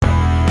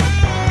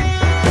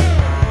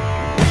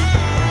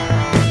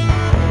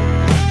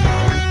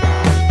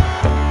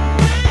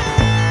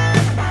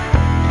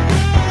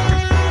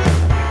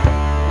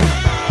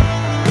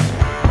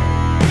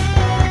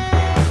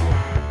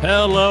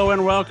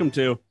welcome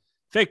to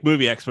Fake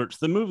Movie Experts,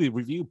 the movie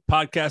review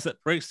podcast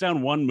that breaks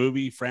down one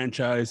movie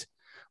franchise,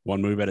 one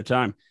movie at a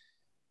time.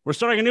 We're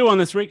starting a new one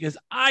this week as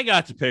I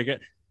got to pick it,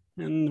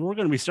 and we're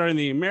going to be starting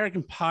the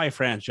American Pie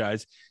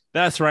franchise.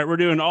 That's right, we're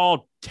doing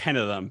all 10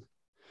 of them.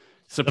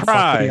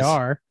 Surprise! We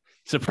are.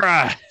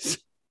 Surprise!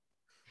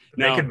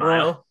 Naked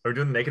Mile? Are we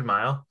doing the Naked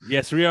Mile?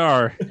 Yes, we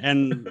are.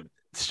 And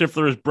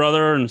Stifler's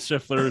brother and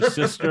Stifler's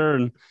sister.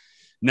 And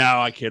no,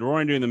 I kid. We're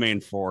only doing the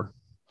main four.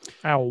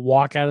 I'll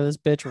walk out of this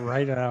bitch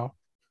right now.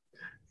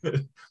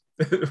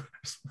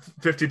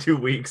 52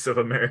 weeks of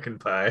American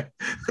Pie.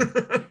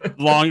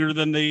 Longer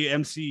than the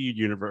MCU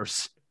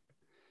universe.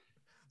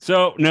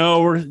 So,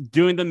 no, we're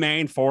doing the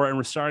main four, and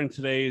we're starting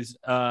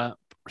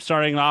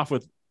off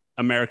with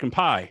American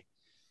Pie.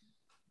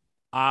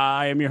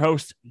 I am your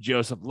host,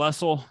 Joseph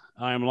Lessel.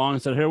 I am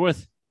alongside here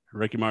with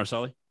Ricky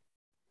Marcelli.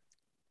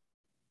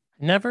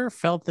 Never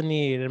felt the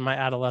need in my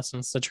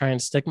adolescence to try and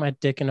stick my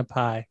dick in a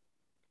pie.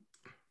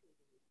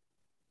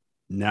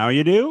 Now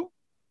you do?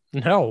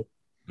 No.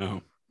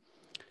 No.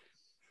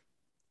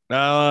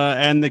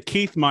 And the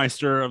Keith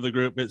Meister of the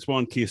group, it's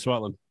one Keith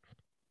Swetland.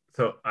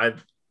 So I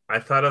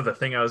thought of the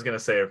thing I was going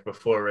to say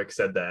before Rick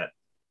said that,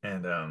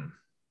 and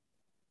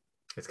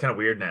it's kind of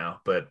weird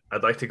now, but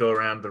I'd like to go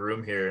around the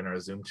room here in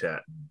our Zoom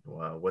chat.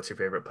 What's your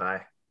favorite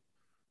pie?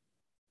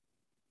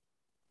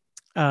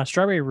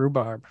 Strawberry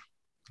rhubarb.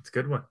 It's a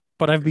good one.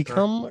 But I've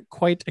become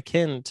quite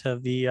akin to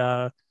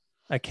the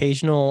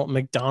occasional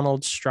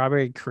McDonald's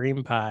strawberry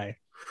cream pie.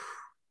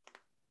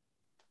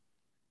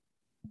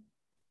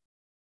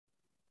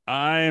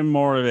 I'm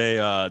more of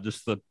a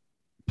just the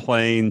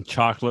plain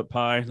chocolate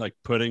pie, like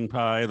pudding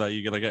pie that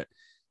you get like at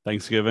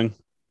Thanksgiving.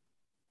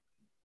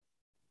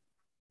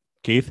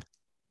 Keith?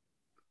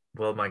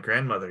 Well, my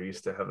grandmother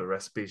used to have a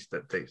recipe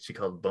that she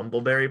called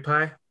bumbleberry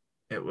pie.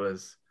 It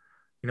was,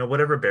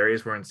 whatever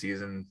berries were in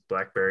season,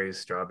 blackberries,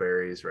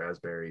 strawberries,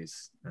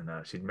 raspberries, and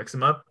she'd mix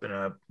them up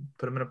and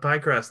put them in a pie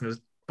crust, and it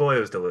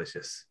was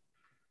delicious.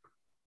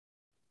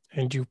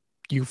 And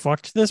you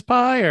fucked this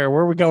pie, or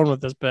where are we going with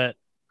this bit?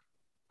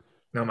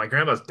 No, my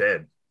grandma's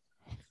dead.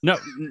 No.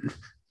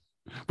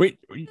 Wait.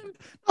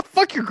 Oh,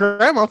 fuck your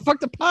grandma. Fuck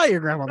the pie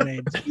your grandma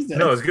made. Jesus.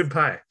 No, it's good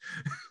pie.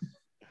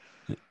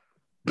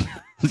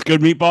 It's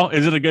good meatball?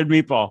 Is it a good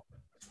meatball?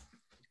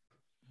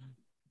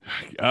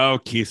 Oh,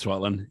 Keith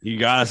Swetland. You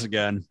got us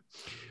again.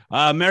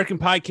 American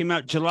Pie came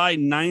out July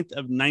 9th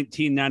of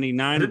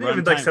 1999. I didn't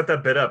even set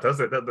that bit up.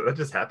 That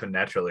just happened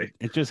naturally.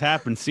 It just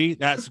happened. See,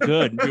 that's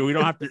good. We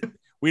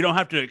don't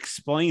have to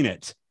explain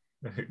it.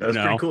 That's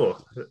pretty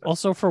cool.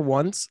 Also, for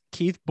once,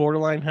 Keith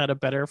borderline had a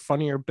better,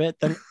 funnier bit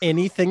than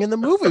anything in the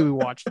movie we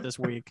watched this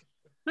week.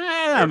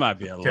 That might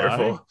be a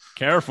lie.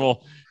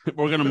 Careful.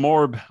 We're going to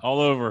morb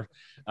all over.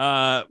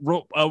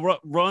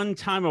 Run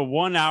time of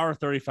 1 hour,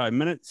 35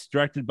 minutes,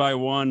 directed by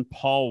one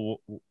Paul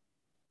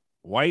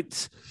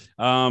Weitz.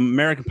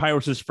 American Pie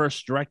was his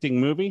first directing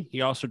movie.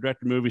 He also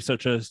directed movies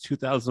such as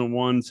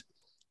 2001's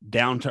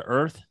Down to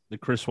Earth, the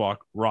Chris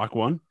Rock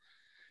one.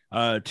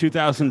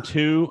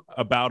 2002,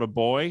 About a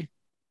Boy.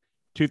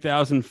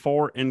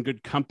 2004, In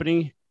Good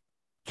Company.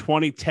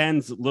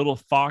 2010's Little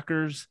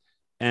Fockers.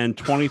 And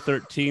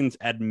 2013's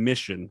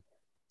Admission.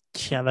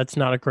 Yeah, that's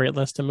not a great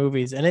list of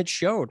movies. And it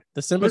showed.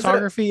 The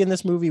cinematography in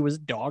this movie was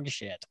dog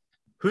shit.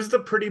 Who's the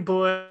pretty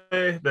boy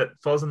that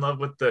falls in love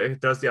with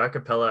does the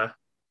acapella?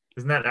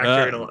 Isn't that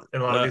actor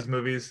in a lot of these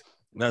movies?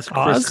 That's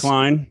Chris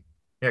Klein.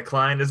 Yeah,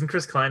 Klein. Isn't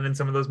Chris Klein in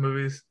some of those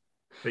movies?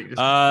 He's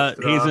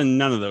in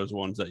none of those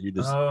ones that you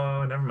just.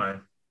 Oh, never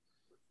mind.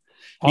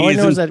 All I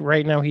know is that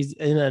right now he's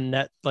in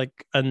a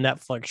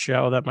Netflix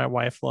show that my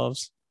wife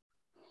loves.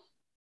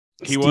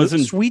 He was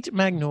in Sweet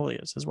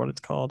Magnolias is what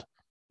it's called.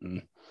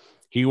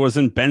 He was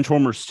in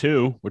Benchwarmers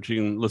 2, which you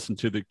can listen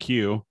to the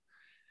queue.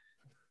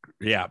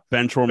 Yeah,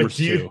 Benchwarmers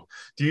 2.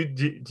 Do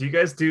you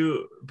guys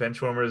do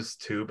Benchwarmers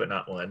 2 but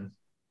not 1?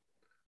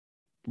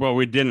 Well,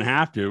 we didn't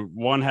have to.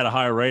 1 had a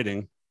higher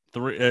rating.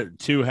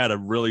 2 had a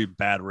really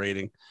bad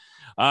rating.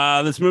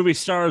 This movie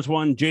stars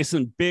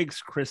Jason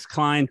Biggs, Chris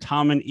Klein,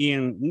 Tom and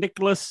Ian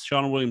Nicholas,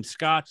 Sean William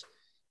Scott,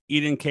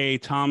 Eden K.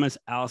 Thomas,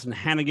 Allison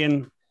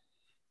Hannigan,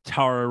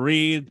 Tara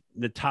Reid,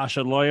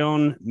 Natasha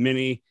Lyon,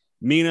 Mina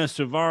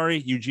Suvari,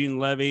 Eugene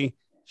Levy,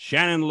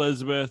 Shannon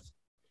Elizabeth,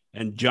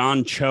 and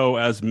John Cho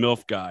as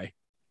MILF Guy.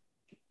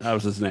 That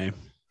was his name.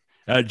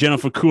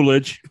 Jennifer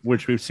Coolidge,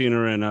 which we've seen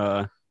her in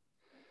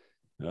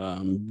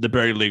the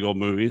Barely Legal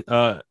movies,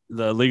 the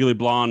Legally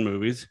Blonde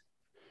movies.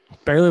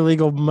 Barely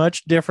Legal,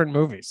 much different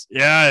movies.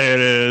 Yeah, it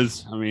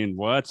is. I mean,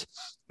 what?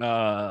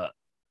 Yeah.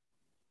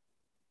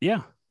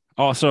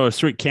 Also, a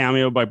sweet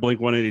cameo by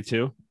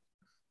Blink-182.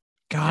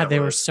 God, they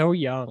were so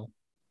young.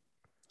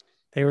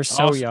 They were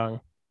so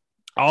young.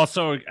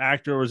 Also, an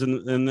actor was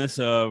in this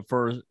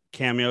for a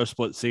cameo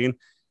split scene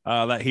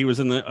that he was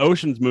in the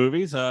Ocean's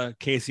movies,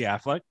 Casey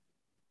Affleck.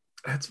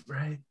 That's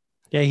right.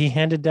 Yeah, he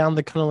handed down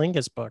the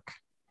Cunnilingus book.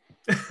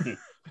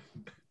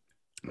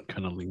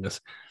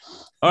 Cunnilingus.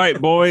 All right,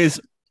 boys.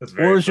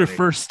 What was your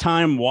first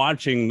time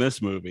watching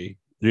this movie,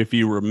 if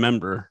you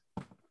remember?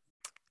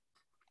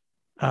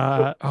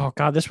 Oh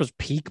God, this was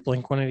peak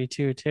Blink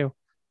 182 too.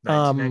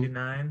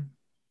 1999.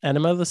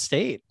 Enema of the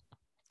State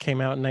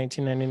came out in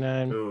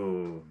 1999.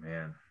 Oh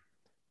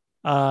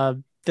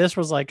man. This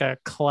was like a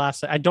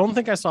classic. I don't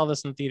think I saw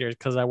this in theaters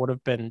because I would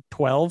have been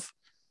 12,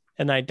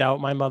 and I doubt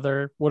my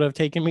mother would have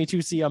taken me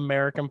to see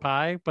American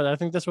Pie. But I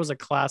think this was a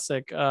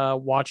classic.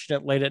 Watching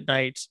it late at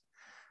night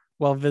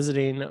while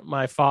visiting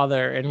my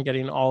father and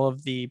getting all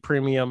of the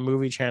premium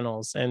movie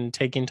channels and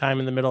taking time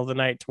in the middle of the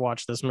night to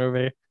watch this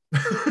movie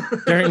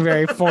during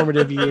very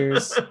formative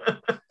years.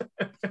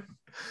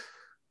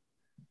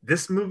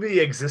 This movie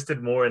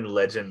existed more in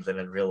legend than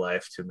in real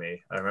life to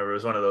me. I remember it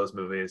was one of those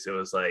movies. It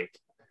was like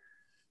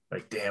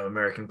damn,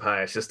 American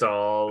Pie. It's just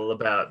all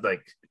about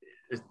like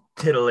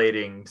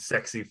titillating,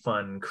 sexy,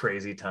 fun,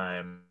 crazy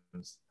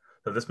times.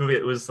 So this movie,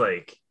 it was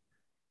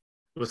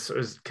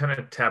kind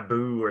of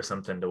taboo or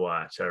something to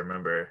watch. I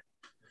remember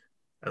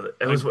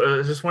it was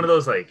just one of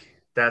those like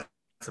that's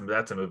a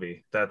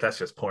movie that's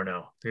just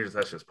porno.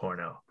 That's just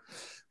porno.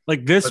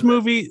 Like this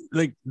movie,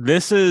 like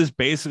this is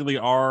basically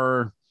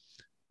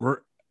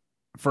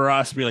for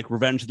us to be like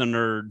Revenge of the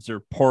Nerds or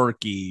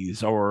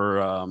Porky's or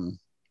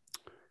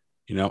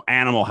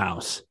Animal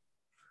House.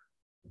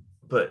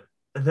 But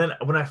then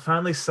when I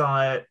finally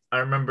saw it, I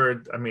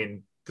remembered, I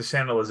mean, the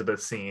Shannon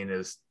Elizabeth scene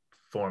is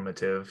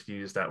formative. You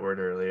used that word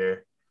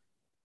earlier.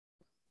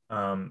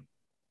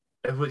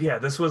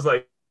 This was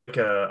like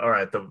all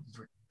right,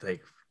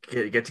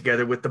 get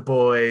together with the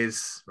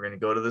boys. We're gonna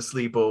go to the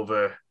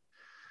sleepover.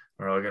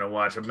 We're all gonna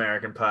watch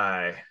American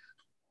Pie.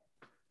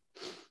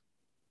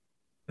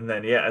 And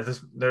then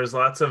there's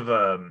lots of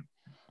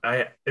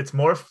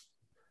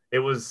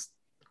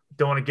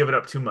don't want to give it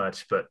up too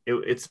much, but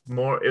it's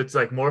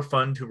like more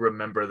fun to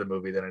remember the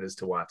movie than it is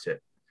to watch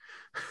it.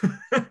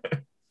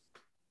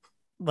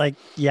 Like,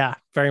 yeah,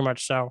 very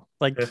much so.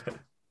 Like,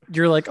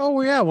 you're like,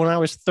 oh yeah, when I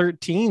was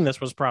 13, this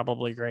was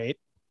probably great.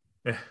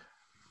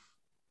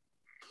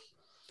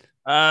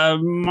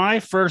 My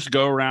first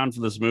go around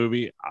for this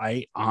movie,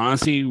 I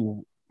honestly,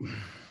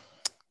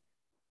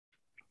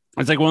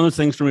 it's like one of those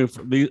things for me.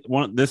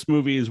 This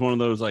movie is one of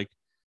those like,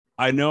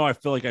 I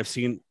feel like I've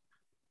seen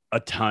a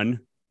ton,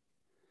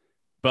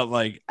 but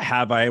like,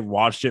 have I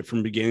watched it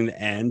from beginning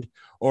to end?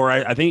 Or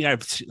I think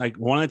I've like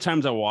one of the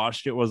times I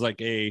watched it was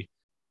like a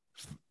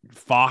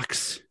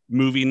Fox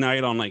movie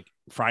night on like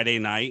Friday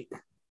night,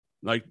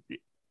 like,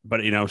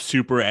 but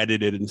super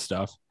edited and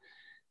stuff.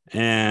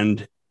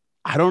 And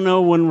I don't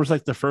know when was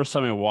like the first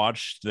time I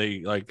watched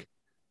the like,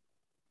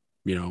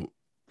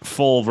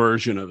 full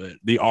version of it,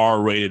 the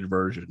R-rated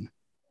version.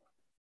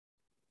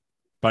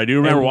 But I do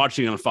remember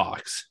watching it on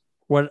Fox.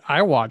 What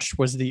I watched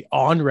was the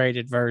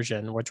unrated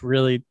version, which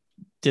really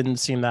didn't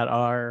seem that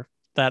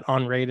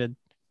unrated.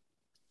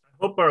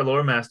 I hope our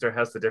lore master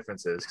has the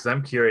differences because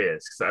I'm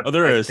curious.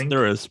 There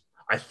is.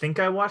 I think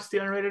I watched the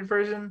unrated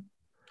version.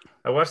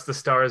 I watched the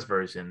Stars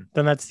version.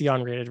 Then that's the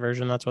unrated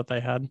version. That's what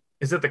they had.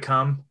 Is it the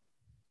cum?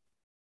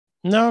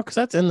 No, because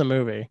that's in the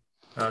movie.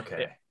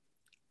 Okay.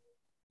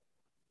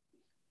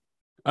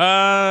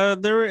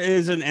 There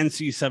is an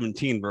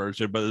NC-17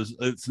 version, but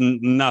it's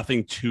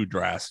nothing too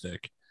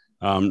drastic.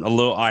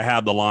 I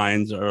have the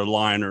lines or a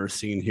line or a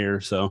scene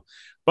here. So,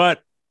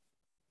 but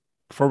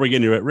before we get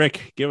into it,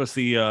 Rick, give us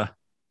the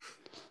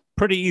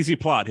pretty easy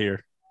plot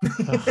here.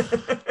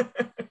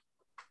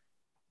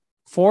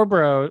 Four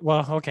bros.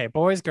 Well, okay,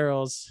 boys,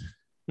 girls,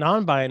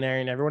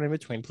 non-binary, and everyone in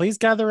between. Please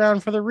gather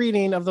around for the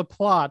reading of the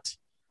plot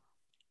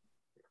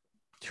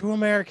to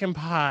American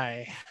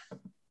Pie.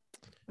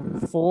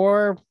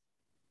 Four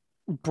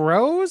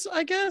bros,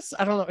 I guess.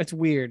 I don't know. It's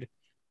weird.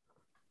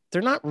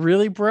 They're not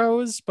really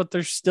bros, but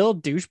they're still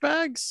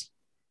douchebags.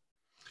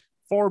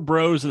 Four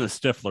bros and a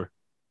Stifler.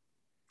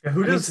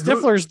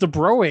 Stifler's the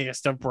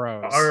broiest of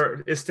bros.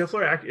 Are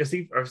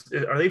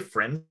they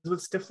friends with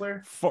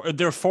Stifler?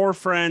 They're four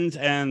friends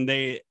and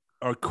they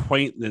are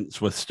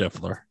acquaintance with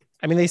Stifler.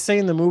 I mean, they say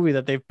in the movie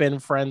that they've been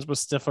friends with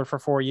Stifler for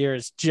 4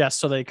 years just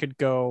so they could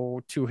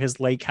go to his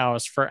lake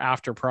house for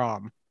after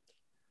prom.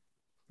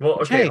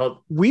 Well, okay.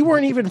 We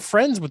weren't even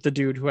friends with the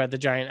dude who had the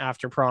giant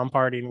after prom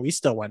party, and we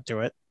still went to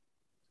it.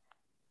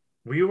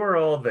 We were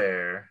all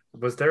there.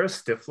 Was there a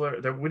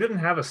Stifler? We didn't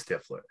have a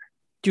Stifler.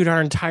 Dude,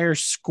 our entire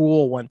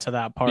school went to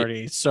that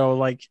party. So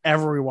like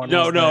everyone.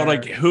 No,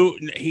 like who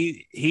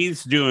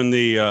he's doing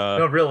the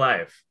no, real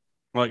life.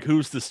 Like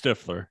who's the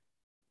Stifler?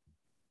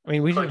 I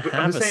mean, we didn't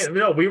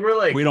have we were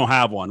like we don't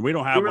have one. We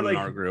don't have one in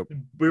our group.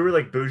 We were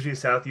like bougie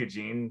South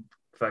Eugene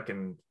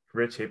fucking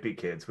rich hippie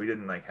kids. We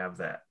didn't like have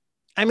that.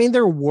 I mean,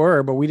 there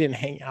were, but we didn't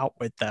hang out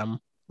with them.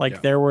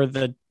 Like there were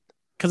because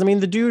I mean,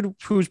 the dude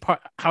whose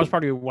house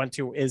party we went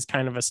to is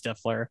kind of a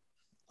Stifler.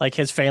 Like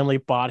his family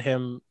bought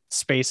him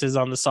spaces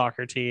on the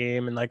soccer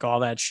team and like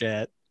all that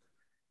shit.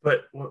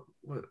 But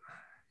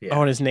yeah.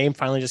 Oh, and his name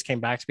finally just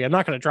came back to me. I'm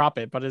not going to drop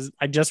it, but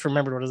I just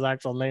remembered what his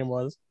actual name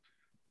was.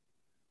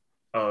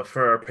 Oh,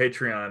 for our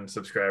Patreon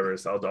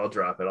subscribers, I'll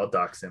drop it. I'll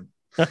dox him.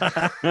 But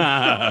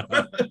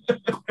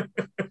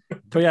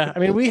yeah, I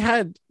mean, we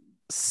had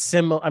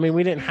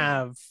we didn't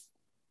have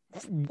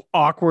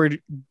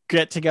awkward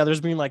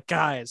get-togethers being like,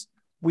 guys,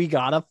 we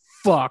gotta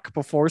fuck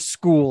before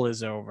school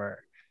is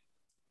over.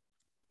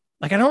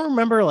 Like, I don't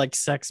remember like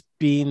sex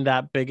being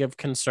that big of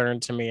concern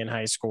to me in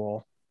high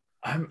school.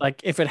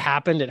 Like, if it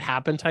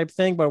happened type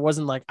thing, but it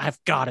wasn't like I've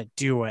got to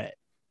do it.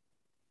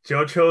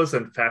 JoJo is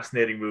a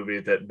fascinating movie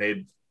that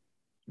made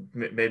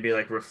me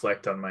like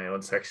reflect on my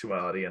own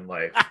sexuality and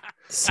life.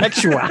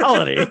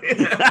 Sexuality.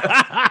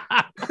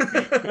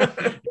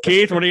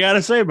 Keith, what do you got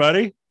to say,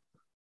 buddy?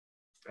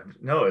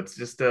 No, it's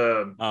just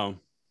I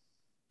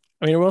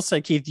mean, I will say,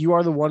 Keith, you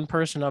are the one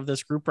person of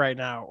this group right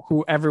now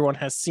who everyone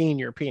has seen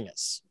your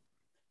penis.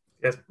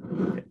 Yes,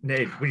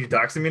 Nate, were you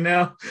doxing me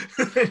now?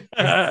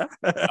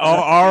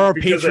 Our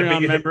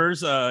Patreon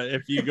members,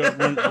 if you go,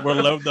 we'll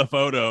load the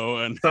photo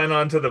and sign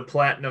on to the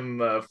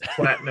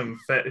platinum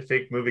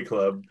fake movie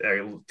club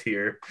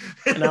tier.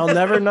 And I'll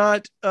never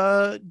not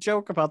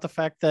joke about the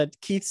fact that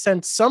Keith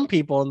sent some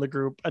people in the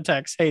group a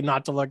text, "Hey,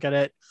 not to look at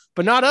it,"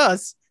 but not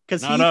us,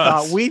 because he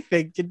thought we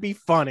think it'd be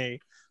funny.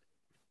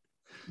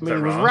 I mean,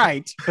 he was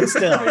right, but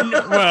still.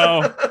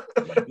 Well,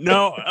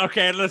 no.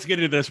 Okay, let's get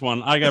into this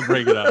one. I got to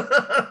bring it up.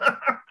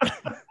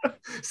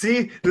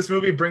 See, this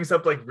movie brings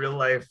up like real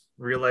life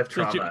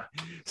trauma.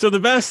 So the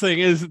best thing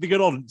is the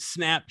good old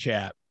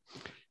Snapchat.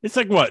 It's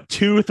like what,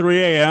 2, 3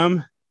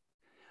 a.m.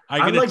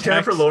 I'm like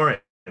Jennifer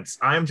Lawrence.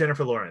 I am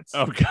Jennifer Lawrence.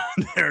 Oh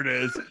God, there it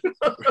is.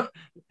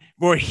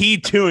 We're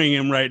he-tooing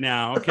him right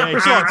now. Okay,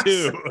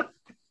 he-too.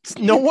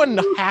 No one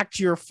hacked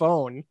your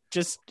phone.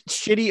 Just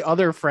shitty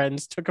other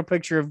friends took a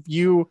picture of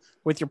you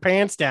with your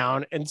pants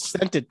down and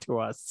sent it to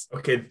us.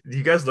 Okay,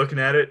 you guys looking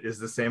at it is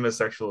the same as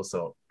sexual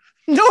assault.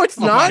 No, it's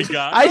not.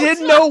 I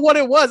didn't know what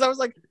it was. I was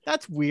like,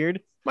 that's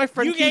weird. My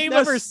friend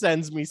never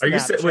sends me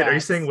Snapchats. Are you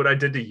saying what I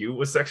did to you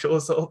was sexual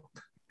assault?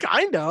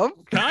 Kind of.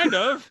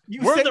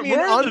 We're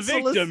the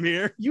victim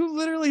here. You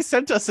literally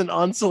sent us an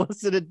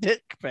unsolicited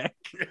dick pic.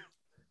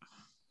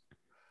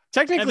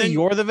 Technically,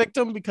 you're the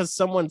victim because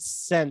someone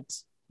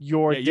sent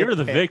your dick you're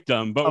the pic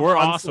victim, but we're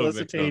also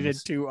unsolicited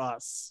victims. To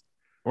us.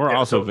 We're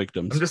also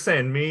victims. I'm just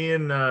saying, me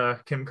and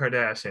Kim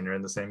Kardashian are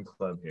in the same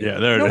club here. Yeah,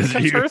 there it is.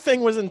 Because her thing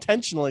was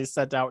intentionally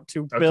set out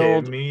to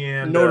build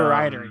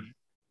notoriety.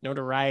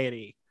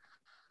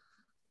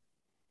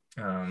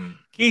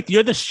 Keith,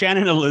 you're the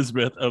Shannon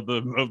Elizabeth of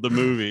the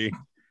movie.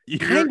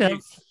 Kind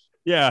of.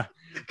 Yeah.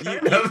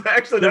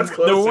 Actually, that's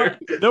closer.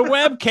 The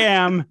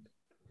webcam,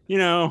 in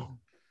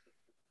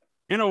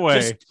a way.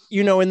 Just,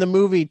 in the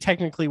movie,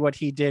 technically what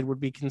he did would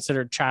be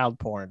considered child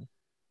porn.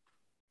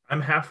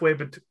 I'm halfway,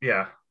 but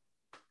yeah.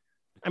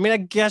 I mean, I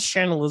guess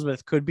Shannon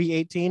Elizabeth could be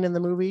 18 in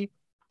the movie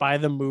by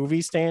the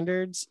movie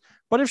standards,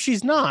 but if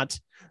she's not,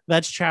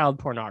 that's child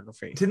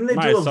pornography. Didn't they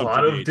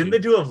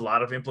do a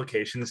lot of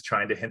implications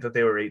trying to hint that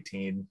they were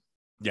 18?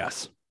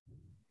 Yes.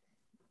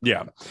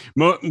 Yeah.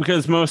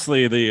 Because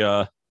mostly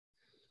the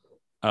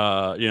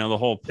the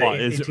whole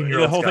plot is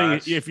the whole thing.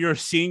 If you're a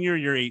senior,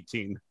 you're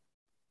 18.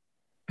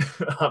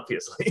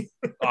 Obviously.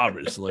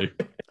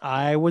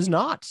 I was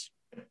not.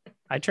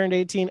 I turned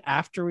 18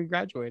 after we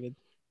graduated.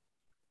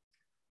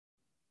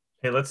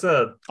 Hey, let's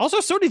also,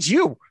 so did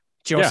you,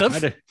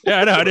 Joseph.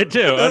 I know, I did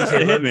too.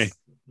 It hit me.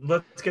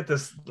 Let's get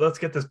this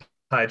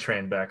pie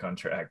train back on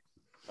track.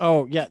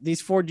 Oh yeah, these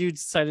 4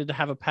 dudes decided to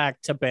have a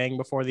pact to bang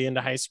before the end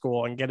of high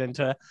school and get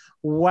into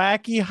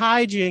wacky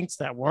hijinks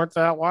that weren't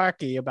that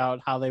wacky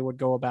about how they would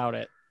go about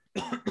it.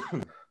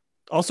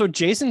 Also,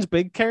 Jason's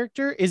big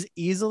character is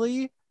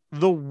easily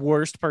the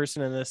worst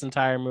person in this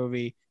entire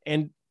movie,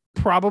 and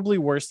probably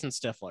worse than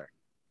Stifler.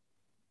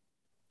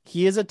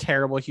 He is a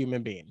terrible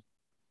human being.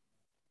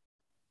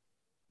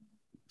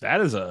 That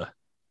is a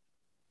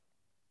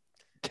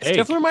take.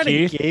 Stifler might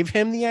have gave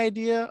him the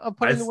idea of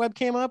putting the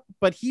webcam up,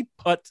 but he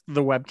put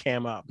the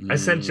webcam up. I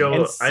sent Joe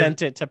and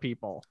sent it to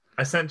people.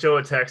 I sent Joe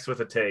a text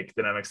with a take,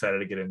 then I'm excited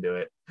to get into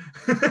it.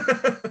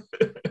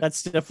 That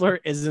Stifler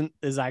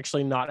is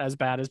actually not as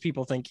bad as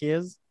people think he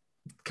is.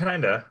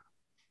 Kinda.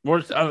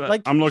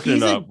 I'm looking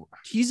it up.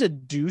 He's a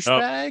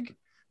douchebag,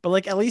 but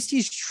like at least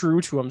he's true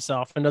to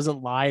himself and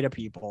doesn't lie to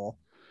people.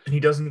 And he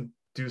doesn't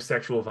do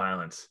sexual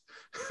violence.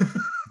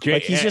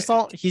 Like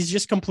he's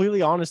just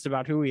completely honest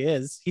about who he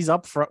is. He's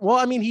upfront. Well,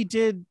 I mean, he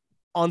did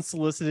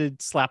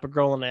unsolicited slap a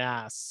girl in the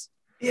ass.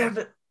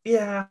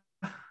 Yeah.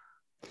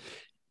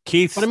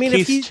 Keith. But I mean,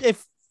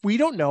 if we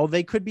don't know,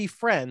 they could be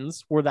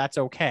friends where that's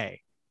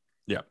okay.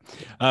 Yeah.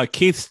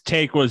 Keith's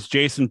take was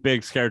Jason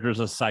Biggs' character is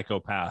a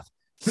psychopath,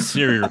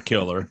 serial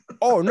killer.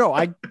 Oh no,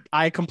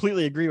 I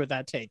completely agree with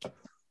that take.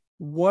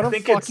 What a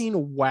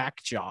fucking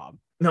whack job.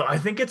 No, I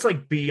think it's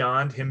like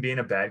beyond him being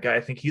a bad guy.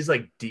 I think he's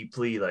like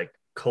deeply like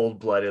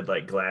cold-blooded,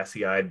 like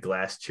glassy-eyed,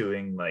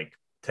 glass-chewing, like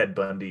Ted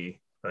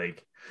Bundy.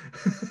 Like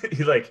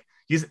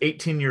he's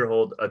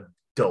 18-year-old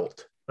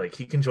adult. Like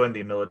he can join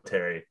the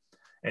military,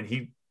 and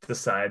he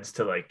decides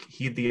to like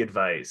heed the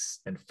advice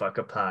and fuck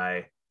a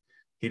pie.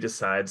 He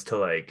decides to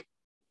like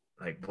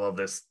well,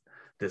 this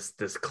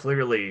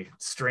clearly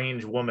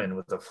strange woman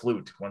with a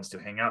flute wants to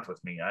hang out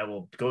with me. I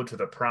will go to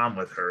the prom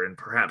with her and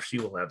perhaps she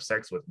will have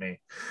sex with me.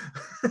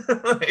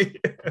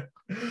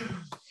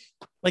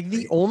 Like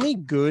the only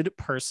good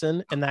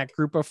person in that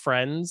group of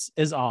friends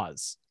is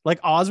Oz. Like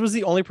Oz was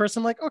the only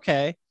person like,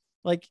 okay,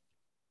 like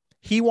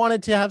he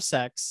wanted to have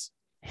sex.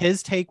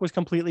 His take was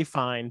completely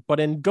fine. But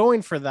in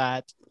going for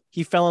that,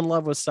 he fell in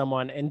love with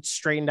someone and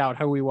straightened out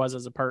who he was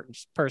as a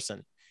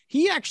person.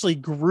 He actually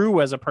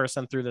grew as a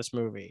person through this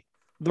movie.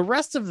 The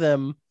rest of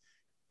them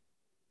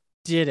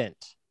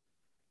didn't.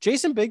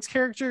 Jason Biggs'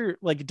 character,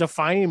 like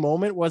defining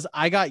moment was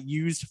I got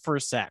used for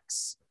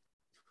sex.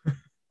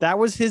 That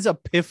was his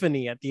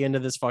epiphany at the end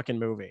of this fucking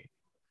movie.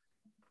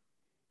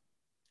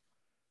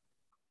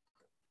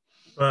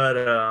 But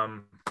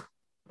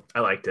I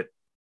liked it.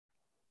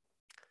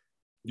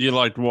 You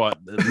liked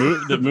what?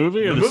 The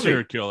movie or the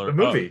serial killer? The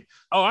movie.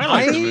 Oh, I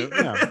liked the movie.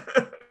 Yeah.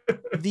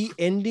 The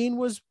ending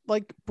was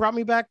like brought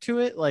me back to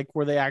it, like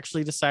where they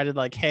actually decided,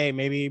 like, hey,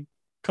 maybe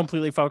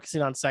completely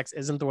focusing on sex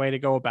isn't the way to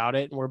go about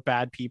it, and we're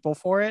bad people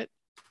for it.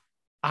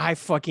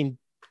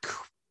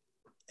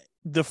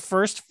 The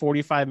first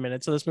 45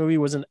 minutes of this movie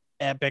was an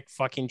epic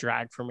fucking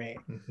drag for me.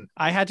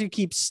 I had to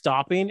keep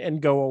stopping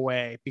and go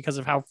away because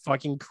of how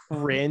fucking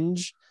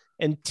cringe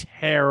and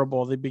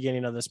terrible the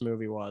beginning of this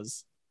movie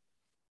was.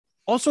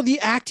 Also, the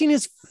acting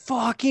is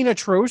fucking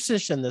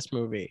atrocious in this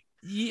movie.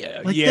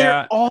 Yeah, like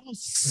they're all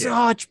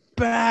such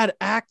bad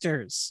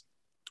actors.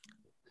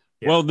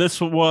 Yeah. Well,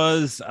 this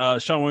was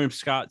Sean William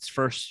Scott's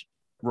first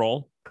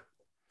role.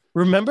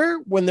 Remember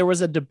when there was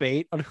a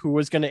debate on who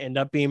was going to end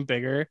up being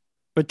bigger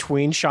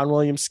between Sean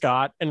William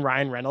Scott and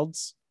Ryan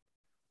Reynolds?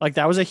 Like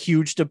that was a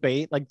huge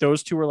debate. Like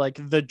those two were like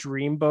the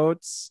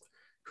dreamboats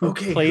who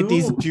played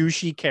these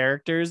douchey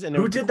characters, and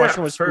the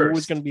question was who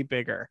was going to be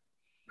bigger.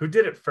 Who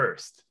did it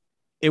first?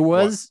 It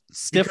was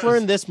Stifler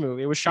in this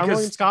movie. It was Sean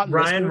William Scott in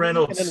Ryan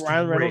Reynolds, and then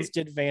Ryan Reynolds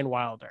did Van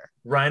Wilder.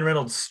 Ryan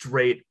Reynolds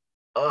straight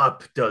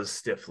up does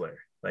Stifler,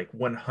 like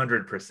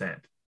 100%.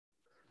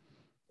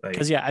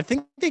 Because I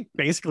think they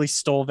basically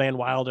stole Van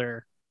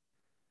Wilder,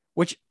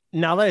 which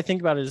now that I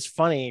think about it is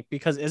funny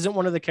because isn't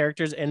one of the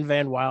characters in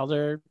Van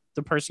Wilder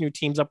the person who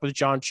teams up with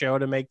John Cho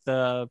to make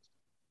the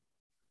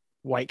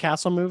White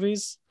Castle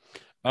movies?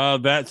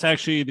 That's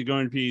actually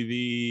going to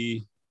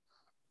be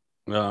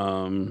the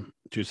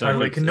 2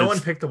 seconds. Can no one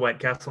pick the White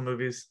Castle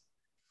movies?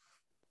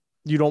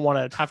 You don't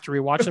want to have to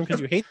rewatch them because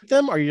you hate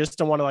them, or you just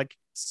don't want to like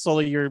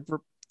sully your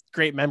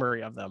great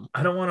memory of them?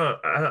 I don't want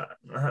to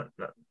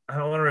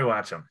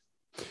rewatch them.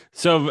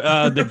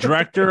 So the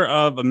director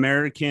of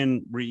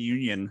American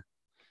Reunion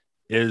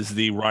is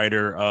the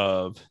writer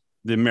of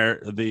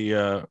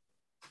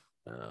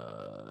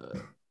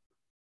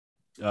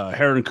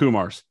Harold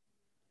Kumar's.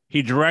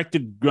 He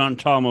directed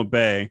Guantanamo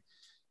Bay.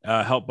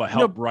 Help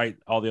write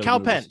all the other Cal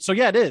movies. Penn. So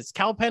yeah, it is.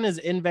 Cal Penn is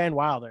in Van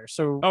Wilder.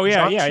 So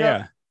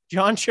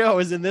John Cho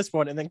is in this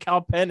one, and then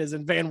Cal Penn is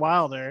in Van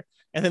Wilder,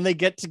 and then they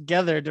get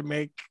together to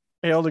make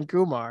Harold and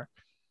Kumar.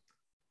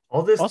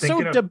 All this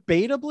also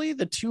debatably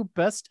the two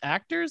best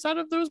actors out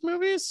of those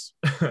movies.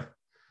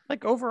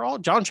 Like overall,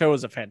 John Cho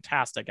is a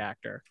fantastic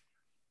actor.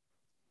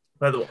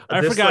 By the way,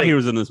 I forgot he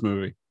was in this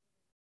movie.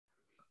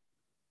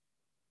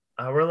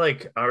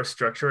 Our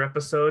structure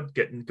episode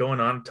going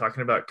on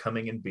talking about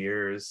coming in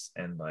beers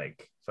and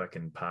like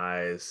fucking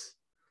pies.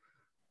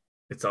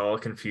 It's all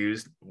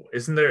confused.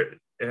 Isn't there?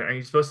 Are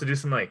you supposed to do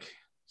some like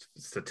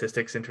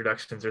statistics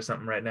introductions or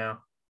something right now?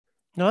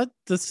 No,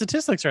 the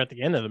statistics are at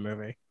the end of the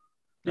movie.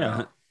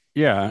 Yeah.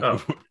 Yeah.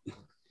 Oh.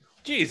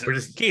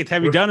 Jesus. Keith,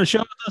 have you done a show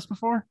with us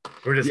before?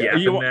 We're just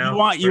yapping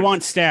now. You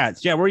want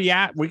stats. Yeah,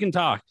 we can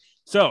talk.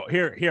 So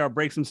here, I'll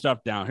break some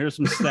stuff down. Here's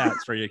some stats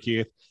for you,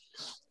 Keith.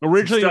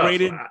 Originally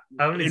rated. I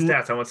don't need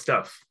stats. I want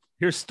stuff.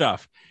 Here's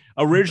stuff.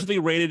 Originally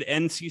rated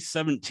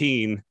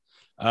NC-17.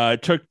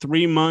 Took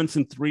 3 months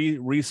and 3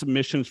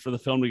 resubmissions for the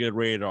film to get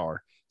rated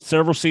R.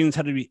 Several scenes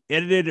had to be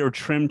edited or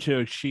trimmed to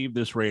achieve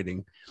this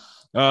rating.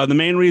 The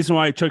main reason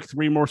why it took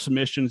 3 more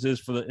submissions is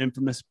for the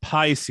infamous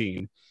pie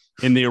scene.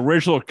 In the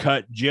original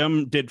cut,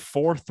 Jim did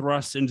 4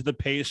 thrusts into the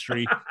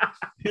pastry,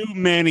 too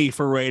many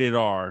for rated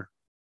R.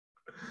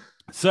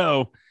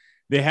 So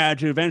they had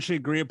to eventually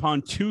agree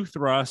upon 2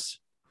 thrusts.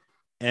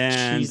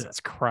 And Jesus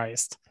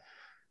Christ.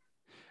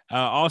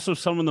 Also,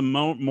 some of the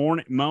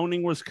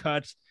moaning was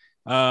cut.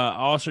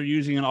 Also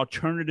using an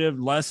alternative,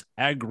 less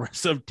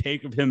aggressive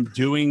take of him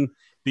doing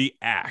the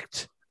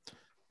act.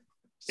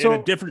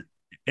 So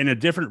in a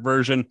different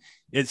version,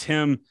 it's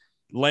him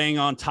laying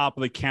on top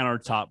of the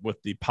countertop with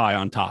the pie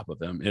on top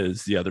of him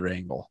is the other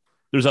angle.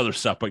 There's other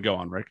stuff, but go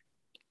on, Rick.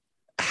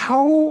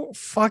 How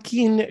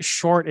fucking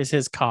short is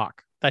his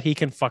cock that he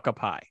can fuck a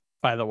pie,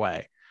 by the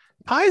way?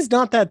 Pie's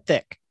not that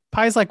thick.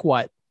 Pie's like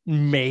what?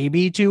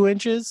 Maybe 2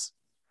 inches?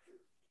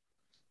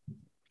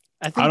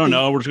 I don't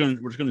know. We're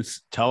just gonna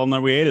tell them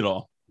that we ate it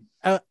all.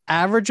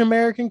 Average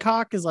American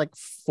cock is like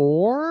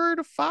 4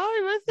 to 5,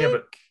 I think. Yeah,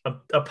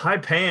 but a pie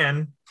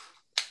pan.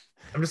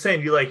 I'm just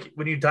saying, you like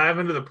when you dive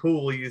into the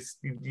pool, you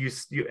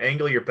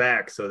angle your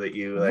back so that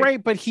you like.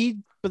 Right, but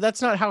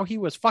that's not how he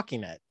was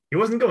fucking it. He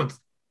wasn't going.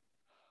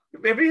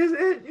 Maybe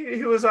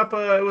he was up.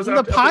 It was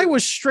the pie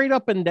was straight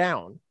up and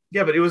down.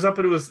 Yeah, but he was up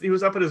at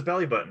his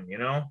belly button. You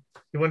know,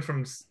 he went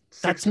from.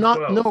 That's not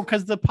 12. No,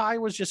 because the pie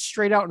was just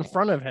straight out in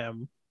front of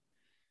him.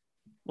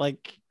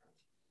 Like,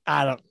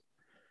 I don't.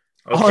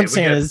 All I'm we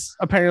saying got- is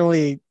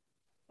apparently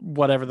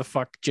whatever the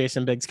fuck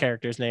Jason Biggs'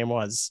 character's name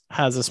was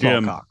has a small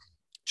Jim. cock.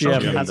 Jim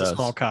Jim has a does.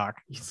 small cock.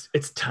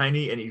 it's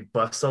tiny and he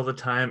busts all the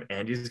time,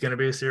 and he's gonna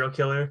be a serial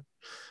killer.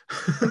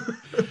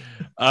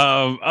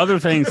 Other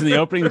things in the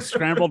opening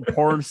scrambled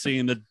porn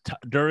scene, the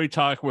dirty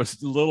talk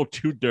was a little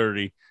too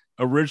dirty.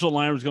 Original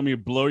line was going to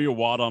be blow your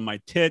wad on my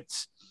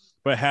tits,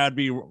 but had to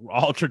be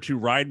altered to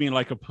ride me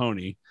like a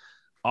pony.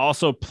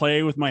 Also,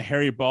 play with my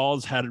hairy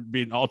balls had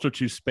been altered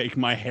to spank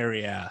my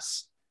hairy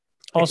ass.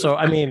 Also,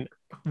 I mean,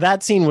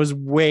 that scene was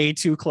way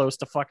too close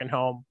to fucking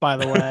home, by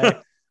the way.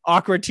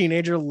 Awkward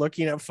teenager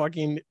looking at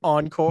fucking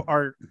Encore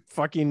or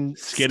fucking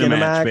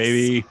Skinamax,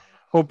 baby.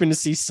 hoping to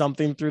see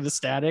something through the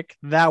static.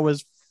 That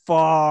was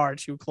far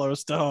too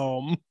close to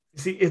home.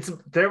 See,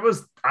 that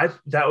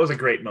was a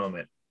great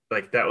moment.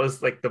 Like that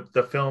was like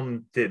the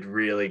film did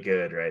really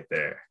good right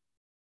there.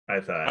 I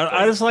thought.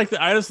 I just like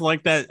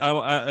that.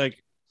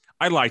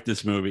 I like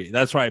this movie.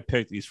 That's why I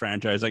picked these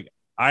franchises. Like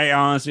I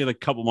honestly, like a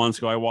couple months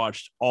ago, I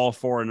watched all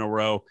 4 in a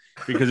row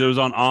because it was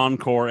on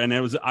Encore, and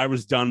I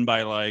was done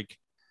by like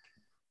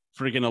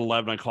freaking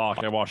 11 o'clock.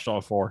 I watched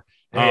all 4.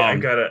 Hey, I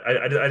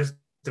just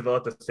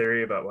developed a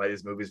theory about why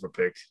these movies were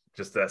picked.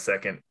 Just that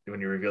second when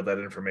you revealed that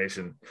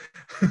information.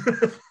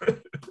 That's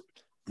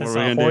What are we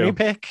a gonna horny do?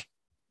 pick.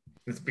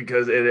 It's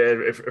because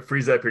it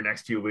frees up your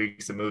next few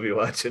weeks of movie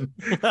watching.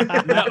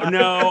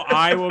 No,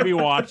 I will be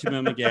watching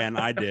them again.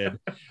 I did.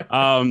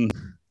 I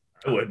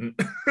wouldn't.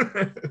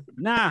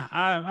 Nah,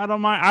 I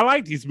don't mind. I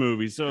like these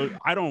movies, so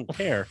I don't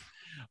care.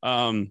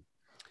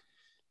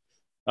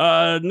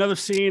 Another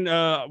scene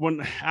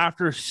when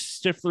after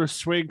Stifler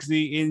swigs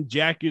the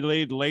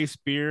ejaculated lace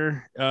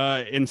beer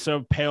instead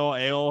of pale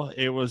ale,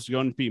 it was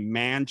going to be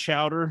man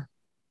chowder,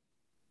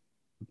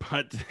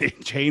 but they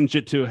changed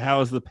it to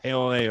how's the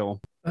pale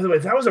ale. By the way,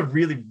 that was a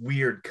really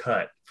weird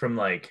cut from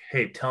like,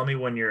 hey, tell me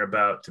when you're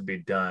about to be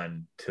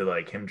done to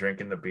like him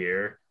drinking the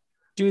beer.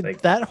 Dude,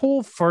 Like- that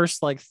whole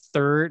first like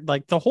third,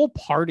 like the whole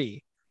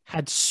party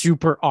had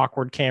super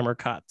awkward camera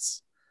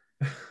cuts.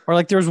 Or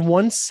like there was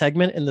one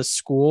segment in the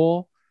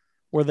school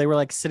where they were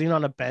like sitting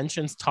on a bench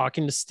and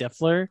talking to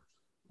Stifler.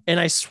 And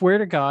I swear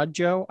to God,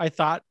 Joe, I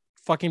thought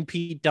fucking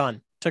Pete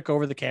Dunne took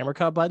over the camera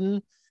cut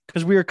button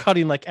because we were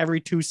cutting like every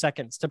 2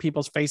 seconds to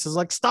people's faces.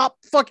 Like, stop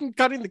fucking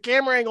cutting the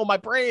camera angle, my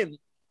brain.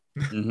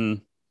 Mm-hmm.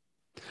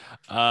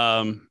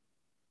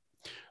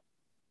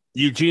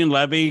 Eugene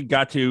Levy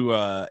got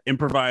to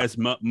improvise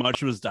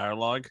much of his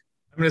dialogue.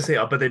 I'm gonna say,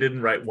 but they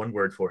didn't write one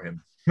word for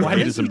him. Why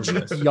He does just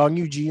improvised. young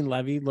Eugene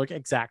Levy look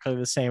exactly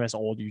the same as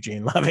old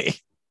Eugene Levy?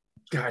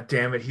 God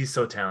damn it, he's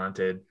so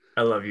talented.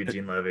 I love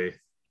Eugene Levy.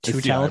 Too It's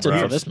the talented for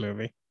eyebrows. this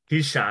movie.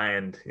 He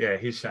shined. Yeah,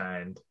 he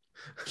shined.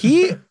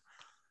 He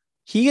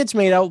gets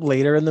made out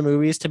later in the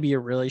movies to be a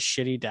really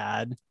shitty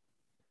dad.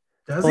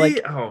 Does Like-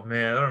 he? Oh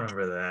man, I don't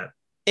remember that.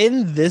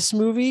 In this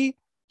movie,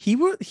 he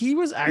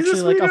was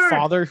actually like a sweetheart.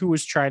 father who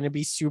was trying to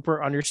be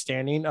super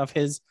understanding of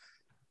his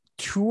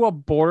to a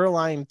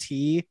borderline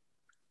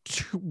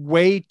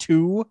way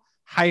too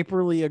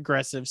hyperly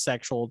aggressive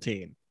sexual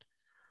teen.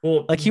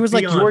 Well, Like he was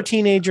like, beyond- you're a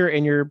teenager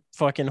and you're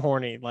fucking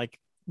horny. Like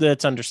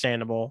that's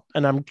understandable.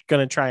 And I'm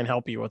gonna try and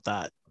help you with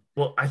that.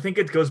 Well, I think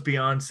it goes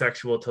beyond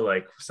sexual to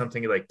like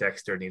something like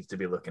Dexter needs to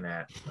be looking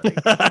at.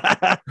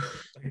 Like,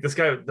 this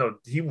guy, no,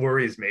 he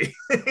worries me.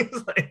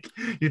 He's like,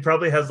 he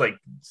probably has like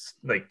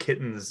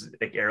kittens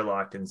like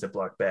airlocked in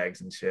Ziploc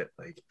bags and shit.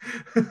 Like,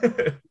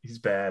 he's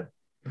bad.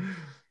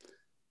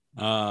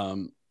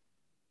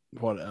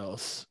 What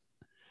else?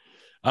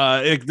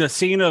 The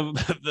scene of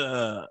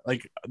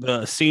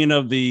the scene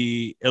of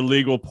the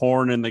illegal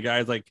porn, and the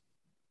guy's like,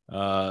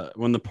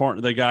 when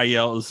the guy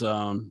yells,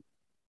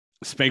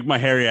 "Spank my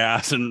hairy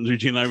ass," and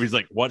Eugene Levy's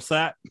like, "What's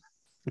that?"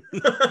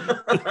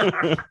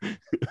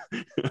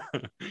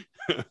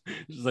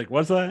 She's like,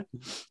 "What's that?"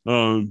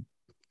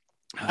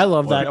 I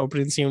love that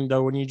opening scene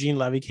though when Eugene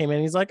Levy came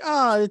in. He's like,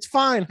 it's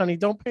fine, honey.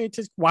 Don't pay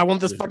attention. Why won't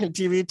this fucking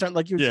TV turn?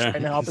 Like he was Yeah.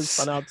 trying to help his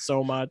son out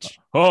so much.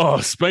 Oh,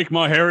 spank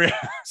my hairy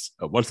ass.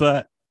 What's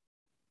that?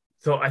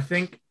 So I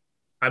think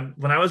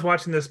when I was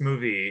watching this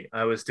movie,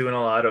 I was doing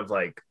a lot of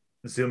like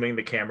zooming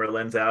the camera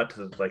lens out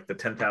to like the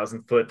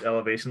 10,000 foot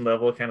elevation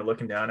level, kind of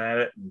looking down at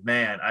it.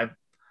 Man,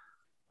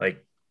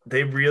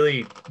 they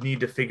really need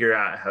to figure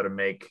out how to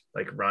make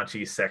like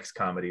raunchy sex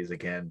comedies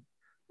again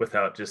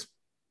without just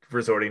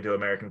resorting to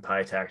American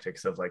Pie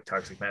tactics of like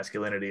toxic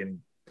masculinity and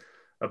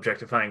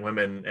objectifying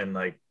women and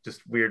like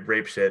just weird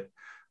rape shit.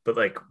 But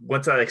like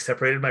once I like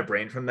separated my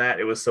brain from that,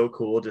 it was so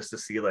cool just to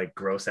see like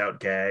gross out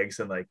gags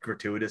and like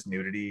gratuitous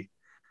nudity.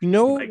 You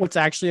know Like- what's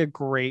actually a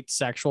great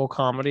sexual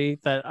comedy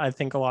that I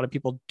think a lot of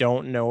people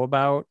don't know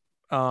about?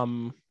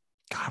 God,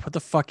 what the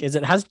fuck is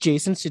it? It has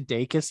Jason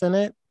Sudeikis in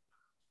it.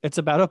 It's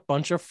about a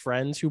bunch of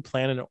friends who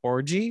plan an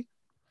orgy.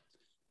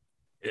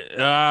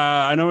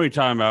 I know what you're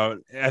talking about.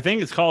 I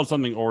think it's called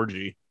something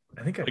orgy.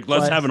 I think I Like,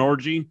 let's What? have an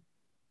orgy.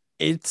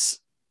 It's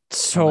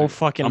so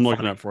fucking I'm looking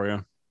funny. up for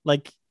you.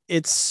 Like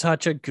it's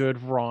such a good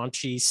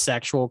raunchy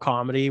sexual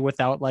comedy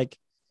without like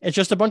It's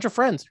just a bunch of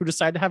friends who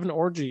decide to have an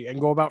orgy and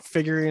go about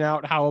figuring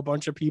out how a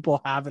bunch of people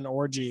have an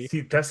orgy.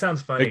 See, that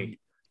sounds funny.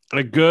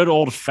 A good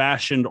old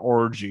fashioned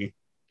orgy.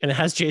 And it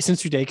has Jason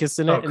Sudeikis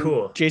in it. Oh,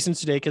 cool. And Jason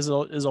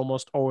Sudeikis is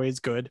almost always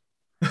good.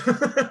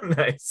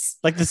 Nice.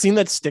 Like the scene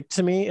that stick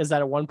to me is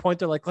that at one point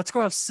they're like, let's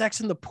go have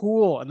sex in the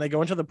pool. And they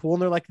go into the pool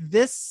and they're like,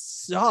 this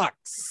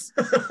sucks.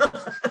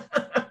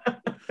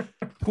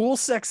 Pool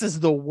sex is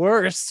the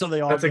worst. So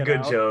they all That's a get good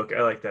out. joke.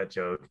 I like that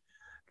joke.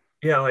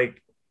 Yeah,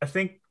 like I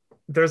think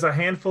there's a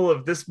handful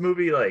of this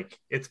movie, like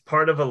it's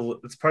part of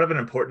an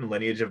important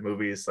lineage of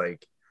movies,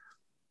 like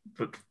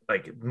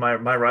my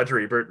Roger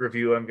Ebert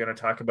review I'm going to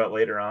talk about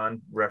later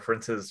on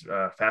references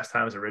Fast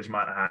Times at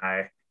Ridgemont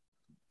High.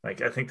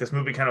 Like I think this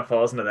movie kind of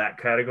falls into that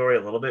category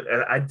a little bit.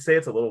 I'd say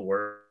it's a little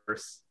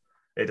worse.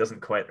 It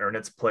doesn't quite earn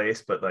its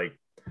place, but like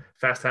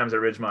Fast Times at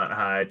Ridgemont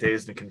High,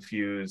 Dazed and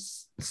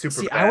Confused,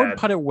 Superbad. I would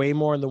put it way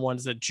more in the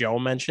ones that Joe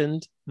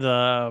mentioned.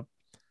 The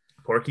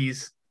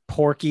Porky's,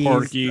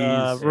 Revenge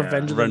yeah. of the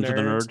Revenge of the Nerds.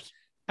 Nerds.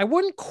 I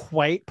wouldn't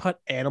quite put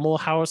Animal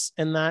House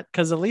in that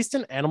because at least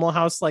in Animal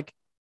House, like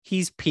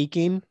he's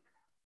peaking,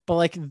 but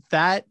like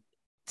that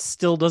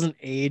still doesn't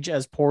age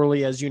as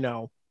poorly as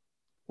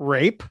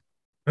rape.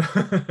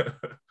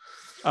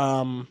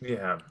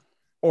 Yeah.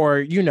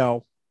 Or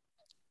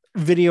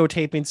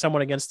videotaping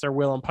someone against their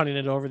will and putting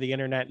it over the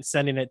internet and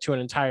sending it to an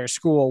entire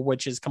school,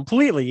 which is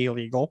completely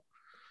illegal.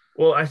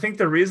 Well, I think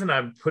the reason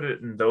I put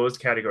it in those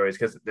categories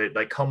because it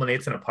like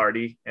culminates in a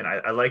party, and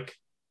I like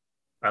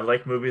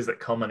movies that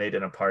culminate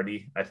in a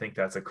party. I think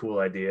that's a cool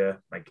idea.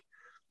 Like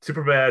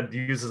Superbad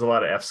uses a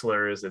lot of F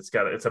slurs. It's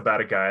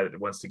about a guy that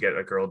wants to get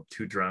a girl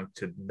too drunk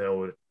to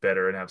know it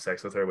better and have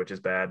sex with her, which is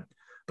bad.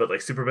 But like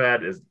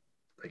Superbad is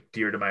like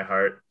dear to my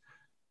heart,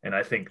 and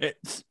I think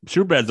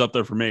Superbad's up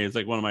there for me. It's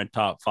like one of my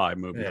top 5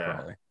 movies. Yeah.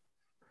 Probably.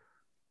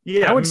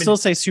 Yeah, I would still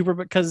say Superbad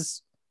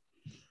because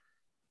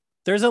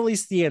there's at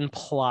least the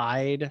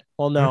implied.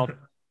 Well, no,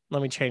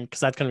 let me change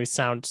because that's going to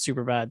sound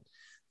super bad.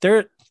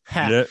 They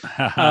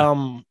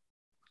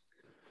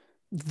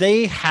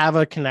have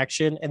a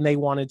connection and they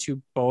wanted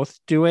to both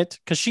do it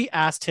because she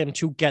asked him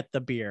to get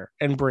the beer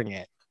and bring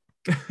it.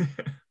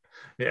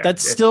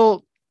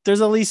 Still,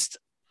 there's at least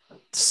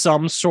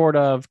some sort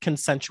of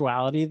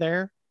consensuality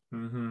there.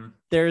 Mm-hmm.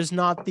 There's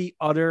not the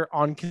utter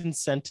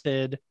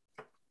unconsented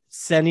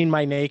sending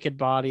my naked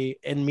body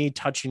and me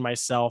touching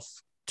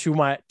myself to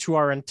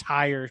our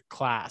entire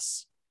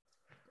class.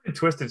 And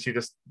Twisted, she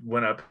just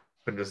went up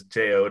and just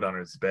JO'd on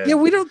his bed. Yeah,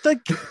 we don't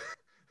think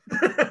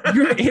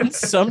you're in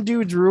some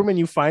dude's room and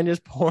you find his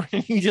porn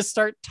and you just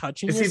start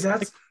touching yourself. See,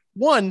 that's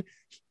one.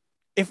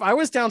 If I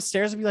was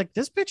downstairs, I'd be like,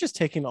 this bitch is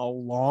taking a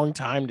long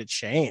time to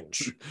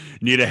change.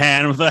 Need a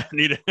hand with that?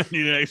 Need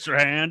an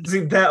extra hand?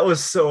 See, that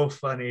was so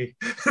funny.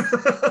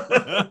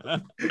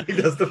 He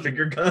does the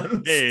finger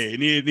guns. Hey,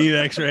 need an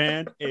extra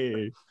hand?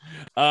 Hey.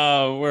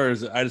 Where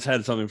is it? I just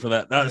had something for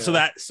that. Yeah. So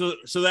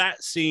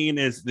that scene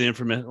is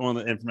one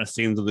of the infamous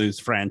scenes of this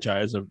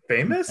franchise of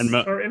famous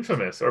or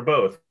infamous or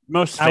both.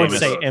 Most famous. I would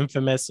say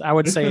infamous. I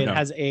would say it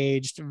has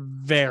aged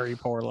very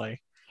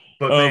poorly.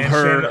 But man,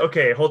 Shannon,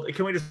 okay,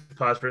 can we just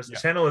pause for a second? Yeah.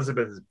 Shannon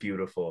Elizabeth is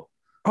beautiful.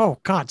 Oh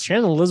God,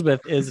 Shannon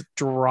Elizabeth is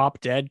drop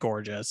dead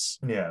gorgeous.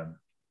 Yeah.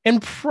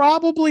 And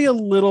probably a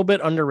little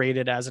bit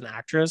underrated as an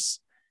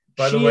actress.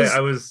 By the way,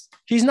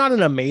 she's not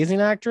an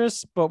amazing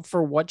actress, but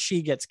for what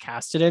she gets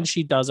casted in,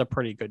 she does a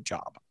pretty good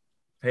job.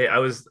 Hey, I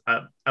was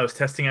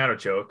testing out a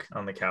joke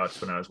on the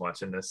couch when I was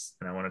watching this,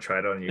 and I want to try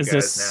it on you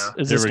guys now.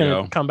 Is this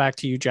going to come back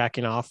to you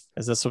jacking off?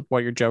 Is this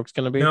what your joke's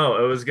going to be? No,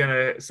 I was going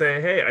to say,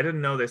 hey, I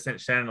didn't know they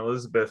sent Shannon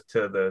Elizabeth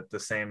to the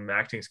same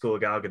acting school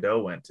Gal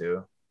Gadot went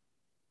to.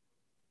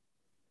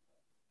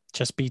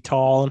 Just be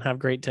tall and have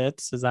great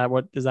tits? Is that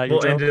your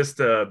joke? And just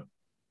no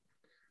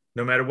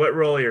matter what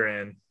role you're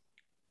in.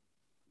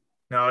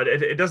 No,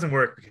 it doesn't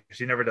work because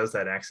she never does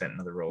that accent in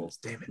other roles.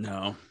 Damn it.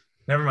 No.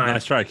 Never mind.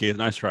 Nice try, Keith.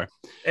 Nice try.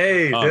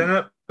 Hey.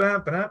 Keith,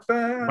 I'm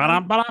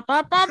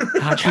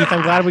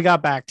glad we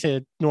got back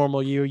to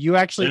normal you. You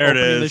actually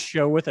opened the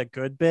show with a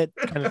good bit.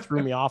 Kind of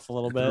threw me off a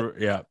little bit.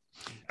 Yeah.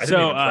 I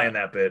didn't even plan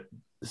that bit.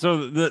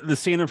 So the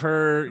scene of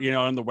her,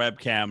 on the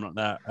webcam,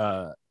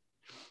 that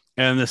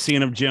and the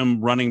scene of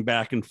Jim running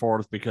back and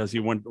forth because he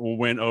went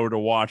over to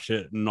watch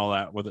it and all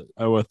that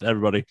with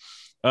everybody.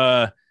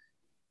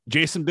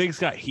 Jason Biggs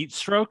got heat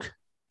stroke.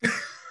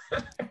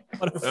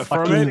 What a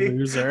fucking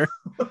loser.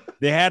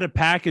 They had to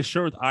pack his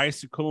shirt with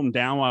ice to cool him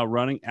down while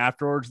running.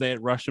 Afterwards, they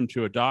had rushed him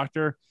to a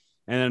doctor.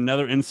 And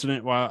another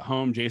incident while at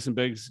home, Jason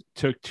Biggs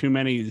took too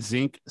many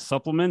zinc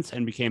supplements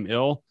and became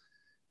ill.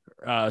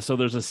 So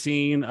there's a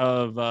scene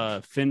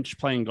of Finch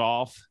playing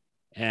golf,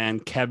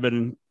 and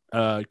Kevin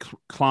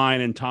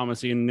Kline and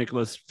Thomas Ian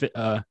Nicholas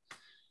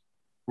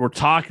were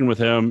talking with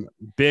him.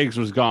 Biggs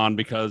was gone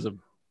because of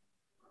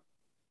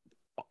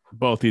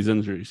both these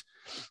injuries.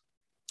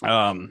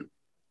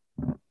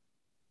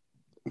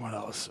 What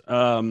else?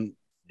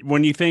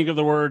 When you think of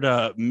the word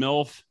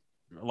MILF,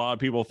 a lot of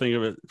people think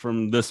of it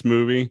from this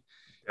movie.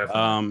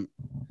 Definitely.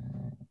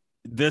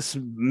 This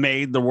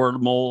made the word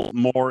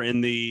more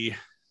in the,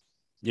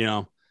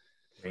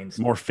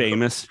 more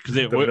famous because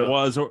it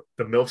was the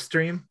MILF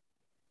stream.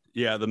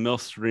 Yeah, the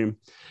MILF stream.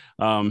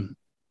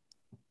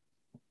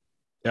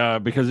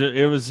 Because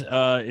it was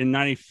in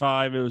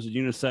 95, it was a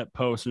Unisat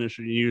post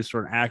initially used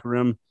for an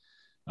acronym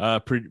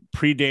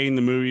predating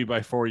the movie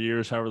by 4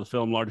 years. However, the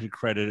film largely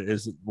credited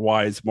is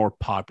why it's more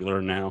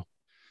popular now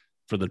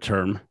for the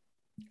term.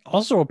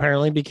 Also,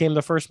 apparently became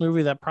the first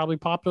movie that probably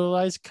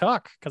popularized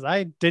cuck, because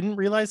I didn't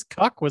realize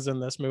cuck was in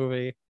this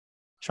movie.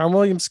 Sean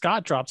William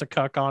Scott drops a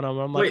cuck on him.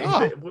 I'm like,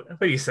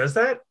 wait, he says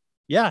that?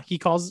 Yeah,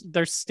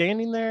 they're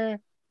standing there.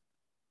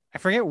 I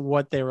forget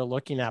what they were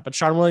looking at, but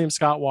Sean William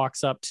Scott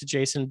walks up to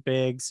Jason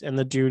Biggs and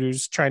the dude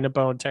who's trying to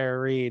bone Tara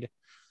Reid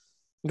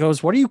and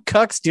goes, "What are you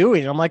cucks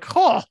doing?" I'm like,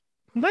 oh,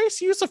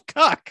 nice use of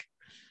cuck.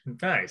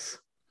 Nice.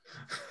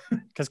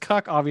 Because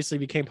cuck obviously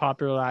became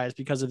popularized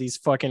because of these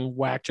fucking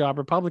whack job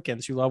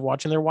Republicans who love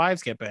watching their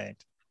wives get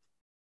banged.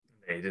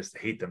 They just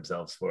hate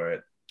themselves for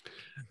it.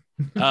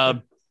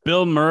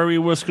 Bill Murray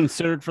was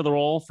considered for the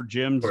role for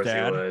Jim's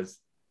dad. He was.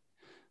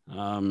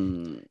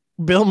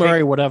 Bill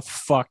Murray would have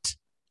fucked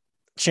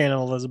Shannon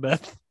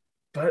Elizabeth.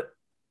 But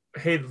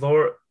hey,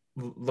 lore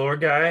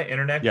guy,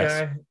 internet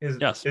guy, is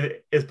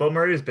Bill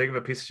Murray as big of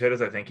a piece of shit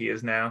as I think he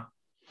is now?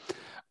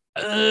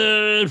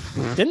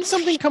 Didn't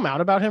something come out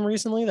about him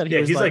recently that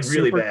he's like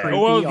really bad?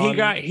 Well,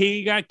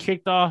 he got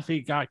kicked off.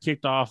 He got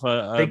kicked off.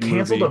 They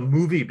canceled a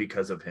movie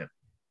because of him.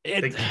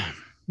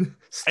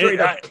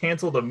 Straight up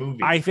canceled a movie.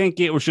 I think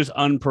it was just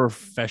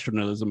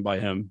unprofessionalism by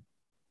him.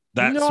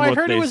 That's I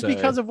heard it was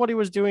because of what he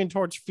was doing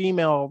towards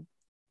female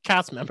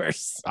cast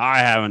members. I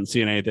haven't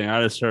seen anything.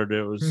 I just heard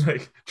it was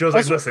Joe's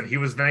like, listen, he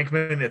was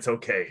Venkman. It's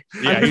okay.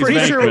 Yeah, I'm pretty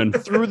Venkman.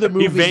 sure through the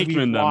movies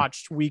we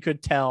watched, we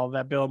could tell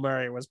that Bill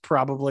Murray was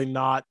probably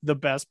not the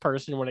best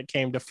person when it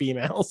came to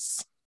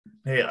females.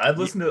 Hey, I've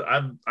listened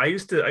to. I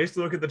used to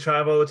look at The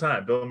Chive all the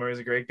time. Bill Murray's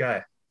a great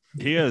guy.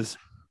 He is.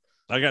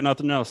 I got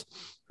nothing else.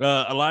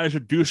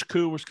 Elijah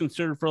Dushku was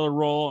considered for the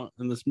role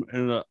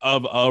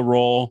of a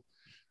role.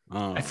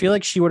 I feel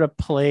like she would have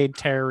played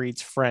Tara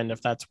Reid's friend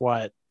if that's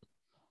what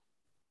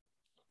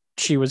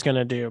she was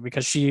gonna do,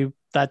 because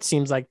that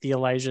seems like the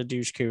Elijah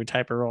Dushku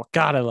type of role.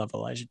 God, I love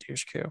Elijah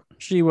Dushku.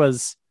 She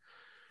was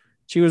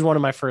one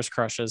of my first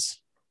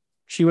crushes.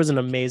 She was an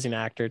amazing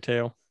actor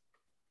too.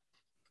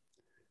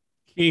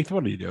 Keith,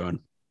 what are you doing?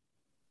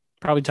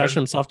 Probably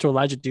touching himself to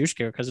Elijah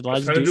Dushku because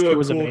Elijah Dushku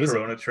was amazing.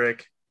 Corona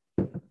trick.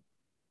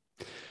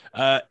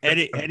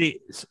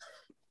 Eddie.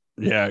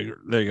 Yeah,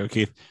 there you go,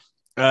 Keith.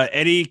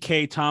 Eddie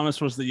K. Thomas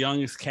was the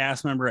youngest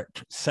cast member at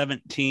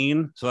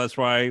 17. So that's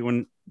why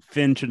when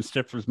Finch and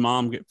Stifler's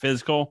mom get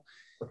physical,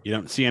 you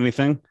don't see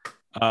anything.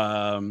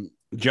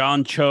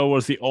 John Cho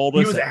was the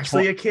oldest. He was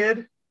actually a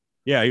kid?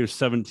 Yeah, he was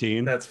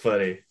 17. That's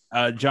funny.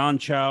 John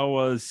Cho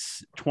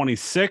was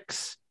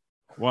 26.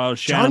 While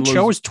John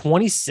Cho was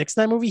 26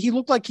 in that movie? He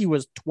looked like he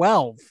was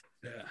 12.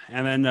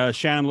 And then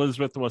Shannon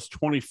Elizabeth was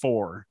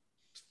 24.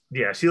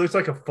 Yeah, she looks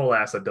like a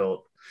full-ass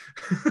adult.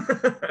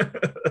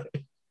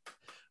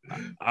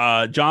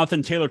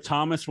 Jonathan Taylor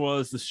Thomas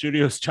was the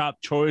studio's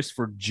top choice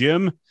for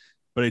Jim,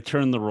 but he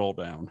turned the role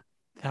down.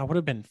 That would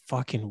have been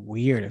fucking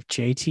weird if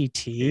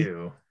JTT.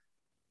 Ew.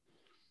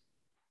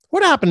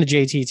 What happened to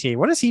JTT?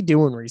 What is he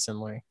doing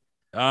recently?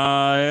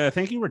 I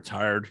think he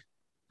retired.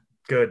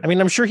 Good. I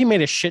mean, I'm sure he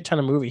made a shit ton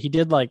of movies. He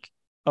did like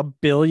 1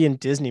 billion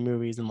Disney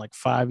movies in like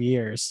 5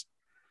 years.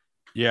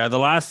 Yeah, the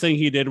last thing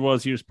he did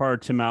was he was part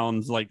of Tim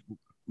Allen's like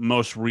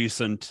most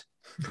recent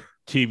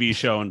TV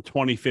show in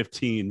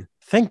 2015.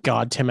 Thank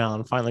God Tim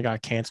Allen finally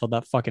got canceled.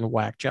 That fucking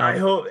whack job. I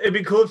hope it'd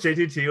be cool if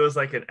JTT was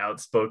like an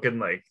outspoken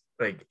like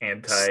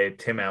anti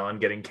Tim Allen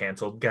getting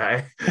canceled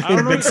guy.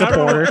 Big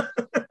supporter.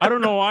 I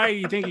don't know why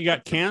you think he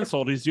got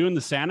canceled. He's doing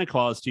the Santa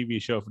Claus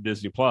TV show for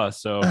Disney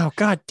Plus, so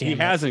God damn, he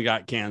hasn't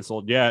got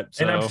canceled yet.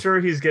 So. And I'm sure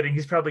he's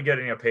probably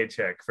getting a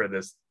paycheck for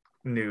this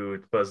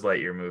new Buzz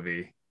Lightyear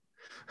movie.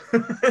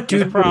 Dude,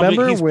 he's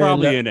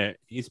probably in it.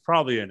 He's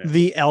probably in it.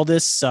 The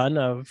eldest son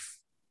of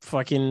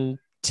fucking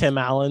Tim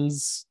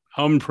Allen's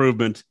Home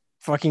Improvement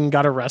fucking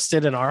got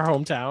arrested in our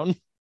hometown.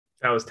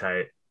 That was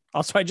tight.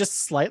 Also, I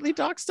just slightly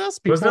doxed us.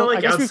 I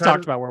guess we've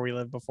talked about where we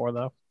live before,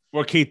 though.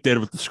 What Keith did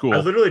with the school. I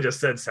literally just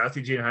said South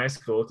Eugene High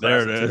School,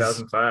 class of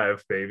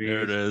 2005, baby.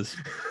 There it is.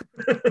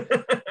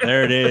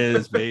 There it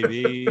is,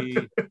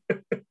 baby.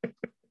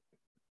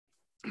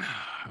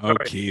 Oh,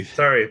 Keith.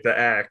 Sorry, the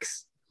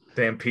Axe.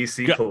 Damn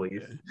PC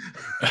police.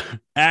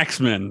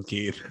 Axemen,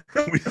 Keith.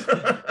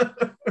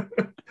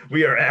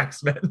 We are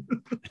Axemen.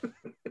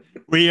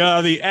 We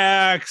are the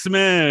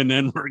Axemen,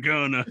 and we're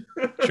gonna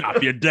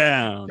chop you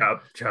down.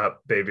 Chop,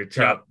 chop, baby,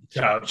 chop,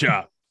 chop,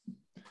 chop,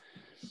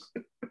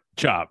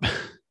 chop.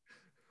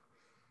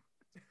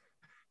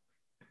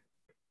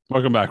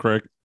 Welcome back,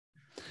 Rick.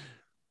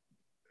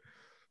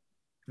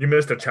 You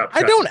missed a chop.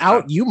 I don't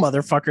out you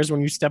motherfuckers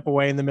when you step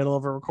away in the middle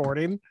of a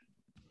recording.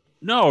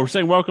 No, we're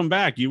saying welcome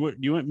back. You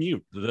went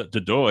mute to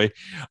Doy.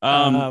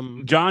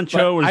 John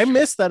Cho was. I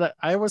missed that.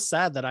 I was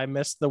sad that I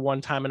missed the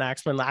one time an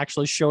Axeman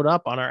actually showed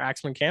up on our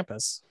Axeman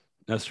campus.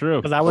 That's true.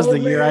 Because that was the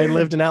year I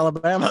lived in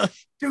Alabama.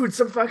 Dude,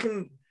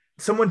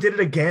 someone did it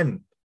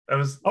again. I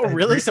was. Oh,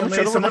 really? Recently,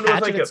 Someone showed him with a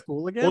hatchet like at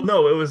school again? Well,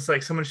 no, it was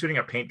like someone shooting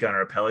a paint gun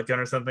or a pellet gun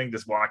or something,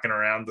 just walking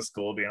around the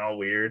school being all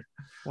weird.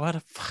 What a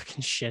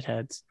fucking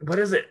shitheads. What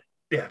is it?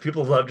 Yeah,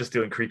 people love just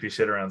doing creepy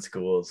shit around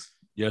schools.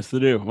 Yes, they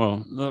do.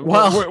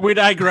 Well, we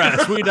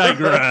digress. We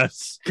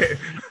digress. Okay.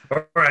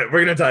 All right, we're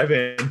gonna dive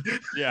in.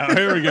 Yeah,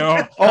 here we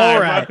go. All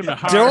right,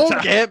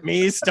 don't get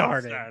me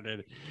started.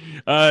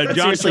 John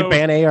Seriously, Cho,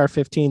 ban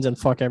AR-15s and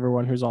fuck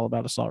everyone who's all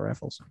about assault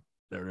rifles.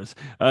 there it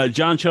is.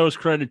 John Cho is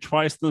credited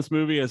twice in this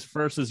movie. As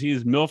first as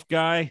he's MILF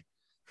guy,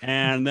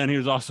 and then he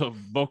was also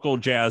vocal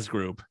jazz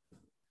group.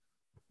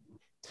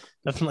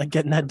 Nothing like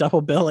getting that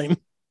double billing.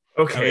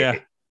 Okay, Oh, yeah.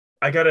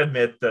 I gotta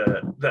admit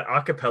the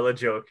acapella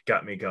joke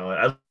got me going.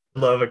 I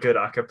love a good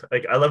acapella.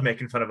 Like I love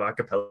making fun of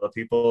acapella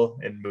people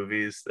in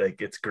movies.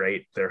 Like it's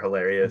great. They're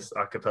hilarious.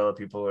 Acapella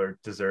people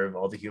deserve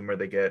all the humor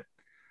they get.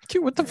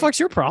 Dude, what the fuck's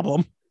your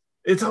problem?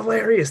 It's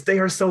hilarious. They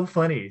are so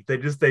funny. They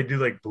do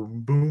like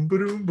boom boom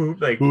boom boom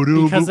like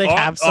Because they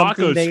have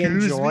something they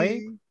excuse enjoy.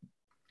 me.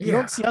 You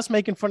don't see us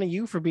making fun of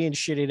you for being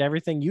shitty at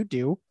everything you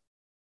do.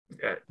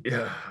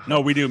 Yeah.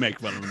 No, we do make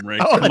fun of him,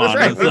 Rick. Oh, Come that's on.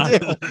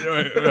 right,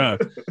 That's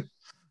not-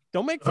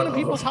 Don't make fun of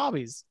people's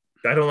hobbies.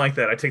 I don't like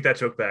that. I take that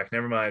joke back.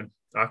 Never mind.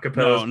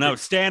 Acapella. no,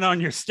 stand on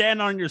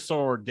your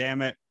sword,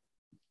 damn it.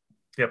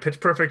 Yeah, Pitch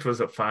Perfect was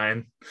a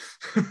fine.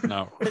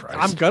 No, Christ.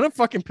 I'm gonna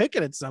fucking pick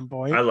it at some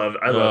point. I love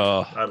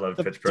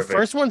The Pitch Perfect.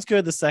 first one's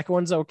good. The second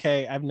one's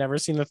okay. I've never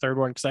seen the third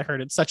one because I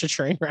heard it's such a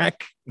train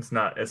wreck. It's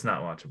not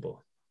watchable.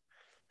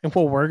 And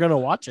well, we're gonna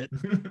watch it.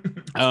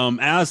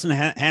 Allison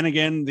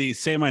Hannigan, the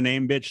 "Say My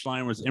Name, Bitch"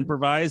 line was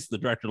improvised. The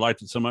director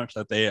liked it so much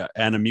that they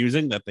and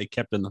amusing that they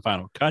kept in the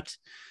final cut.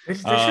 They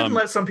shouldn't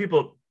let some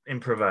people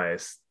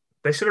improvise.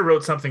 They should have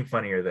wrote something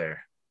funnier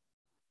there.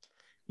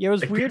 Yeah, it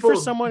was Like, weird people-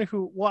 for someone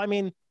who. Well, I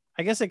mean,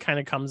 I guess it kind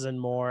of comes in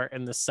more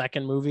in the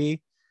second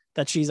movie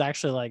that she's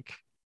actually like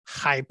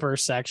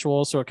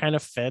hypersexual, so it kind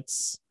of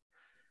fits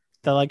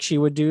that like she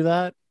would do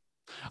that.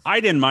 I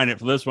didn't mind it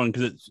for this one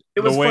because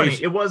It was the way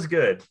funny. It was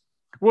good.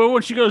 well,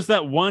 when she goes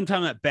that one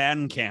time at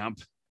band camp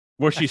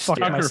where she I fucked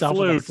stuck her myself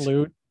with a flute,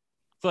 flute.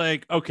 it's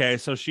like, okay,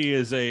 so she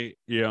is a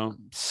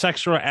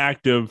sexual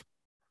active.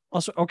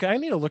 Also, okay, I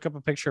need to look up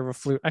a picture of a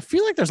flute. I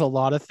feel like there's a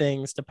lot of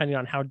things depending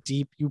on how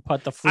deep you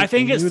put the flute. I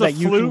think in it's you, the that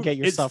you can flute. get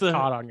It's yourself the-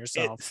 caught on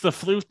yourself. It's the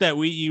flute that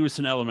we used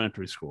in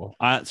elementary school.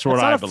 That's That's what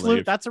not I a believe.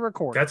 flute. That's a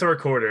recorder. That's a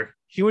recorder.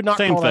 She would not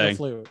Same call that thing. a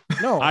flute.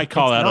 No, I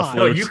call it's that a not.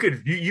 No,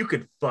 flute. you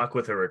could fuck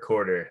with a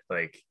recorder.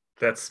 Like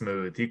that's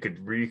smooth. You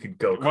could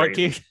go What, crazy.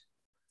 Keith?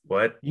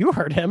 What? You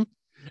heard him.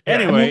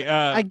 Anyway,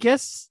 I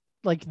guess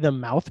like the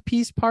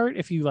mouthpiece part,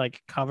 if you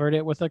like covered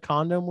it with a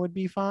condom, would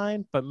be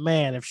fine. But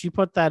man, if she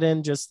put that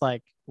in just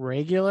like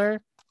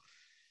regular,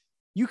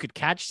 you could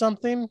catch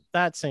something.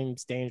 That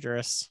seems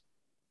dangerous.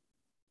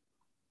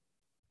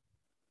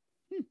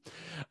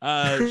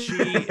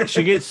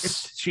 she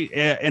gets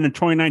in a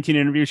 2019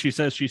 interview. She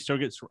says she still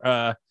gets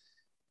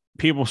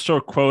people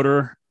still quote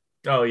her,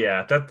 Oh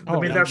yeah, Oh, that's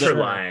yeah, her sure.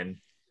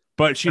 line.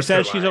 but she That's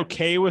says her she's line.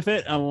 okay with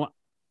it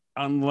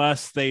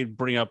unless they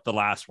bring up the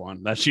last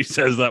one that she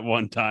says that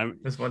one time,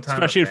 This one time,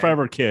 especially okay. for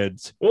ever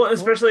kids. Well,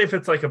 especially if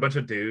it's like a bunch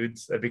of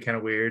dudes, that'd be kind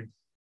of weird.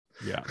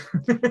 Yeah.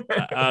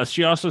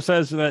 She also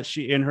says that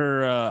she in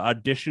her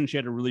audition she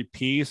had to really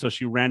pee, so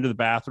she ran to the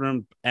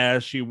bathroom.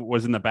 As she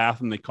was in the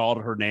bathroom, they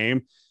called her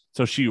name,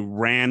 so she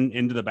ran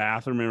into the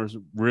bathroom and was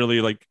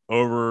really like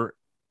over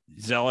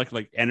zealot,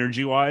 like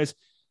energy wise,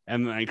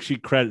 and like she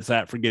credits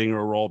that for getting her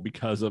a role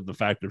because of the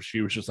fact that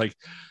she was just like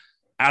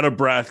out of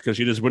breath because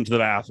she just went to the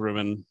bathroom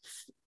and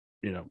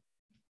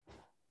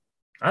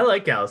I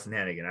like Allison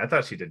Hannigan. I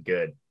thought she did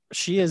good.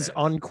 She is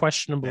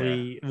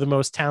unquestionably the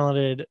most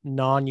talented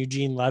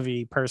non-Eugene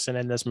Levy person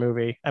in this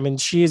movie. I mean,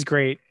 she is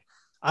great.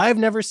 I've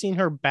never seen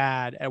her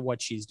bad at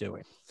what she's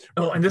doing.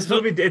 Oh, and this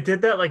movie it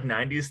did that like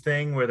 '90s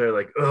thing where they're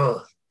like,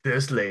 "Oh,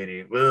 this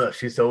lady, ugh,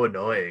 she's so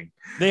annoying."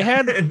 they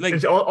had And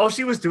like all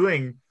she was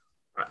doing.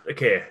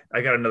 Okay,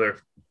 I got another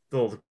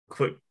little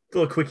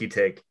quickie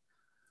take.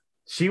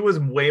 She was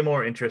way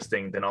more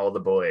interesting than all the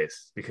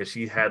boys because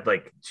she had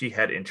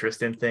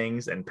interest in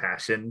things and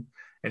passion,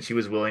 and she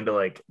was willing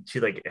to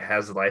she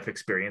has life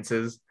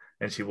experiences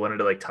and she wanted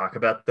to like talk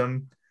about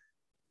them.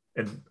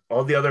 And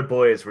all the other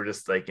boys were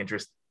just like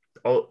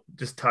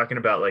just talking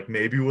about like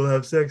maybe we'll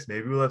have sex.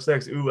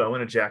 Ooh, I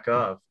want to jack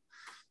off.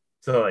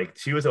 So like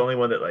she was the only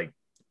one that like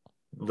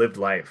lived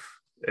life,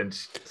 and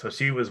so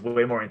she was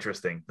way more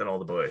interesting than all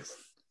the boys.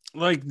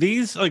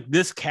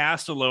 this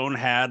cast alone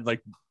had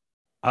like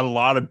a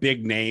lot of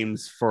big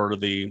names for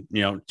the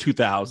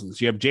 2000s.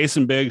 You have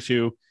Jason Biggs,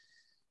 who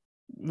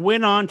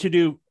went on to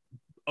do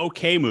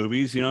okay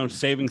movies,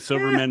 Saving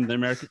Silverman, The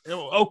American.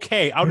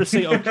 Okay, I'll just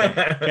say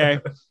okay. Okay,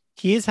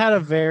 He's had a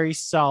very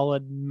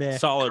solid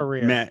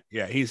career. Met.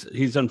 Yeah, he's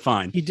done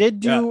fine. He did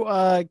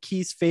do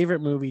Keith's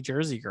favorite movie,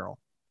 Jersey Girl.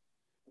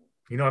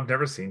 I've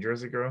never seen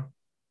Jersey Girl.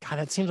 God,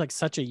 that seems like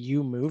such a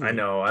you movie. I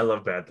know. I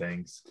love bad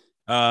things.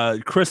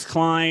 Chris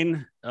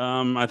Klein,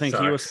 I think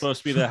he was Sucks.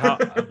 supposed to be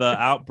the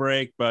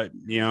outbreak, but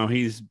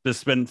he's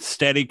just been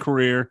steady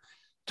career.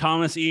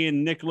 Thomas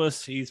Ian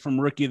Nicholas. He's from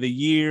Rookie of the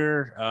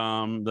Year.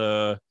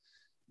 The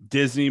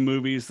Disney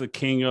movies, the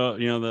King of,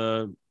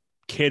 the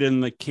kid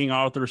in the King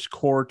Arthur's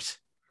court.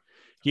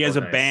 He has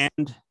a nice.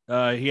 band.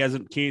 He has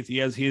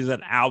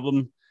an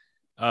album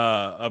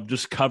of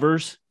just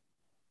covers.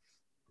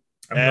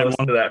 I'm gonna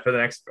listen to that for the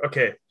next.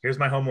 Okay, here's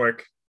my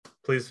homework.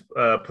 Please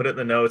put it in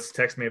the notes.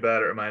 Text me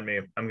about it. Remind me.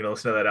 I'm gonna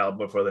listen to that album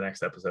before the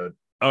next episode.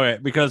 Okay,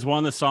 because one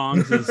of the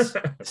songs is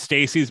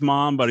Stacy's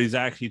mom, but he's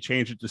actually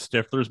changed it to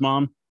Stifler's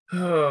mom.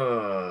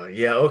 Oh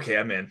yeah, okay,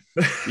 I'm in.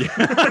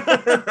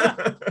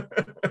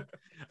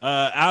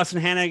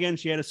 Allison Hannigan,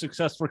 she had a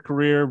successful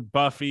career.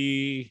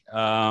 Buffy.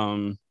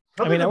 I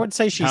would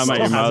say she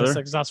still has a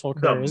successful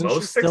career. Isn't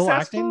she still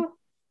acting?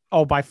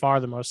 Oh, by far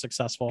the most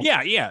successful.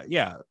 Yeah.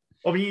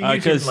 Well,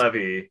 Eugene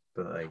Levy.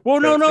 But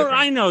no,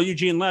 I know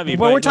Eugene Levy.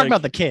 But we're talking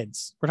about the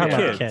kids. We're talking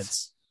about the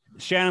kids.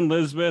 Shannon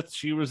Elizabeth,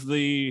 she was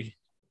the...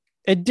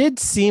 It did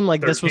seem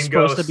like this was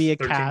supposed to be a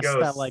cast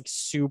that like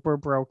super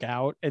broke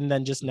out and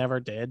then just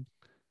never did.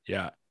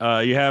 Yeah.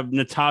 You have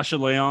Natasha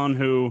Lyonne,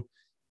 who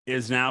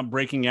is now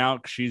breaking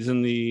out. She's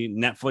in the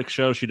Netflix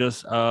show. She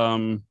does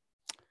the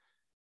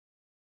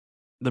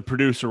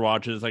producer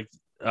watches like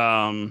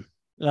Russian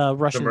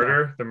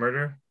The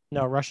Murder?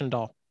 No, Russian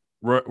Doll.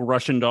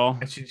 Russian Doll.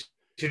 And she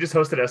just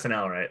hosted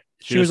SNL, right?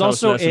 She was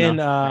also in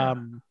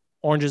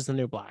Orange is the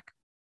New Black.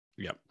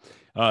 Yep.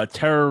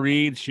 Tara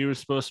Reid, she was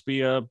supposed to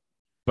be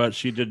but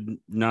she did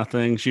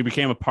nothing. She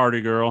became a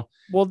party girl.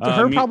 Well,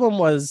 her problem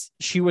was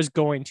she was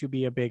going to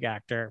be a big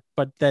actor,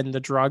 but then the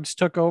drugs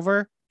took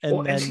over.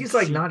 And she's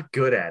like not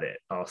good at it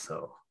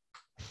also.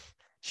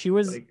 She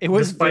was, it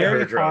was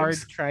very hard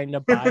trying to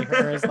buy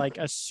her as like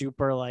a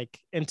super like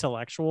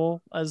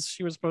intellectual as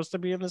she was supposed to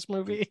be in this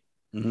movie.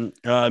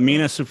 Mm-hmm.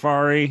 Mina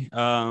Safari.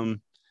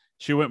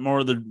 She went more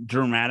of the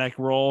dramatic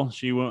role.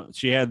 She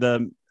had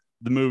the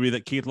movie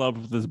that Keith loved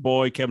with his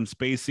boy, Kevin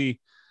Spacey,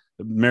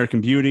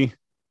 American Beauty.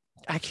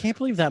 I can't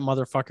believe that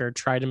motherfucker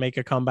tried to make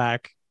a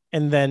comeback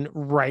and then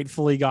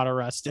rightfully got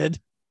arrested.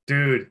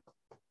 Dude,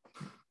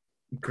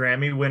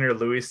 Grammy winner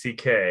Louis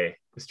C.K.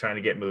 is trying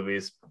to get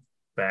movies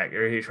back,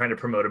 or he's trying to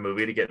promote a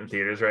movie to get in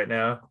theaters right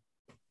now.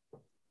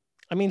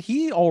 I mean,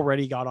 he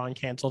already got on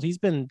canceled. He's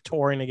been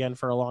touring again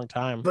for a long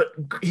time. But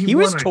he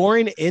was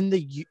touring in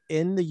the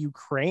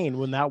Ukraine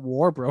when that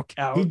war broke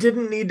out. He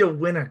didn't need to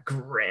win a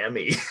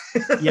Grammy.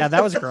 Yeah,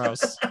 that was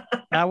gross.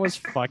 That was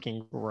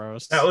fucking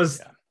gross. That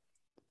was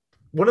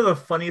one of the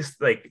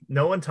funniest, like,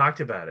 no one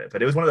talked about it,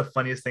 but it was one of the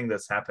funniest things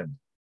that's happened.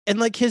 And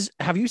like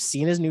have you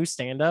seen his new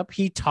stand-up?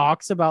 He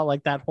talks about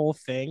like that whole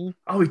thing.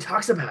 Oh, he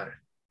talks about it.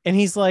 And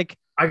he's like,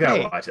 I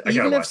gotta watch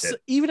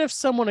it. Even if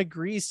someone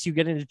agrees to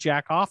getting to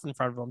jack off in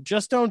front of them,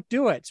 just don't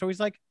do it. So he's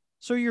like,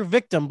 so you're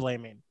victim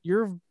blaming.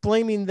 You're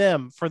blaming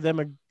them for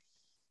them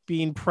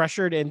being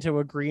pressured into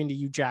agreeing to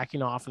you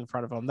jacking off in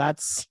front of them.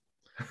 That's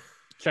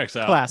checks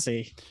out.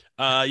 Classy.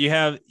 You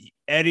have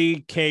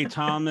Eddie K.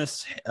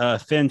 Thomas,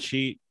 Finch.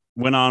 He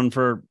went on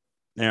for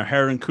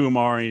Harold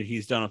Kumar.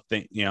 He's done a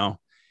thing,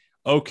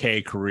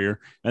 okay career.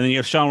 And then you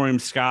have Sean William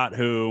Scott,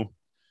 who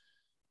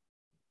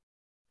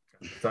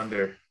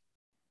Thunder.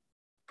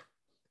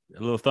 A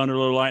little thunder, a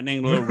little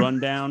lightning, a little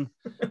rundown.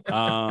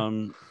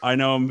 I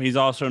know him. He's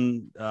also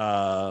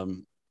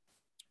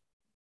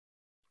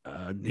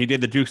he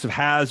did the Dukes of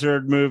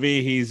Hazzard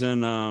movie. He's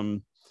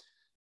in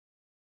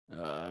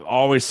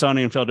Always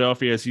Sunny in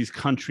Philadelphia. He's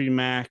Country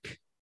Mac.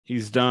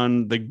 He's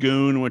done The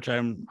Goon, which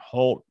I'm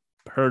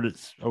heard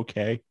it's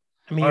okay.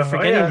 I mean, you're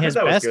forgetting his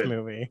best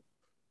movie.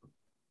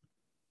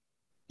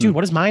 Dude,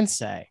 what does mine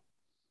say?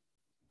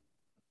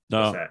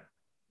 No,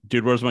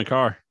 Dude, Where's My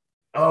Car?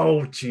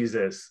 Oh,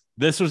 Jesus.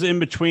 This was in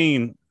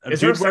between. Is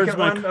there a second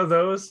one of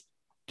those?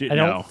 I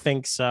don't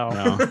think so.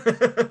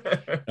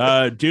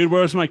 No. Dude,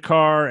 Where's My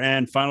Car?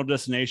 And Final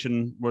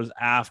Destination was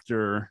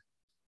after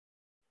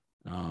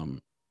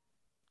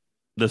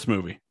this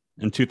movie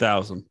in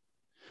 2000.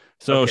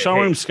 So Sean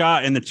William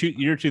Scott in the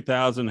year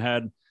 2000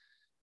 had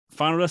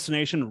Final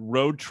Destination,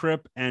 Road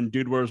Trip, and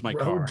Dude, Where's My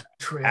Car?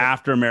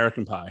 After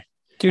American Pie.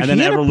 Dude, and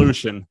then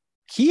Evolution.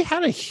 He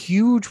had a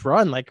huge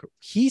run. Like,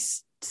 he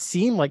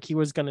seemed like he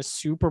was going to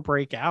super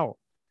break out.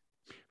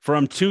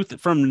 From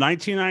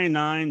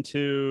 1999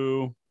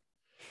 to,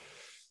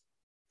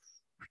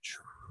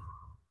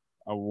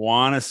 I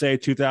want to say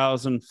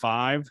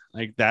 2005.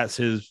 Like, that's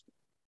his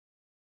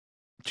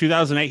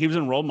 2008. He was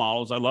in Role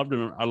Models. I loved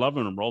him. I love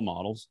him in Role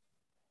Models.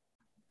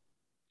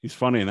 He's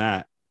funny in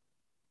that.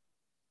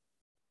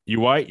 You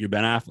white, you're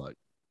Ben Affleck.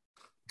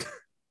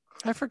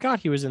 I forgot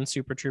he was in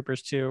Super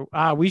Troopers too.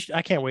 I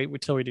can't wait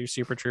until we do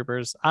Super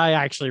Troopers. I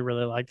actually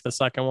really liked the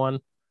second one.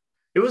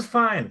 It was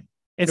fine.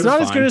 It's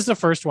not as good as the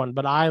first one,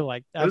 but I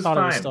thought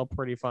it was still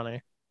pretty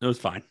funny. It was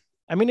fine.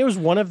 I mean, it was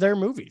one of their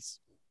movies.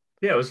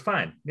 Yeah, it was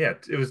fine. Yeah,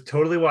 it was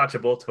totally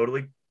watchable,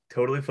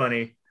 totally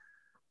funny,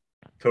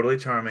 totally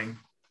charming.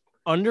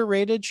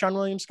 Underrated Sean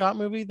William Scott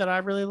movie that I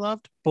really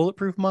loved,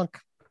 Bulletproof Monk.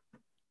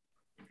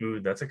 Ooh,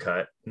 that's a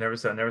cut. Never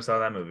saw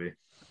that movie.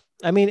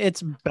 I mean,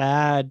 it's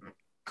bad,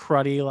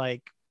 cruddy,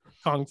 like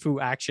kung fu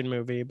action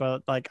movie,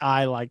 but like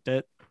I liked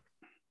it.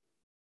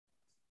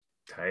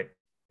 Tight.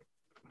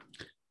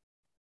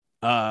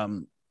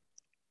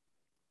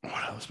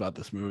 What else about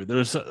this movie?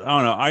 There's, I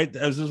don't know.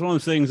 It's just one of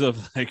those things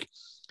of like,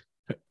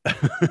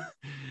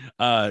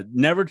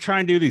 never try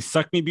and do the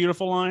 "suck me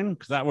beautiful" line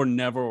because that would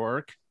never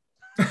work.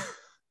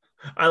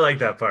 I like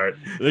that part.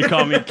 They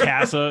call me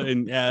Casa,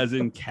 as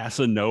in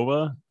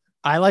Casanova.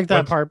 I like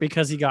that part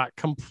because he got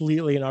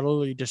completely and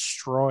utterly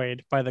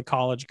destroyed by the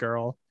college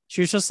girl.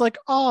 She was just like,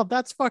 "Oh,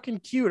 that's fucking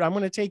cute. I'm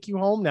gonna take you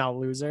home now,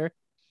 loser."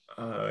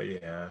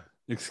 Yeah.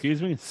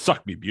 Excuse me,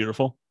 suck me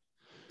beautiful.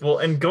 Well,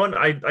 and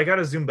I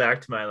gotta zoom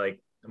back to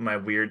my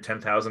weird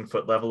 10,000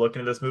 foot level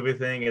looking at this movie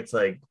thing. It's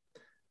like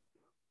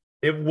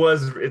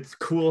it's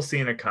cool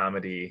seeing a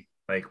comedy.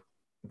 Like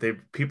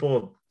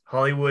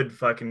Hollywood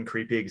fucking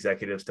creepy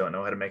executives don't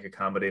know how to make a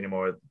comedy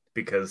anymore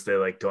because they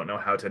like don't know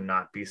how to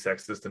not be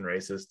sexist and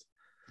racist.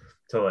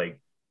 So like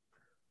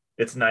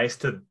it's nice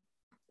to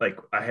like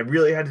I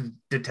really had to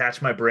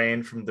detach my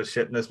brain from the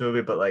shit in this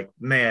movie, but like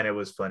man, it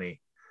was funny.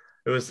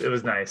 It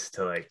was nice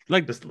to like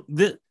just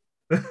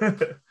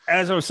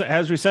as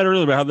we said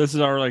earlier about how this is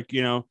our like,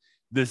 you know,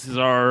 this is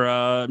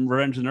our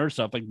Revenge of the Nerd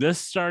stuff. Like this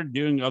started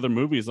doing other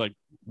movies like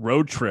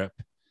Road Trip,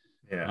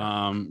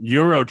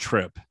 Euro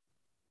Trip,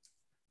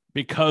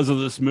 because of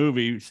this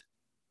movie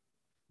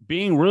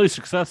being really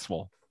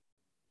successful.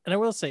 And I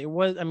will say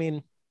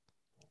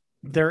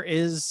there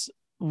is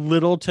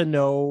little to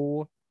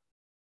no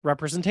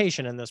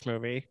representation in this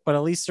movie, but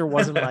at least there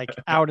wasn't like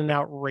out and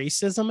out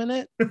racism in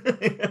it.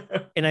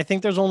 And I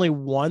think there's only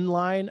one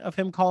line of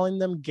him calling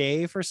them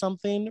gay for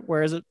something,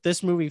 whereas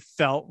this movie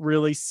felt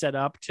really set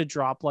up to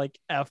drop like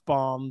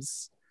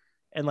F-bombs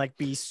and like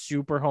be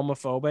super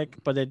homophobic,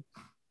 but it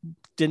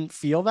didn't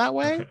feel that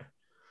way.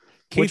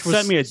 Which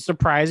was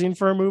surprising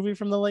for a movie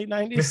from the late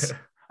 90s.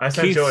 I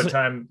sent Joe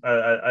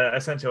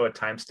a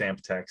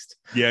timestamp text.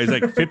 Yeah, he's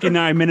like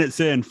 59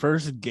 minutes in,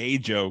 first gay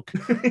joke.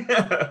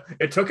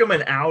 It took him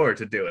an hour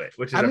to do it,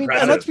 which is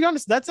impressive. And let's be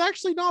honest, that's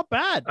actually not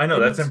bad. I know,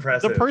 that's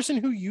impressive. The person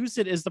who used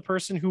it is the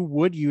person who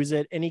would use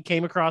it, and he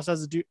came across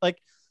as a dude.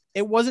 Like,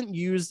 it wasn't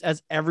used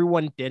as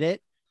everyone did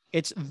it.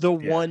 It's the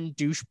one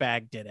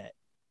douchebag did it.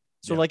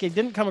 So like, it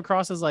didn't come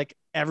across as like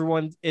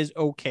everyone is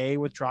okay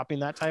with dropping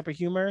that type of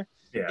humor.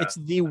 Yeah. It's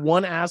the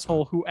one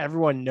asshole who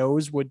everyone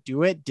knows would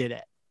do it, did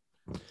it.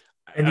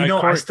 And you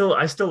know, I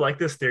still like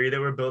this theory that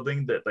we're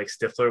building that like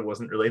Stifler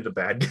wasn't really the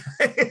bad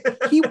guy.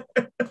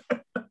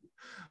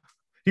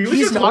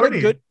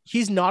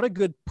 He's not a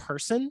good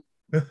person,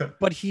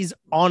 but he's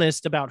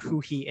honest about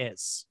who he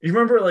is. You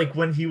remember like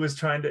when he was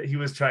trying to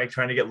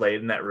get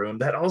laid in that room?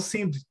 That all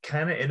seemed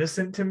kind of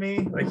innocent to me.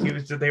 Like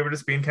they were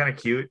just being kind of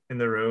cute in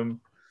the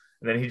room.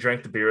 And then he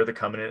drank the beer with the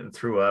cum in it and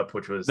threw up,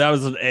 that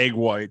was an egg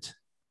white.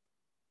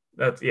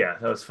 That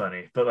was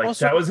funny. But like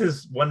also, that was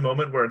his one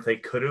moment where they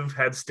could have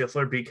had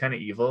Stifler be kind of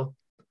evil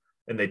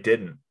and they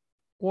didn't.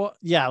 Well,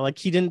 yeah, like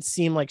he didn't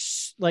seem like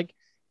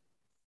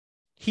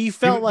he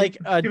felt like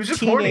a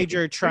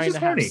teenager trying to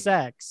have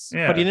sex,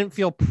 but he didn't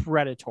feel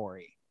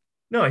predatory.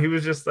 No, he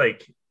was just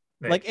like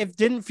it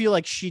didn't feel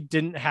like she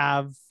didn't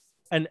have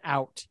an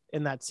out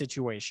in that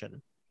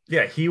situation.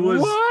 Yeah, he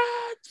was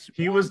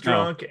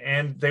drunk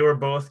and they were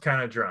both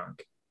kind of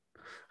drunk.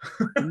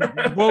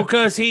 Well,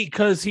 because he,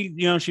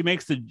 you know, she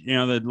makes the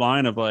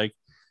line of like,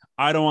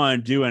 I don't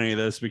want to do any of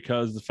this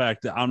because the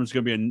fact that I'm just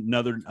going to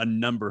be a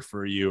number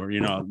for you, or, you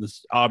know,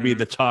 I'll be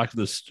the talk of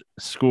the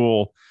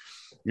school.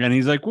 And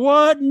he's like,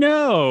 what?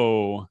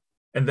 No.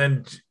 And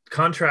then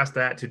contrast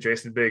that to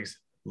Jason Biggs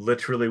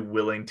literally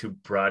willing to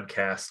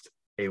broadcast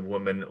a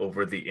woman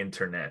over the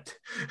internet.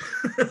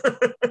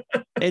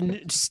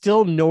 And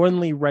still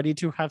knowingly ready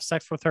to have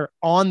sex with her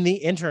on the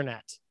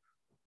internet.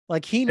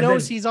 Like he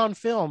knows he's on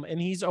film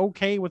and he's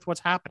okay with what's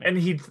happening.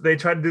 And they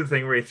tried to do the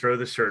thing where he throw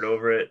the shirt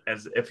over it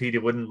as if he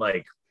wouldn't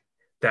like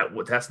that.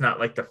 That's not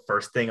like the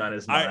first thing on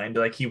his mind.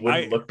 Like he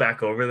wouldn't look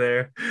back over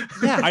there.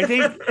 Yeah, I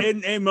think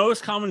in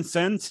most common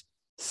sense,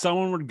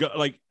 someone would go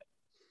like.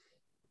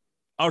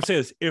 I would say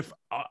this: if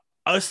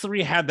us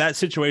three had that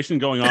situation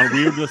going on,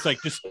 we would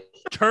just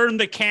turn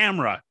the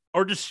camera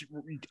or just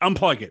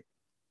unplug it.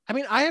 I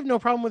mean, I have no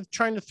problem with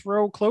trying to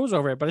throw clothes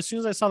over it, but as soon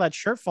as I saw that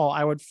shirt fall,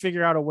 I would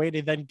figure out a way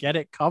to then get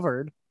it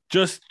covered.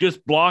 Just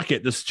block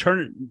it. Just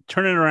turn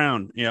it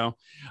around, you know.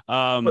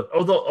 But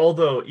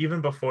although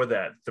even before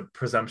that, the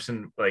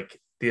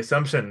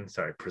assumption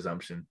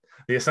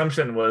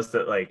was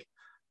that like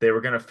they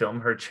were gonna film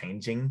her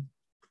changing.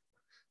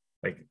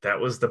 Like that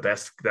was the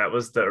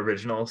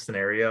original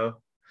scenario.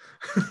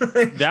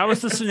 That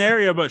was the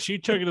scenario, but she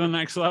took it to the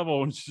next level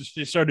when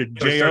she started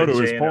J.O. to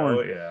his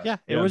porn. Yeah,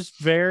 it was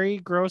very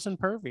gross and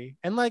pervy.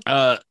 And like,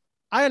 I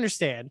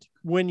understand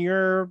when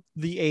you're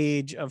the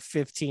age of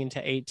 15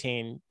 to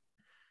 18,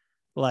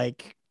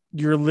 like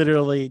you're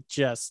literally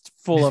just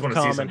full of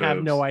cum and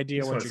have no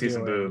idea what you're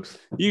doing. Boobs.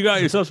 You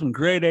got yourself some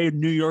grade A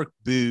New York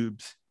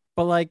boobs.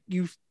 But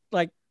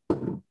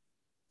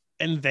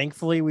and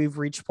thankfully we've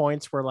reached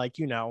points where like,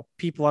 you know,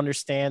 people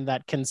understand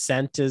that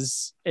consent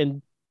is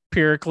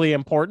empirically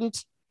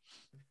important.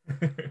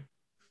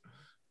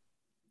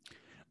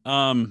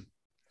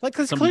 Like,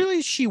 because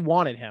clearly she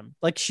wanted him.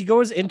 Like, she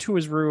goes into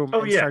his room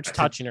and starts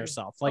touching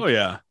herself. Like, oh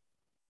yeah,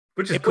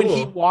 which is when cool.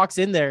 he walks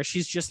in there,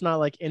 she's just not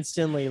like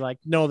instantly like,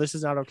 no, this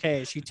is not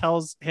okay. She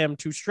tells him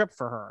to strip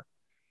for her.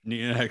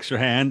 need an extra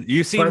hand.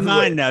 You see By the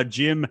mine way- now,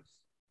 Jim.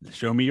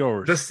 Show me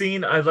yours. The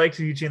scene, I liked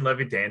Eugene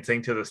Levy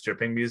dancing to the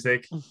stripping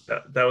music.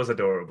 That was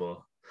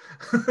adorable.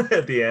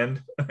 At the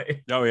end.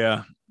 Oh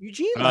yeah,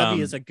 Eugene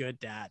Levy is a good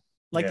dad.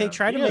 Like, they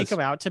try to make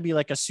him out to be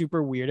like a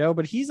super weirdo,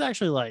 but he's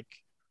actually like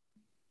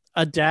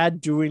a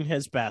dad doing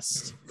his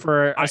best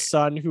for a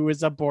son who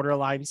is a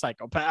borderline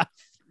psychopath.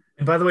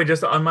 And by the way,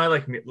 just on my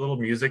like little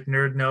music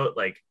nerd note,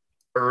 like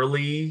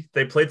early,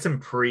 they played some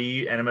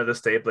pre Enema of the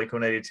State,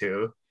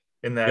 Blink-182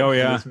 in that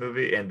in this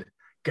movie, and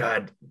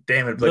God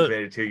damn it,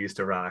 Blink-182 used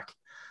to rock.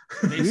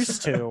 They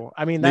used to.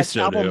 I mean, that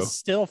album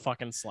still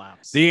fucking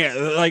slaps.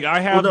 Like I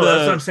have. Well, no,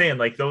 that's what I'm saying.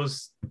 Like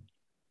those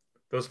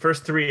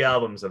first 3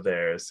 albums of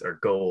theirs are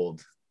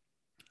gold.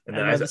 And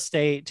then the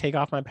State, Take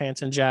Off My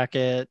Pants and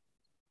Jacket,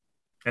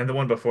 and the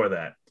one before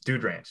that,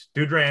 Dude Ranch,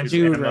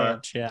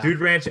 Enema,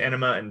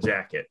 and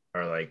Jacket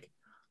are like.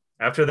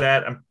 After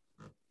that,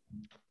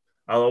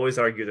 I'll always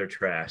argue they're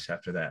trash.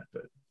 After that,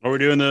 but are we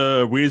doing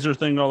the Weezer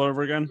thing all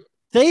over again?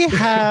 They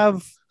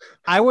have.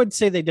 I would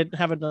say they didn't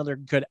have another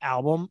good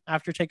album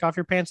after Take Off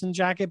Your Pants and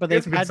Jacket, but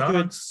they've had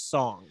good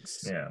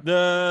songs. Yeah.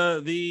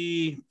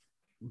 The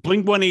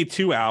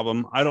Blink-182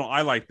 album,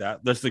 I like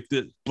that. That's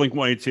the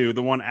Blink-182,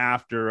 the one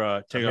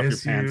after Take Off Your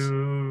Pants.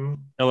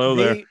 Hello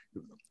there.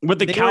 With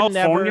the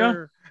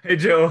California. Hey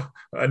Joe,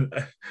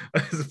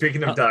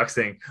 speaking of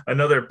doxing,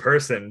 another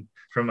person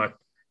from a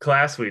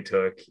class we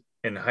took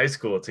in high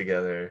school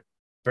together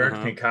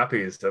burnt me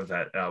copies of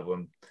that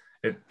album.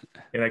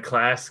 In a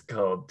class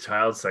called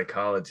Child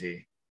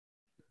Psychology.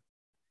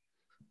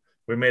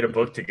 We made a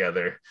book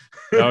together.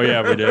 Oh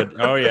yeah, we did.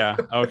 Oh yeah.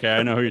 Okay,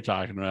 I know who you're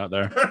talking about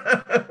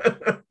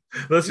there.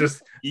 Let's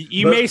just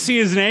you may see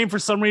his name for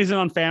some reason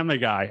on Family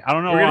Guy. I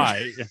don't know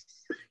why.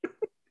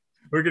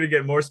 We're gonna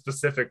get more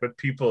specific with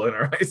people in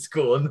our high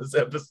school in this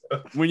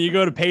episode. When you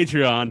go to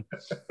Patreon.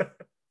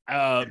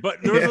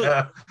 But there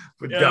was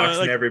we're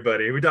doxing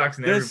everybody. We're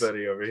doxing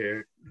everybody over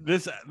here.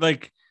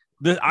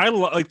 I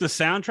like the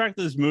soundtrack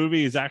to this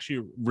movie is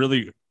actually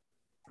really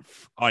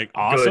like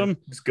awesome.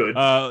 It's good.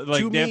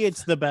 To me,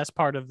 it's the best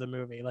part of the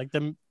movie. Like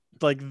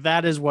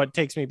that is what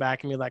takes me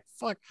back and be like,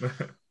 fuck.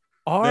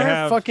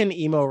 Our fucking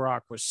emo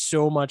rock was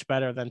so much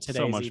better than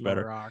today's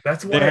emo rock.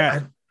 That's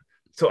why.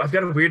 So I've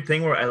got a weird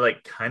thing where I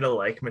like kind of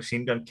like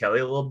Machine Gun Kelly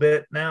a little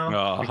bit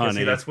now. Oh,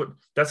 honey. That's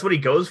what he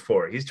goes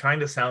for. He's trying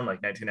to sound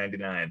like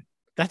 1999.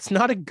 That's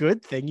not a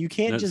good thing. You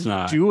can't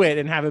do it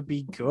and have it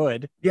be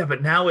good. Yeah,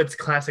 but now it's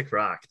classic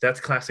rock. That's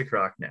classic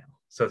rock now.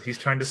 So he's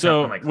trying to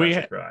sound like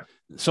classic rock.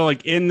 So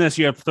like in this,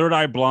 you have Third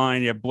Eye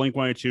Blind, you have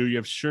Blink-182, you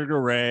have Sugar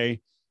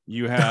Ray,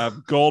 you have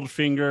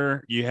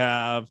Goldfinger, you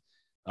have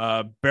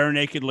Bare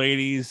Naked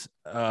Ladies,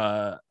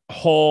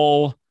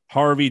 Hole,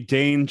 Harvey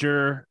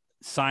Danger,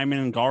 Simon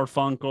and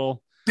Garfunkel.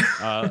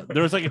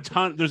 There's like a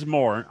ton. There's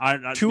more.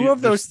 Two of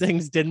those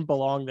things didn't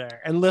belong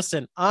there. And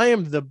listen, I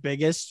am the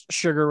biggest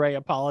Sugar Ray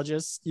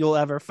apologist you'll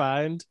ever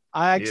find.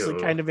 I actually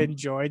kind of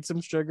enjoyed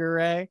some Sugar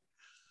Ray,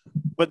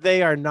 but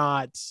they are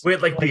not.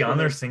 Wait, like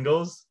beyond their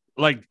singles?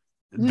 Like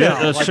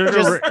no,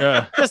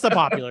 just the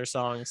popular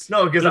songs.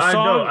 No, because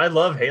I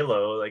love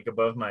Halo. Like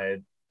above my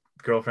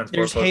girlfriend's.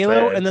 There's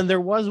Halo, and then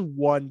there was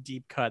one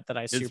deep cut that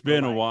It's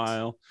been a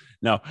while.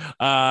 No,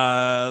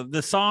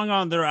 the song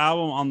on their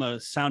album on the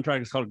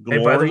soundtrack is called Glory.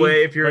 Hey, by the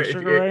way, if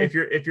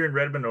you're in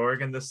Redmond,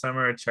 Oregon this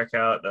summer, check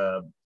out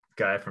a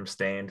guy from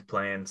Stained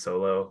playing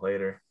solo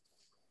later.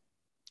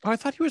 Oh, I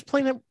thought he was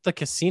playing at the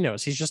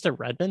casinos. He's just at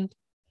Redmond.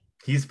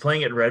 He's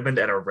playing at Redmond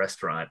at a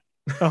restaurant.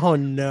 Oh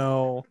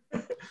no.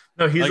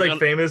 No, he's like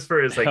famous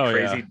for his like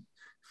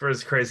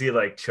crazy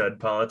like chud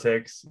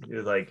politics.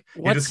 Like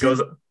he just goes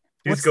on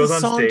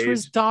stage. To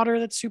his daughter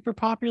that's super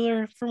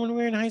popular from when we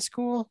were in high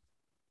school.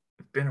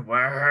 It's been a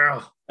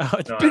while. Oh,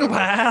 it's been a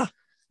while.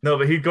 No,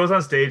 but he goes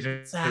on stage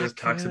and just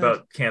talks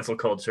about cancel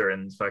culture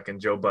and fucking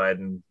Joe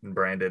Biden and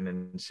Brandon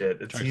and shit.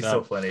 He's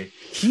so funny.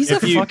 He's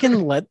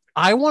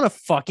I want to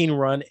fucking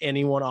run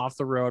anyone off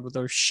the road with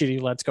those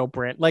shitty Let's Go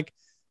Brand. Like,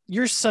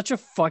 you're such a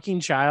fucking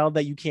child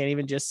that you can't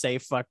even just say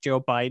fuck Joe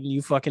Biden,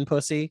 you fucking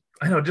pussy.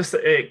 I know, just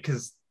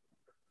because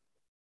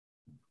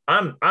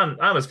I'm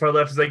as far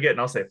left as I get, and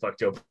I'll say fuck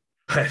Joe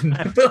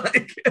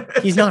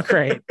Biden. He's not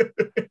great.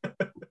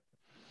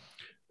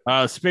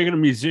 Speaking of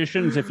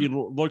musicians, if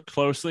you look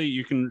closely,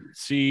 you can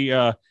see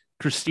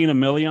Christina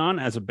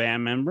Milian as a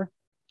band member.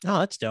 Oh,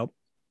 that's dope.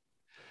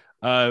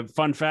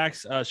 Fun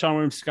facts: Sean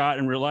William Scott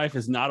in real life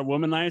is not a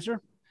womanizer,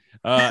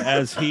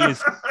 as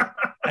he's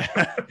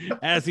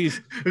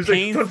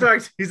fun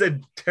fact, he's a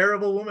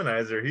terrible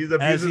womanizer. He's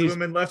abuses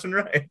women left and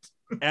right.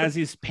 As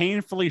he's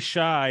painfully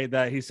shy,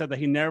 that he said that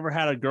he never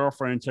had a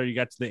girlfriend until he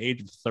got to the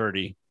age of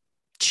 30.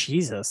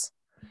 Jesus.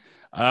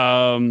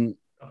 But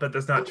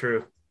that's not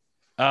true.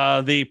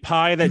 The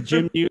pie that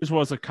Jim used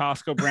was a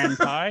Costco brand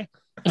pie.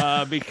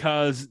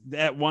 because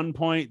at one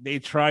point they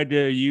tried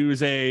to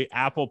use a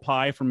apple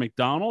pie from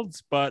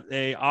McDonald's, but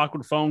a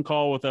awkward phone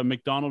call with a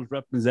McDonald's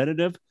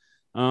representative.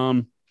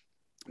 The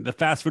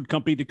fast food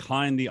company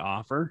declined the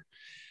offer.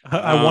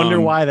 I wonder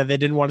why that they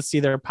didn't want to see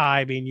their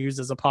pie being used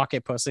as a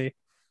pocket pussy.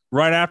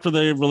 Right after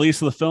the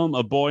release of the film,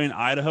 a boy in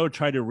Idaho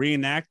tried to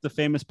reenact the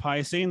famous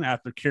pie scene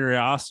after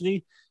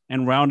curiosity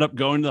and wound up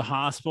going to the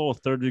hospital with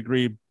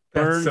third-degree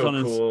burns on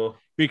his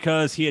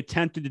because he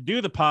attempted to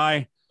do the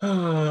pie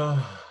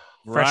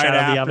fresh out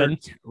of the oven.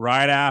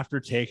 Right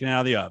after taking it out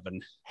of the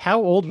oven.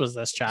 How old was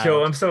this child?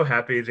 Joe, I'm so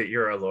happy that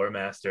you're a lore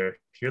master.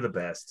 You're the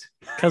best.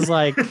 Because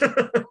like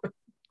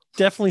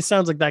definitely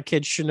sounds like that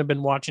kid shouldn't have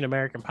been watching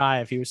American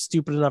Pie if he was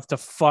stupid enough to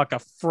fuck a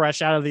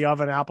fresh out of the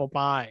oven apple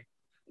pie.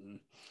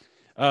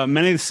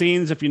 Many of the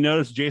scenes, if you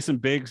notice Jason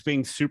Biggs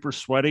being super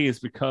sweaty, is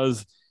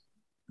because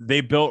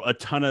they built a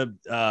ton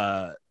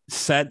of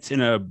sets in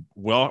a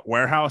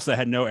warehouse that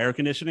had no air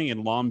conditioning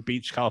in Long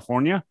Beach,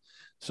 California.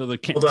 So the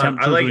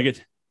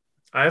temperatures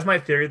I have my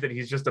theory that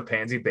he's just a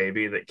pansy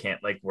baby that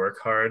can't like work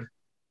hard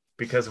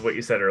because of what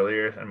you said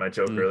earlier and my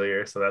joke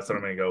earlier. So that's what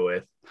I'm going to go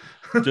with.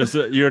 Just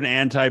you're an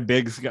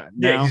anti-Biggs guy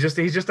now? Yeah,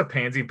 he's just a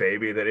pansy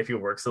baby that if he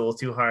works a little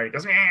too hard, he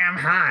goes, I'm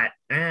hot.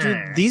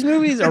 Dude, these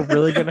movies are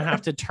really going to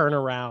have to turn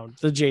around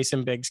the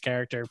Jason Biggs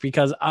character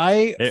because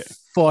I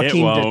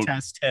fucking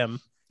detest him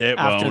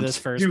after this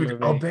first movie.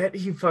 I'll bet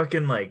he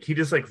fucking he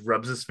just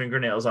rubs his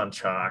fingernails on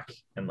chalk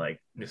and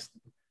just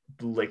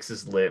licks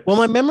his lips. Well,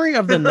 my memory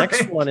of the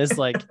next one is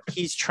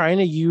he's trying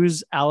to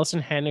use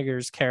Allison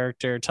Hanniger's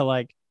character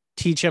to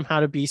teach him how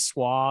to be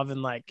suave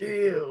and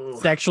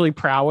sexually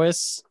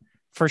prowess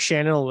for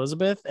Shannon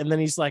Elizabeth. And then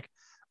he's like,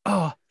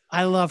 oh,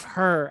 I love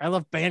her. I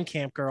love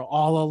Bandcamp Girl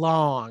all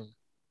along.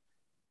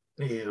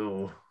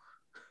 Ew.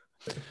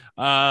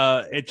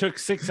 It took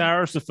 6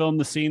 hours to film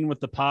the scene with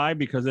the pie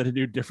because they had to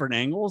do different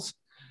angles.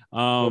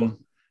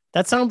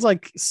 That sounds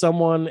like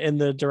someone in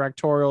the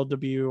directorial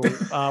debut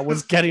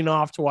was getting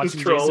off to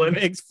watching Jason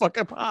Biggs fuck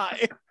a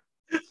pie.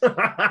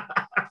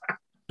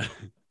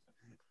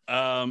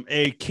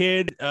 A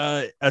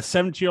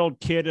 17-year-old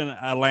kid in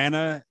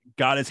Atlanta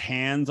got his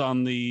hands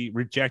on the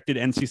rejected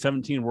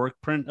NC-17 work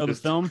print of the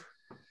film.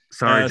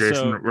 Sorry,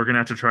 Jason, we're gonna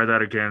have to try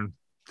that again.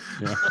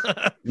 Yeah.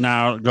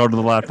 Now go to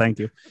the left. Thank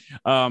you.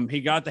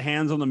 He got the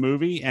hands on the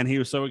movie, and he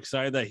was so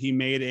excited that he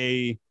made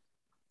a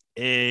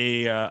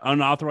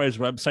unauthorized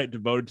website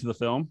devoted to the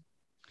film.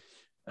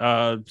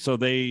 So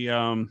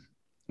they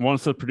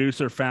once the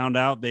producer found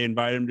out, they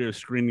invited him to a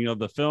screening of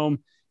the film.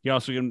 He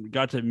also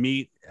got to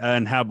meet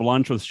and have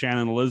lunch with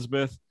Shannon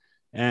Elizabeth,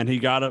 and he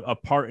got a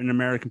part in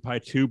American Pie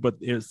 2, but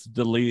it's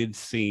deleted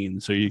scene.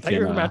 So you can.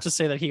 You were about to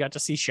say that he got to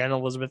see Shannon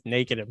Elizabeth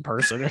naked in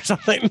person or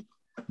something.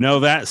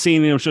 No, that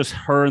scene, it was just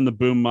her and the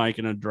boom mic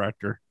and a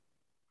director.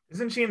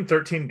 Isn't she in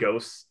 13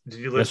 Ghosts? Did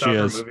you list off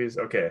her movies?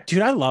 Okay.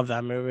 Dude, I love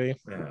that movie.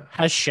 Yeah.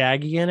 Has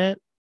Shaggy in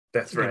it.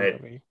 That's right.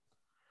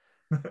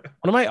 One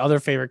of my other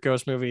favorite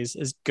Ghost movies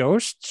is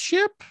Ghost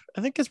Ship,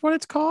 I think is what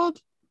it's called.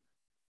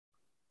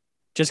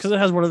 Just because it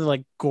has one of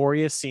the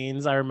goriest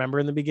scenes I remember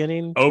in the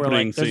beginning.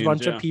 Opening where, there's a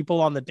bunch of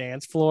people on the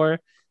dance floor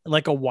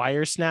and a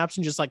wire snaps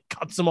and just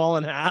cuts them all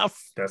in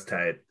half. That's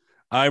tight.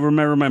 I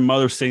remember my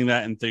mother seeing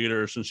that in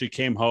theaters, and she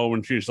came home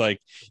and she was like,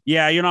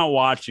 yeah, you're not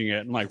watching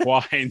it. And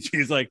why? And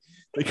she's like,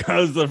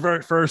 because the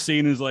first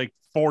scene is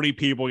 40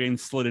 people getting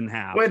slit in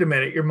half. Wait a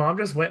minute. Your mom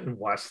just went and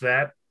watched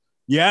that?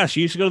 Yeah,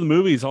 she used to go to the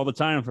movies all the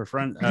time for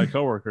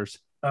coworkers.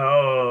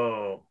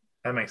 Oh,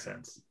 that makes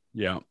sense.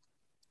 Yeah.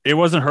 It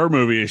wasn't her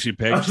movie she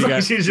picked.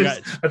 I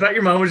thought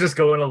your mom was just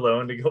going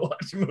alone to go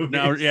watch movies.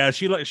 No, yeah,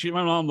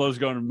 my mom loves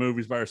going to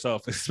movies by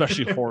herself,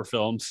 especially horror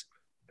films.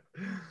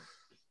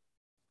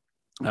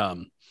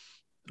 One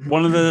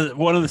of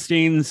the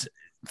scenes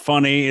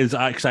funny is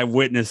because I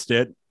witnessed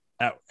it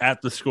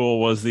at the school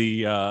was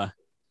the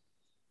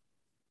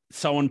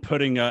someone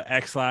putting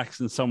X-Lax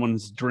in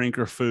someone's drink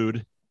or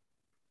food.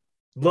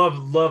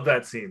 Love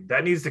that scene.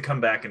 That needs to come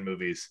back in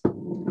movies.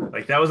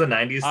 That was a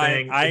 90s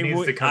thing. It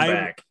needs to come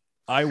back.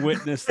 I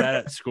witnessed that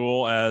at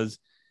school as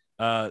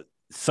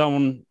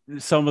some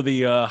of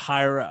the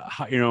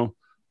higher,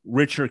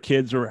 richer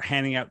kids were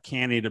handing out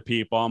candy to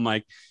people. I'm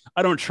like,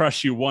 I don't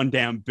trust you one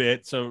damn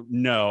bit, so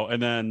no.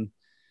 And then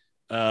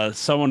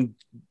someone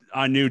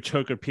I knew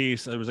took a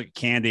piece. It was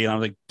candy, and I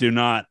was like, do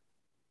not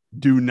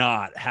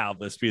have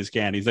this piece of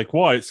candy. He's like,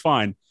 why? It's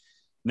fine.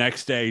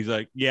 Next day, he's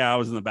like, yeah, I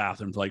was in the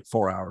bathroom for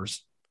 4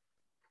 hours.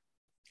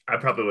 I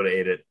probably would have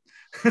ate it.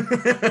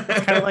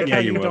 Kind of how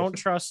you don't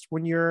trust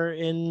when you're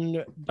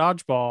in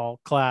dodgeball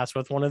class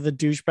with one of the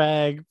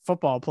douchebag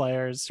football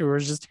players who are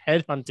just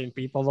headhunting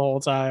people the whole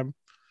time.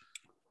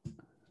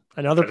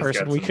 Another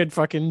person we could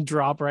fucking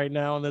drop right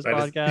now on this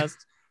podcast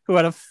who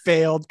had a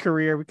failed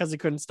career because he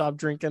couldn't stop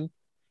drinking.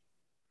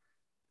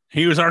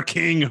 He was our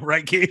king,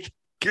 right, Keith?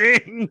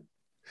 King.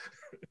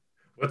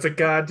 What's a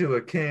god to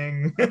a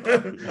king?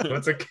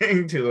 What's a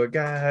king to a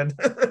god?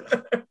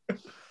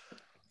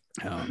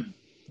 Yeah,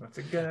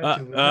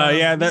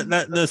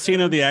 that the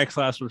scene of the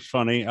X-Lax was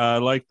funny.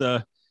 Like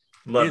the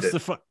Loved it.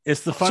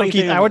 It's the So funny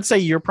Keith, thing. I would say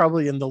you're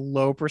probably in the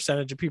low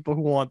percentage of people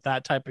who want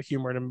that type of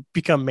humor to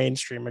become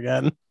mainstream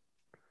again.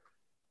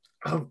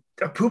 Oh,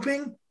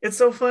 pooping? It's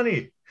so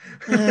funny.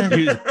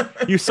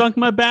 You sunk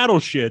my battle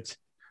shit.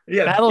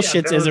 Yeah, Battle yeah,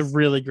 Shits that is a was-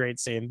 really great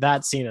scene.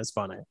 That scene is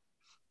funny.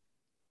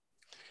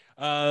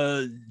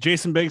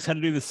 Jason Biggs had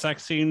to do the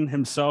sex scene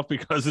himself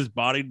because his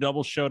body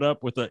double showed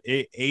up with an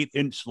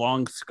 8-inch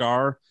long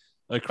scar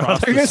I across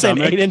thought you were the gonna say an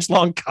stomach. 8-inch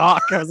long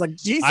cock. I was like,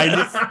 Jesus.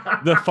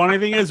 The funny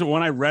thing is,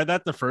 when I read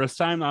that the first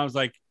time, I was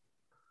like,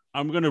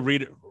 I'm going to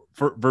read it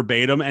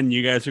verbatim, and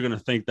you guys are going to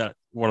think that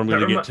what I'm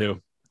going to get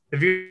to.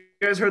 Have you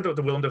guys heard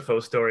the Willem Dafoe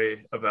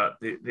story about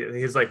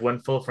his like one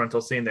full frontal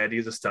scene that he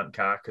used a stunt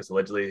cock because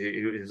allegedly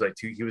he was like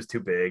he was too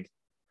big.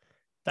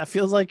 That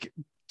feels like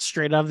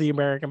straight out of the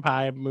American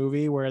Pie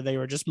movie where they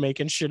were just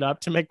making shit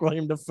up to make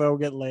William Dafoe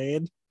get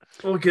laid.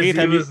 Well, because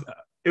Keith,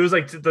 it was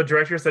like the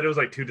director said it was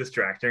like too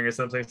distracting or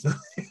something.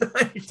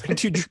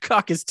 Dude, your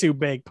cock is too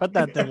big. Put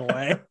that thing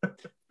away.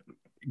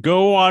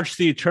 Go watch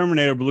the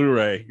Terminator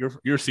Blu-ray.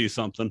 You'll see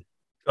something.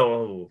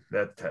 Oh,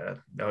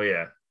 oh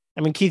yeah.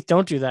 I mean, Keith,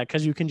 don't do that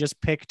because you can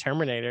just pick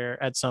Terminator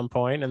at some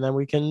point and then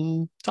we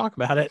can talk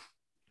about it.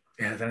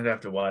 Yeah, then I'd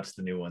have to watch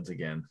the new ones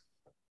again.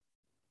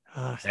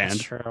 That's And?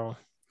 true.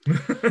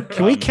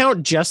 Can we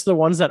count just the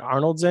ones that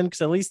Arnold's in?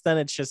 Because at least then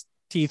it's just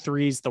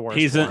T3's the worst.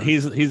 He's one.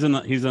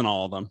 in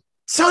all of them.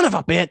 Son of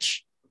a bitch.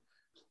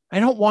 I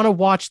don't want to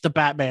watch the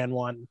Batman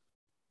one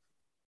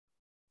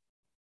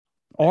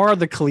or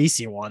the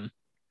Khaleesi one.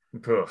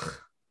 Ugh.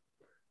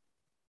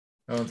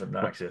 That one's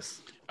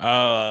obnoxious.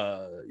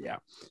 Yeah.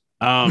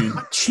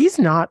 She's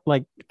not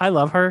like, I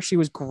love her. She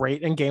was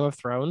great in Game of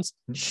Thrones.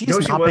 She's No,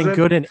 she not been wasn't.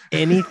 good in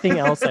anything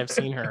else I've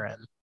seen her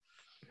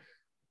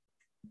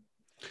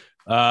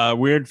in.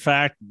 Weird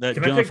fact that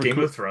Can I pick Jennifer Game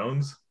of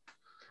Thrones?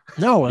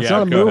 No, it's Yeah,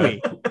 not a go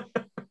movie.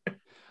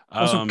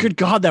 Also, good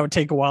God, that would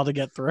take a while to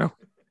get through.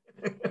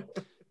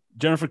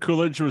 Jennifer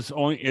Coolidge is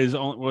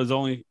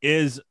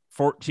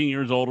 14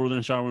 years older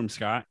than Sean William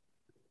Scott.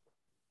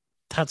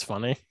 That's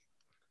funny.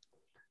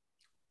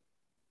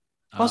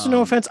 Also,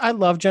 no offense, I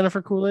love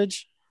Jennifer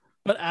Coolidge,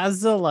 but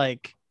as the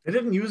like, They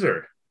didn't use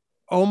her.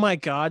 oh my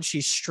God,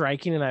 she's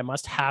striking and I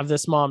must have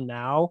this mom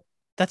now.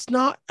 That's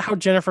not how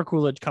Jennifer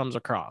Coolidge comes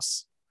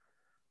across.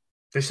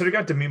 They should have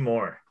got Demi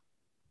Moore.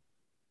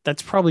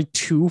 That's probably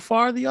too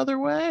far the other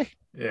way.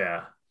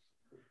 Yeah.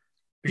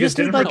 You just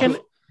need like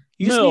Jennifer-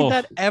 you just No. need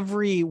that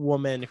every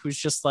woman who's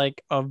just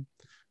like a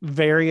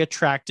very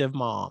attractive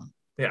mom.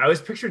 Yeah, I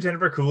always picture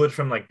Jennifer Coolidge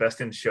from like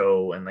Best in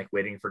Show and like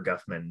Waiting for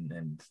Guffman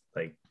and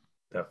like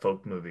the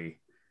folk movie.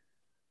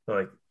 So,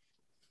 like,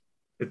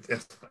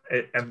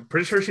 I'm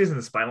pretty sure she's in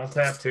the Spinal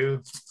Tap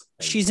too.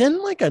 She's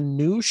in like a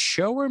new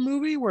show or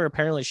movie where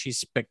apparently she's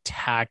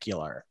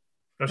spectacular.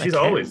 No, I she's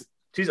can't-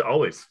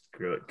 always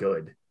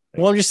good.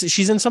 Well,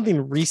 she's in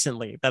something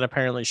recently that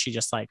apparently she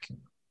just like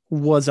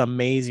was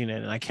amazing in.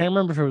 And I can't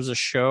remember if it was a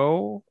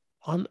show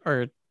on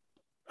or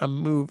a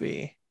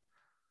movie.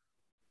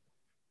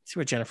 See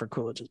what Jennifer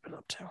Coolidge has been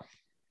up to.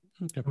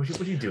 What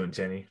are you doing,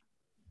 Jenny?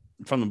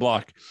 from the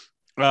block.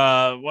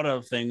 What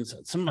other things?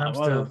 Some I'm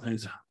what other still-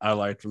 things I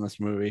liked from this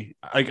movie.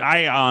 Like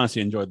I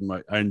honestly enjoyed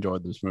I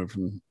enjoyed this movie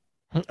from.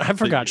 I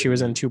forgot she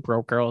was in Two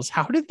Broke Girls.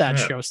 How did that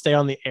Yeah. show stay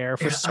on the air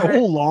for Yeah, so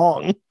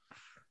long?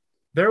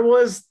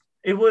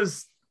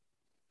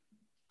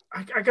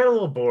 I got a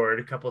little bored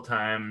a couple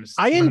times.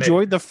 I when they-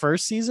 enjoyed the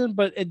first season,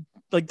 but it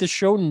like the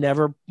show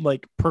never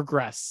like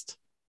progressed.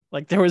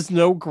 Like there was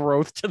no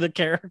growth to the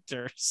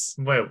characters.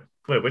 Wait,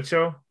 which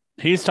show?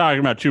 He's talking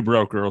about Two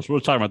Broke Girls. We're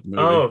talking about the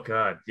movie. Oh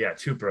God, yeah,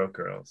 Two Broke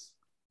Girls.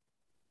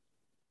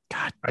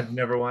 God, I'd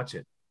never watch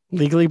it.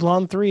 Legally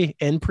Blonde 3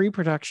 in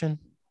pre-production.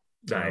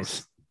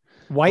 Nice.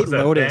 White Was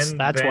that Lotus. Ben-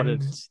 That's what Ben-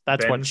 it's.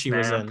 That's Ben what she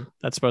was Snap? in.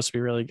 That's supposed to be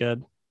really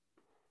good.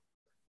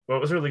 What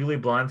was her Legally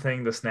Blonde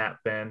thing? The snap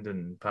bend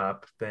and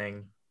pop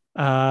thing.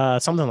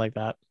 Something like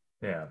that.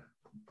 Yeah.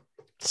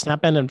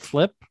 Snap Bend and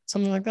Flip,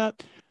 something like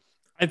that.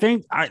 I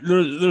think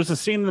there's a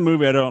scene in the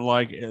movie I don't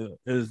like.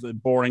 Is the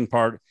boring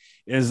part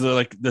is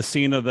the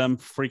scene of them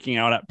freaking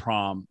out at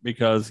prom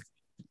because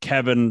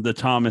Kevin, the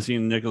Thomas,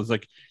 and Nicholas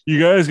like, you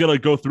guys got to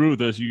go through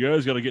this. You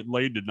guys got to get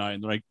laid tonight.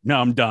 And they're like, no,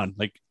 I'm done.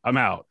 Like I'm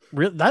out.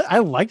 I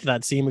liked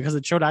that scene because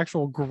it showed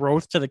actual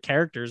growth to the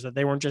characters, that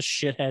they weren't just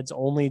shitheads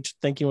only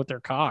thinking with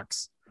their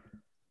cocks.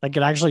 Like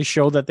it actually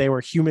showed that they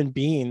were human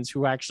beings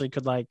who actually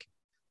could like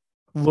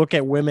look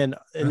at women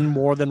in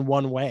more than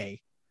one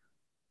way.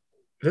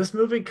 This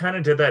movie kind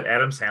of did that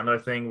Adam Sandler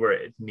thing where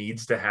it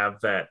needs to have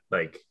that,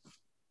 like,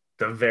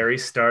 the very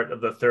start of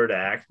the third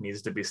act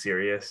needs to be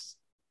serious.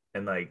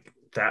 And like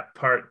that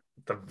part,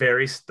 the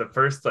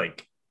first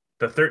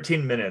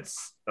 13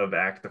 minutes of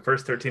the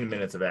first 13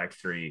 minutes of act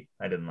 3,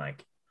 I didn't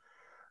like.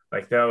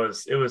 Like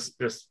it was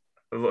just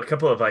a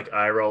couple of like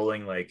eye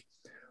rolling, like,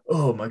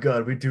 oh my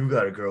God, we do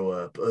got to grow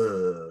up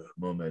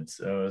moments.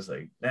 And I was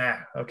like,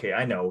 okay,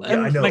 I know. Yeah,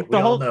 And, I know. like, We the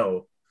all whole-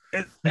 know.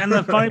 And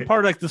the funny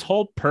part, like this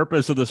whole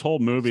purpose of this whole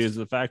movie is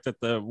the fact that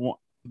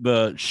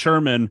the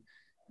Sherman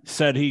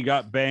said he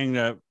got banged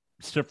at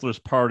Stifler's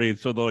party.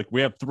 So they're like,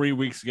 we have 3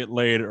 weeks to get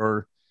laid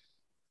or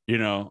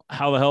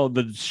how the hell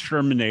did the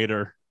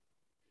Exterminator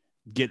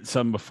get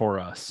some before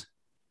us?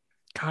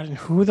 God, and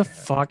who the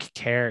fuck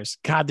cares?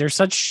 God, they're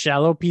such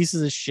shallow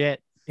pieces of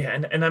shit.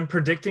 Yeah, and I'm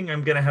predicting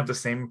I'm gonna have the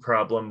same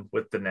problem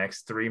with the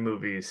next 3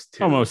 movies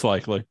too. Oh, most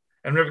likely.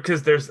 And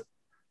because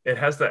it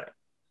has that.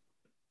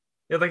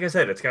 Yeah, like I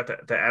said, it's got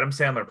the Adam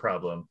Sandler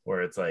problem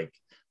where it's like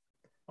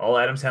all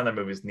Adam Sandler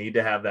movies need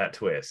to have that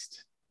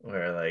twist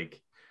where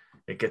like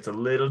it gets a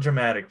little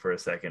dramatic for a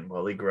second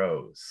while he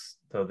grows.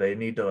 So they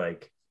need to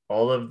like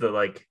all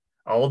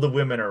the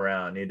women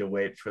around need to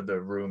wait for the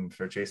room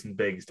for Jason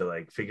Biggs to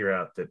like figure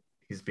out that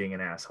he's being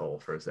an asshole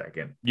for a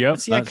second. Yep.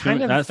 See, I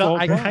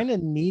kind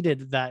of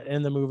needed that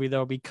in the movie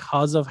though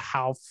because of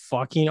how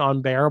fucking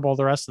unbearable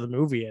the rest of the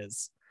movie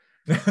is.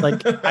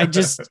 Like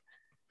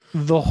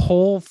the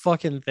whole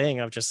fucking thing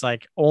of just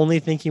like only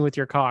thinking with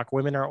your cock,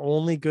 women are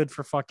only good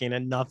for fucking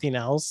and nothing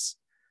else,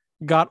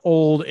 got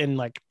old in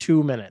like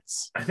 2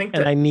 minutes.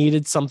 I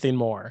needed something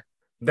more.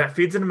 That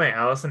feeds into my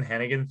Allison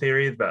Hannigan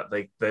theory about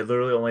like they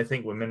literally only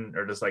think women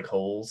are just like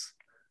holes.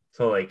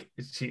 So like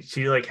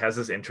she like has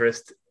this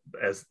interest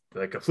as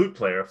like a flute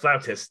player, a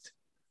flautist.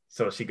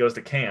 So she goes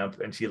to camp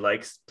and she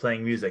likes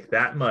playing music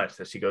that much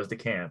that she goes to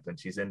camp and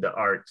she's into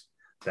art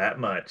that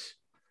much.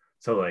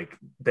 So like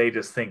they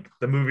just think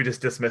the movie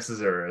just dismisses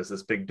her as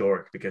this big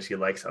dork because she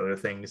likes other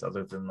things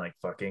other than like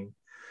fucking.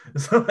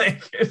 So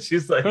like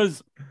she's like,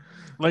 because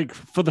like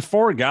for the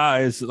 4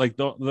 guys, like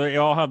they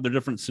all have their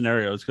different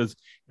scenarios. Because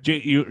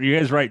you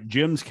guys right,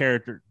 Jim's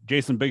character,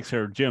 Jason Biggs'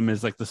 character, Jim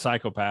is like the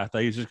psychopath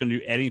that he's just gonna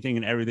do anything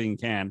and everything he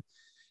can.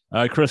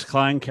 Chris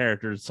Klein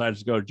character decides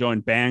to go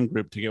join band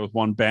group to get with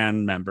one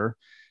band member.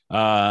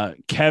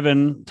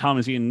 Kevin,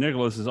 Thomas Ian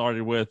Nicholas is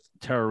already with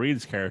Tara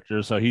Reid's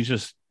character, so he's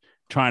just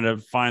trying to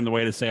find the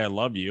way to say I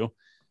love you.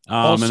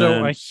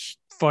 Also a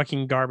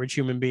fucking garbage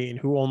human being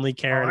who only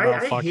cared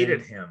about fucking. I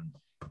hated him.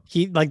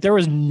 He like there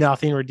was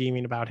nothing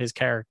redeeming about his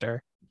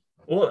character.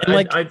 Well, and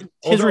like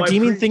his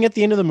redeeming thing at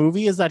the end of the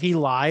movie is that he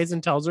lies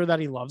and tells her that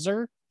he loves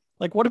her.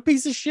 Like what a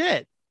piece of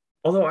shit.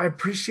 Although I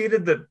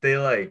appreciated that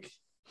they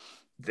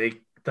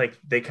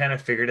kind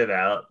of figured it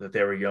out that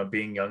they were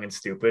being young and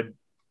stupid,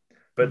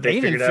 but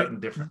they figured out in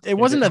different. It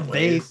wasn't a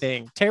they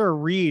thing. Tara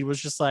Reid was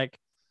just like,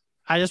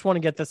 I just want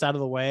to get this out of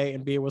the way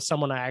and be with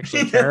someone I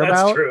actually care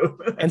about. True.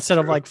 Instead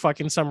of like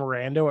fucking some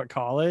rando at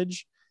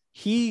college.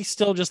 He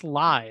still just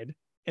lied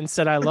and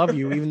said I love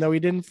you even though he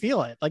didn't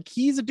feel it. Like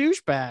he's a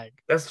douchebag.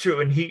 That's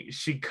true. And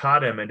she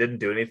caught him and didn't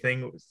do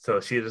anything. So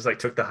she just like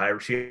took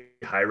she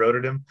high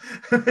roaded him.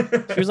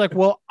 She was like,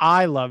 well,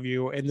 I love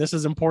you and this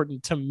is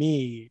important to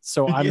me.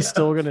 So I'm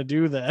still gonna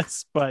do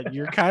this, but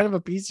you're kind of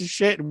a piece of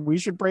shit and we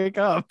should break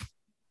up.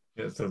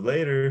 Yeah, so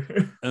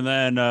later. And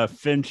then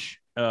Finch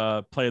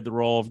played the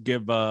role of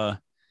give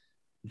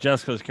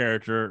Jessica's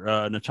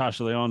character,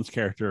 Natasha Lyonne's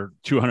character,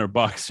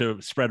 $200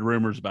 to spread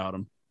rumors about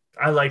him.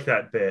 I like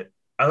that bit.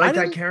 I like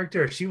that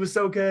character. She was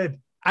so good.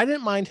 I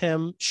didn't mind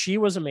him. She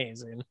was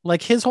amazing.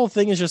 Like his whole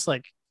thing is just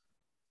like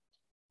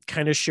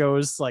kind of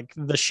shows like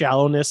the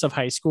shallowness of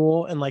high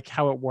school and like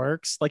how it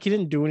works. Like he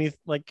didn't do anything.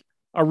 Like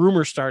a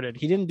rumor started.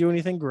 He didn't do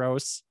anything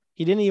gross.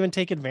 He didn't even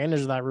take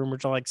advantage of that rumor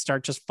to like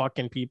start just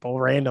fucking people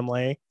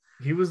randomly.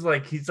 He's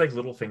like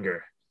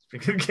Littlefinger.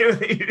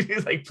 He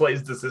like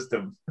plays the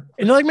system.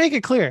 And like make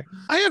it clear,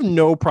 I have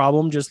no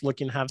problem just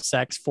looking to have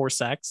sex for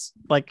sex.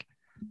 Like,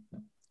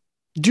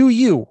 do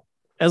you?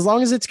 As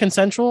long as it's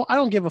consensual, I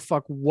don't give a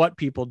fuck what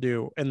people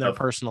do in their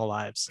personal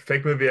lives.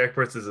 Fake Movie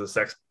Experts is a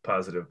sex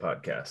positive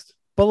podcast.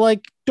 But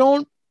like,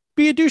 don't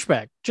be a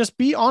douchebag. Just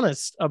be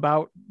honest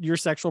about your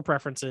sexual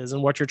preferences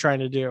and what you're trying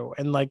to do.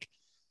 And like,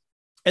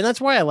 and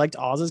that's why I liked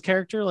Oz's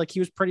character. Like he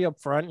was pretty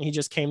upfront and he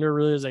just came to a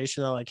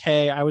realization that like,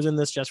 hey, I was in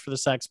this just for the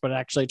sex, but it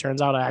actually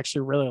turns out I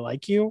actually really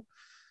like you.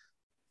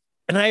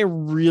 And I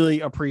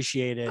really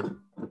appreciated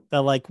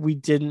that like we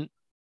didn't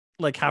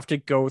like have to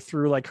go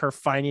through like her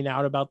finding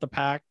out about the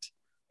pact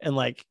and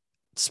like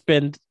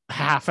spend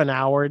half an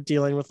hour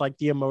dealing with like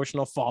the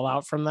emotional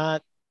fallout from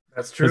that.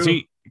 That's true.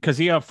 Because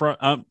he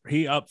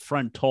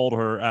upfront told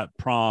her at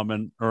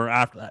prom or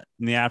after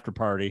in the after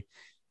party,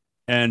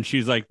 and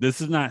she's like,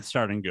 "This is not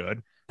starting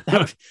good."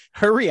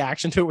 Her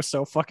reaction to it was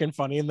so fucking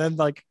funny, and then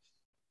like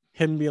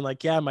him being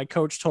like, "Yeah, my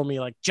coach told me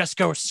like just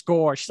go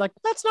score." She's like,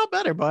 "That's not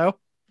better, bro."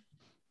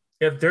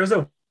 If there's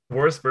a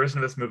worse version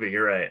of this movie,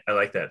 you're right. I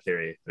like that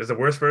theory. There's a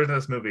worse version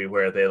of this movie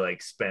where they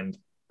like spend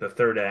the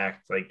third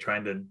act like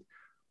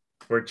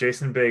where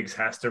Jason Biggs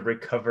has to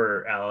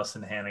recover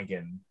Allison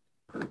Hannigan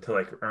to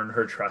like earn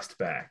her trust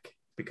back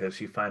because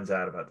she finds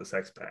out about the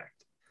sex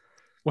pact.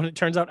 When it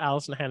turns out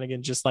Allison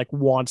Hannigan just like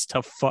wants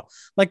to fuck.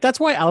 Like that's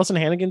why Allison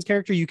Hannigan's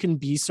character, you can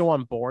be so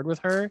on board with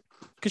her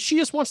because she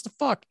just wants to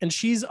fuck and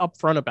she's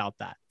upfront about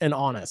that and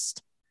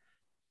honest.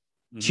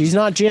 Mm-hmm. She's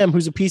not Jim,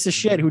 who's a piece of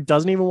shit who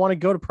doesn't even want to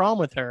go to prom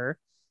with her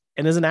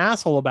and is an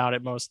asshole about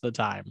it most of the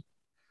time.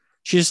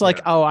 She's just like,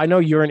 oh, I know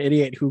you're an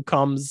idiot who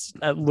comes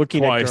at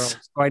looking twice. at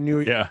girls. So I knew.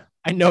 Yeah.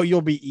 I know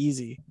you'll be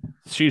easy.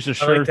 She's a I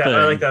sure like that. thing.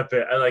 I like that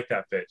bit. I like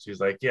that bit. She's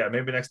like, yeah,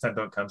 maybe next time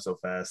don't come so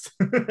fast.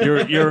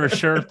 You're a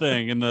sure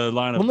thing in the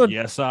line of Well, no,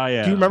 yes, I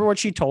am. Do you remember what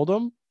she told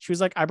him? She was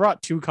like, I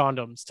brought 2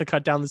 condoms to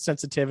cut down the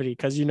sensitivity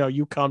because,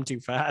 you come too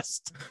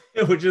fast.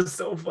 Which is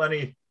so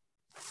funny.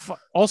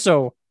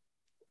 Also,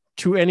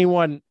 to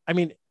anyone, I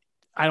mean,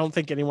 I don't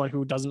think anyone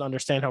who doesn't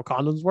understand how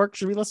condoms work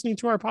should be listening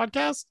to our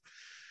podcast.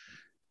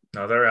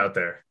 No, they're out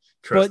there.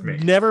 Trust But me.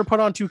 never put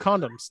on 2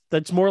 condoms.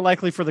 That's more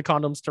likely for the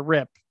condoms to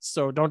rip.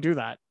 So don't do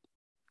that.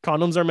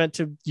 Condoms are meant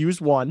to use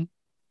one,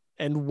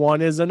 and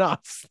one is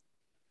enough.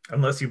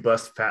 Unless you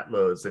bust fat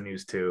loads, then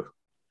use 2.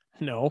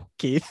 No,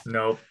 Keith.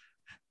 Nope.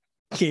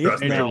 Keith,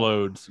 Trust me. Major no.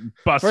 loads.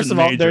 Busting First of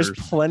all, majors. there's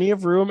plenty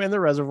of room in the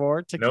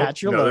reservoir to Nope.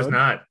 catch your No, load. there's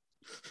not.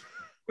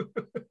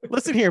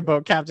 Listen here,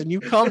 boat captain.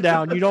 You calm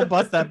down. You don't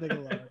bust that big a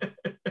load.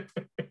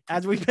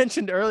 As we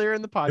mentioned earlier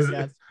in the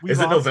podcast, Is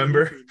it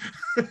November?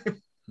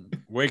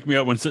 Wake me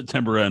up when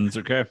September ends,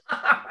 okay?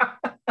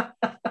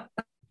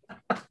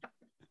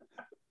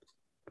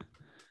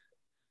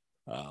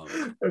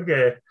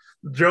 Okay.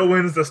 Joe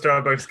wins the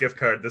Starbucks gift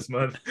card this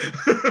month.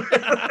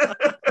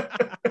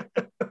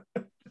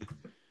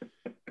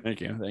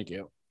 Thank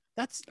you.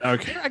 That's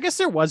Okay. I guess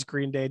there was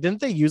Green Day. Didn't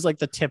they use like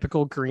the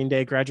typical Green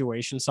Day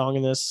graduation song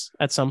in this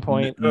at some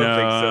point? I don't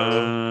think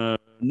so.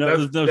 No,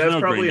 there's that's no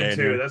probably Green in Day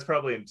 2. here. That's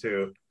probably in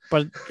 2.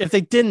 But if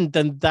they didn't,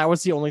 then that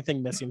was the only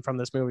thing missing from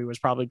this movie was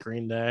probably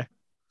Green Day.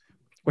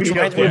 Which We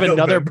reminds have me of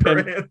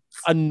November.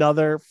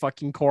 another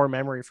fucking core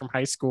memory from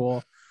high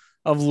school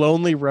of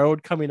Lonely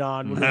Road coming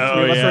on when the Oh,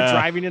 3 of us were yeah.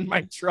 driving in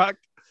my truck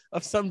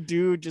of some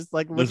dude just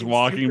like looking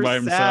walking super by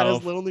sad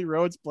himself. as Lonely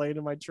Road's playing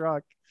in my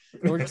truck.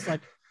 And we're just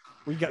like,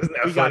 we got Isn't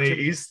that we got funny? you.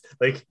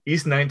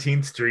 East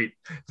 19th Street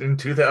in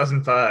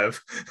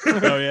 2005.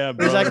 Oh yeah, He's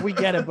brother. like, we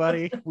get it,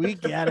 buddy. We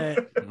get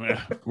it.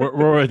 Yeah,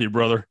 we're with you,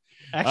 brother.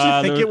 I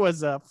actually think there it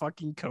was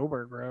fucking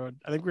Coburg Road.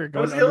 I think we were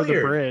going was under the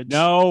Hilliard. bridge.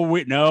 No,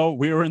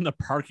 we were in the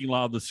parking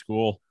lot of the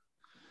school.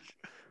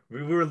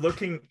 We were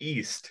looking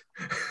east.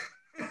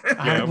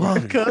 I Yeah,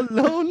 walk a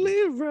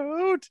lonely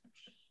road.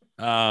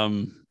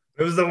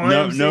 It was the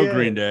No YMCA.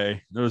 Green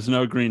Day. There was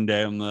no Green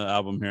Day on the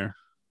album here,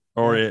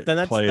 or it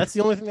Then played. that's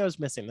the only thing that was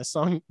missing. The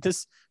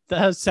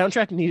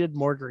soundtrack needed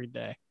more Green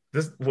Day.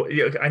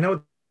 I know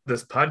what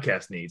this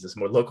podcast needs is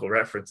more local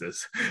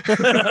references.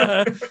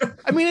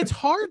 I mean, it's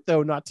hard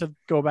though not to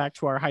go back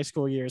to our high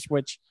school years.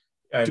 Which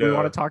I do we know.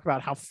 want to talk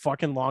about how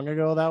fucking long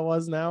ago that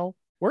was? Now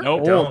we're Nope.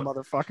 old Don't.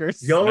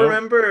 motherfuckers. Y'all Nope.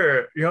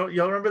 remember? Y'all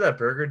remember that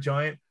burger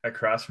joint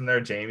across from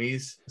there,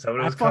 Jamie's? Is that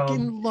what it I was called?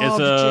 fucking It's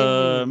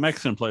love a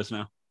Mexican place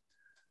now.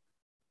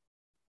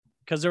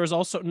 because there was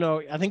also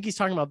no. I think he's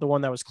talking about the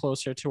one that was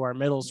closer to our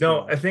middle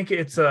school. No, I think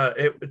it's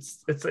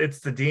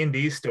the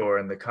D&D store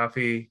and the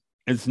coffee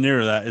It's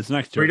near that. It's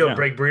next to it.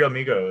 burrito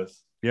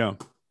amigos. Yeah.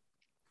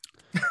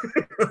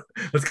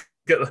 let's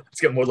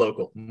get more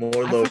local. More I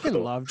local.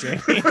 fucking love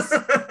Jamie's.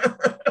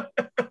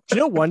 Do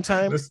you know one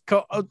time? Let's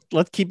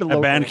keep it At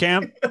local. band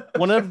camp.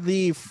 One of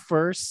the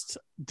first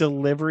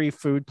delivery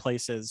food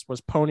places was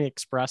Pony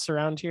Express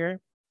around here,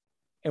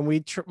 and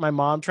my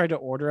mom tried to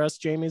order us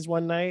Jamie's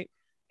one night,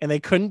 and they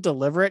couldn't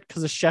deliver it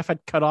because the chef had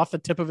cut off the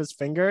tip of his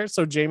finger,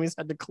 so Jamie's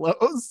had to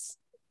close.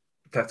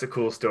 That's a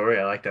cool story.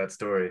 I like that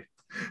story.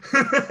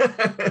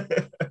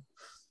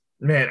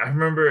 Man, I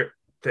remember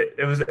that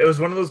it was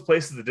one of those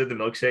places that did the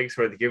milkshakes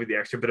where they give you the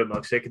extra bit of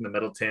milkshake in the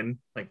metal tin,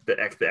 like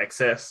the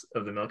excess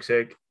of the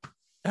milkshake.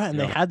 Yeah, and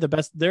Yeah. they had the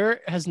best. There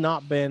has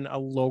not been a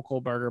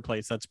local burger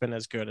place that's been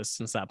as good as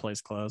since that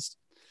place closed.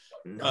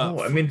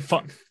 No, I mean,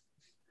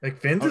 like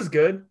Finn's Oh. is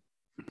good.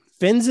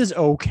 Finn's is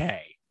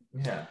okay,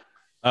 Yeah.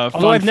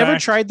 although I've never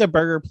tried the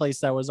burger place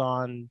that was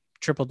on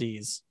Triple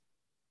D's.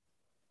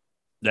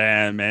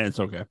 Yeah, man, it's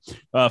okay.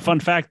 Fun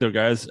fact though,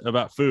 guys,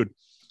 about food.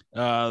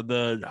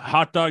 The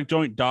hot dog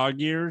joint Dog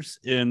Ears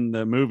in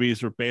the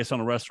movies were based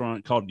on a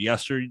restaurant called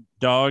Yester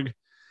Dog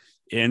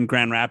in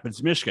Grand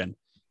Rapids, Michigan.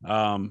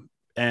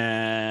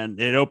 And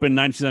it opened in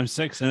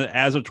 1976, and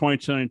as of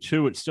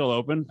 2022, it's still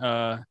open.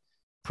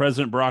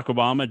 President Barack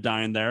Obama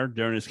dined there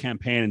during his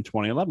campaign in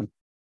 2011.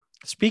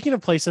 Speaking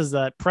of places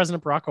that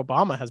President Barack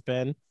Obama has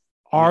been,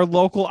 our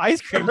local ice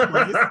cream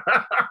place,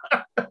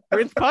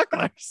 Prince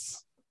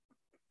Puckler's.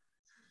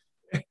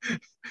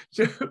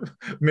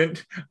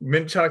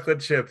 mint chocolate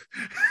chip.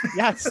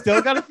 Yeah, it's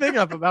still got a thing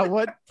up about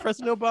what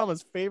President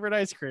Obama's favorite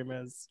ice cream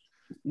is.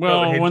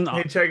 Well, Oh, hey, when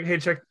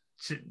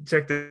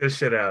check this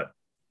shit out.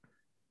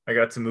 I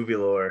got some movie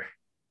lore.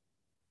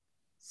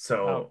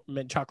 So Oh,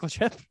 mint chocolate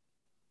chip.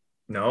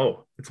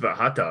 no, it's about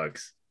hot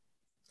dogs.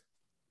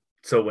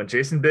 So when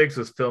Jason Biggs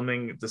was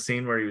filming the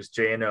scene where he was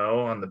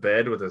J&O on the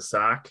bed with a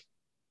sock,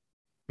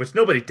 which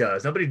nobody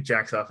does. Nobody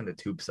jacks off into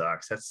tube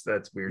socks.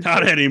 That's weird.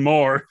 not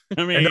anymore.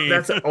 I mean, And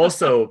that's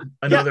also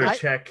another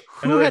check.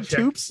 Who Another had check.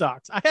 tube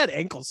socks? I had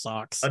ankle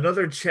socks.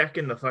 Another check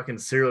in the fucking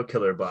serial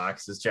killer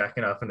box is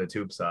jacking off into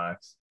tube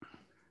socks.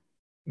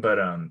 But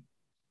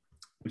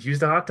we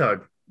used a hot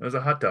dog. It was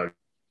a hot dog.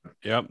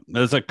 Yep,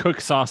 there's a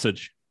cooked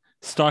sausage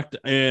stuck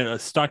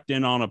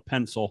in on a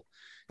pencil,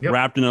 Yep.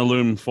 wrapped in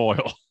aluminum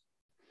foil.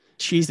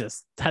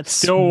 Jesus, that's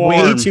Still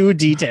way warm. too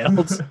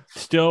detailed.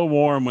 Still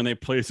warm when they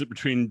place it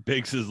between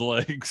Biggs's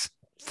legs.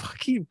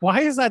 Fucking,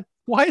 why is that?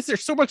 Why is there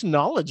so much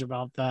knowledge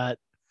about that?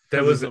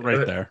 That was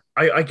right there.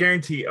 I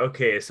guarantee.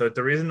 Okay, so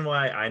the reason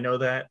why I know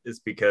that is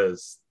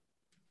because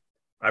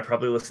I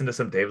probably listened to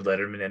some David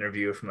Letterman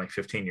interview from like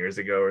 15 years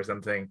ago or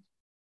something.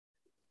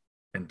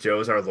 And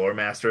Joe's our lore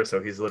master,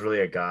 so he's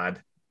literally a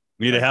god.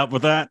 Need help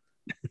with that?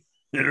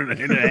 Need a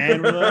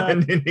hand with that? I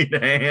need a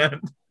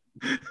hand.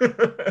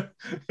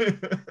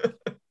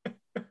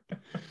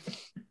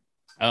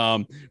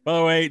 By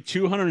the way,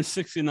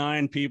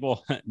 269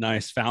 people.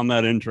 Nice, found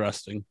that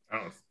interesting.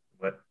 Oh,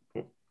 what?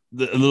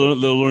 What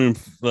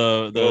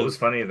was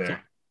funny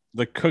there?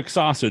 The cooked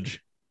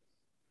sausage.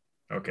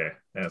 Okay,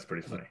 that's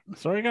pretty funny.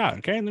 That's what I got.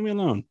 Okay, leave me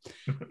alone.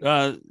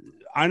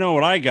 I know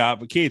what I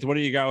got, but Keith, what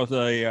do you got with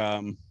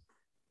a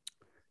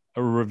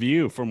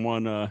review from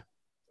one?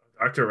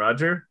 Dr.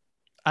 Roger.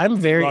 I'm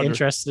very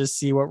interested to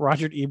see what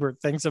Roger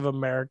Ebert thinks of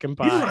American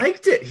Pie.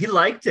 He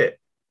liked it.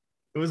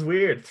 It was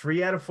weird.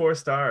 3 out of 4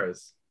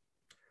 stars.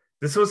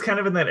 This was kind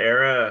of in that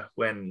era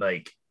when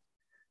like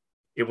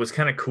it was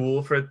kind of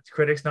cool for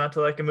critics not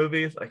to like a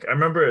movie. Like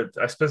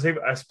I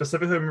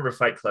specifically remember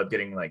Fight Club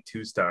getting like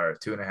 2 stars,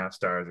 2.5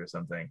 stars or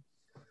something.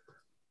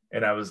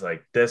 And I was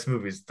like, this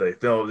movie's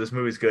like, no, this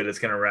movie's good. It's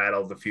gonna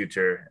rattle the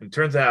future. And it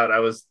turns out I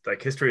was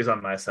like, history is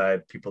on my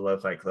side. People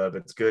love Fight Club.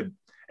 It's good.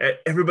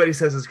 Everybody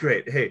says it's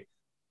great. Hey,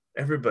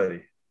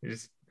 everybody.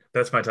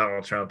 That's my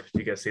Donald Trump. Do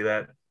you guys see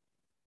that?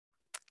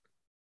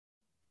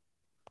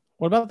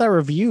 What about that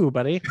review,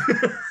 buddy?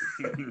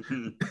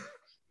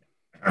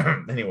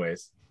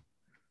 Anyways,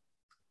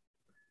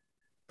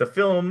 the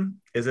film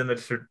is in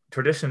the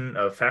tradition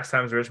of Fast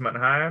Times at Ridgemont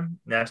High,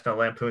 National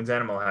Lampoon's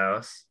Animal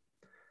House,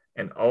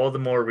 and all the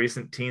more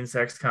recent teen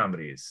sex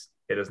comedies.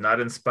 It is not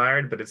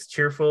inspired, but it's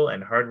cheerful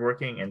and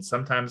hardworking and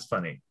sometimes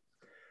funny.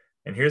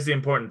 And here's the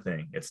important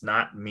thing. It's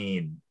not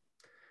mean.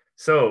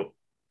 So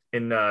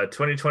in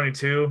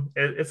 2022,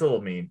 it's a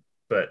little mean,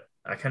 but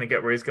I kind of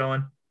get where he's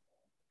going.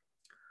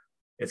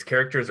 Its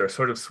characters are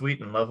sort of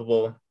sweet and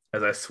lovable.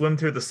 As I swim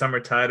through the summer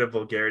tide of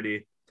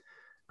vulgarity,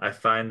 I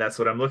find that's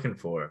what I'm looking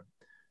for.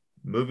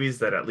 Movies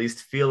that at least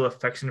feel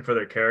affection for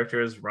their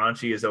characters.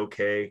 Raunchy is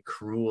okay.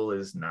 Cruel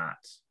is not.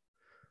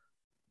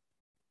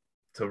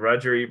 So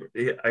Roger,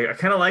 I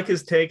kind of like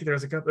his take.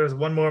 There's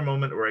one more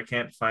moment where I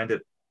can't find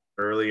it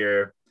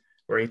earlier,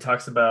 where he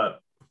talks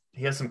about,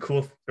 he has some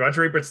cool,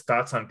 Roger Ebert's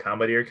thoughts on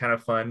comedy are kind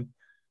of fun,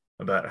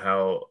 about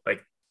how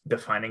like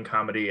defining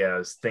comedy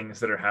as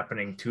things that are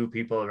happening to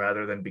people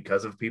rather than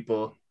because of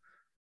people.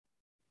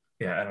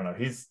 Yeah, I don't know.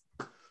 He's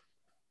a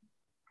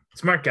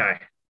smart guy,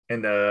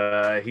 and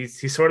he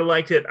sort of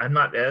liked it. I'm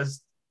not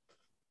as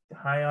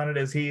high on it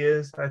as he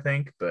is, I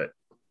think, but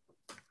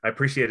I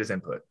appreciate his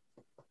input.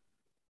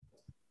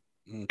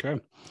 Okay.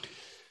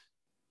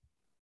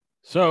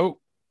 So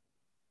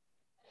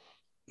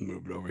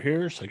move it over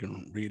here so I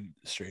can read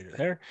straight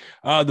ahead.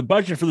 The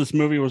budget for this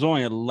movie was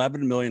only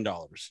 $11 million.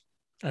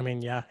 I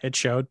mean, yeah, it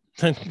showed.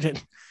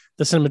 The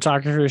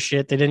cinematographer is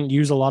shit. They didn't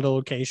use a lot of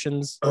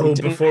locations. They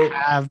didn't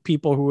have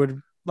people who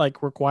would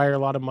like require a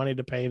lot of money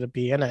to pay to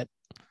be in it.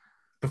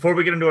 Before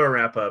we get into our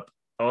wrap up,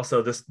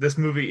 also this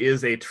movie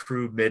is a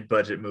true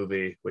mid-budget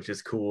movie, which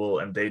is cool,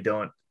 and they're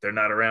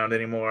not around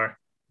anymore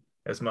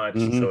as much.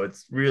 Mm-hmm. So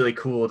it's really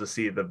cool to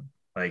see the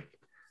like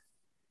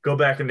go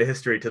back into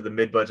history to the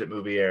mid-budget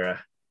movie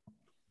era.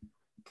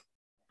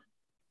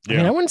 Yeah. I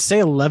mean, I wouldn't say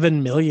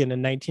 11 million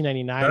in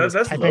 1999.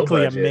 That's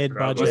technically a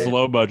mid-budget. That's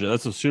low budget.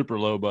 That's a super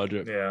low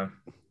budget. Yeah.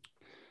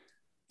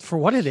 For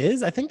what it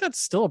is, I think that's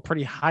still a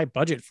pretty high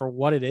budget for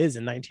what it is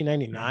in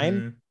 1999.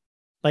 Mm-hmm.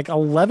 Like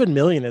 11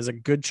 million is a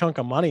good chunk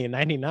of money in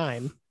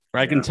 99.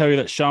 I can tell you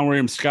that Sean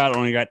William Scott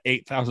only got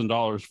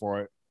 $8,000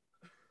 for it.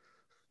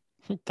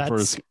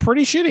 That's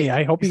pretty shitty.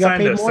 I hope he got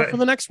paid more for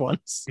the next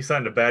ones. He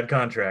signed a bad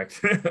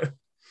contract.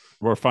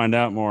 We'll find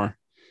out more.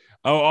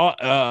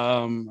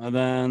 And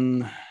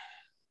then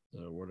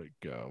where'd it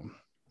go?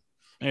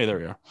 Hey, there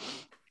we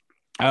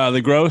are.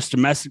 The gross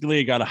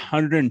domestically got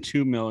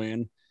 102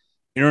 million.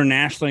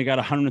 Internationally got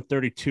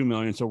 132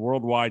 million. So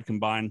worldwide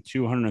combined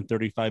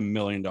 $235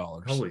 million.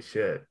 Holy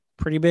shit.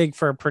 Pretty big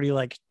for a pretty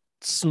like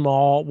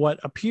small, what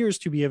appears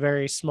to be a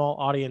very small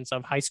audience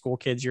of high school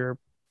kids you're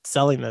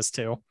selling this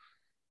to.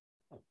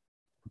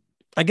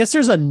 I guess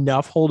there's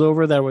enough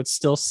holdover that would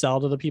still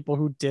sell to the people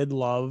who did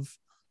love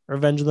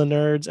Revenge of the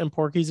Nerds and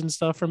Porky's and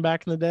stuff from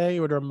back in the day. It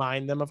would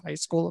remind them of high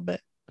school a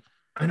bit.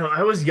 I know.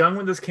 I was young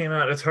when this came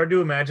out. It's hard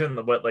to imagine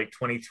what like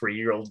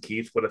 23-year-old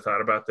Keith would have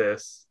thought about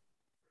this.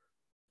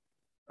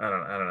 I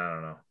don't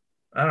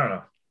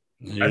know.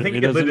 I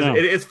think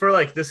it's for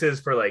like, this is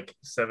for like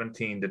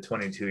 17 to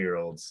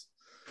 22-year-olds.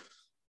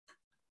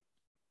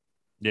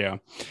 Yeah.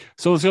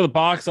 So let's go to the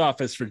box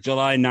office for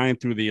July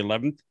 9th through the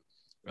 11th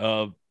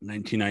of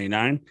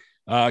 1999.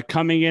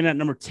 Coming in at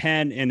number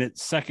 10 in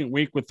its second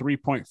week with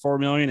 3.4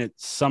 million.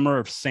 It's Summer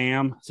of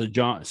Sam. It's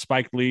a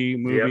Spike Lee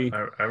movie.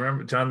 Yep, I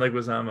remember John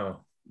Leguizamo.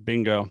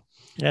 Bingo.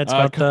 Yeah, it's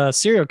about the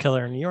serial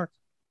killer in New York.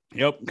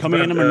 Yep.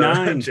 Coming in number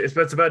 9.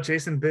 It's about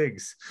Jason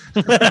Biggs.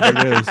 There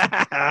it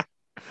is.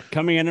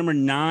 Coming in number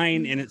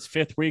 9 in its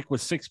 5th week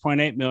with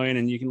 6.8 million.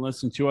 And you can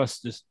listen to us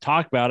just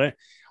talk about it.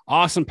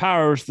 Austin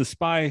Powers, The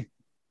Spy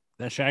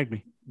That Shagged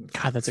Me.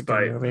 God, that's a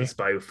good movie. The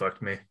Spy Who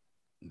Fucked Me.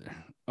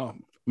 Oh,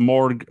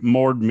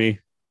 moored me.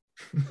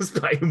 The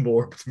Spy Who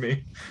Morbed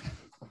Me.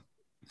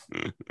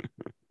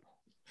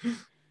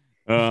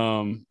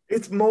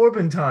 It's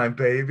Morbin time,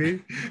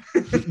 baby.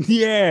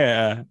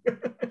 Yeah.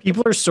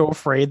 People are so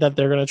afraid that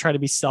they're going to try to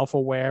be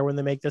self-aware when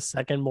they make the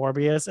second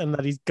Morbius and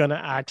that he's going to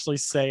actually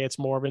say it's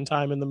Morbin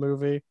time in the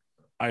movie.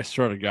 I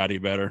swear to God, he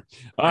better.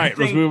 All right,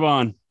 let's move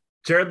on.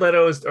 Jared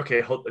Leto is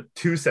okay. Hold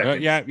 2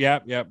 seconds. Yeah.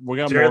 We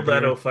got Jared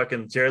Leto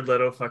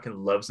fucking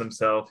loves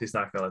himself. He's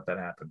not gonna let that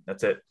happen.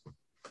 That's it.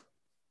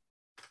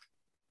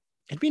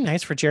 It'd be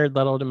nice for Jared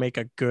Leto to make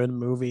a good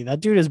movie. That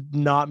dude has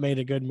not made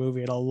a good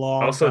movie in a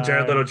long time.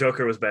 Jared Leto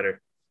Joker was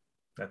better.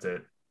 That's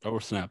it. Oh,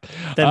 snap.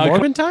 Then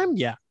Morbin time?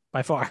 Yeah,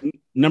 by far.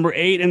 Number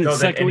 8 in its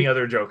second any week.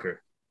 other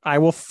Joker. I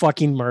will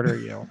fucking murder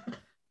you.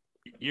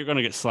 You're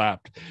gonna get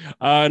slapped.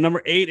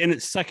 Number 8 in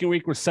its second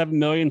week was 7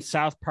 million.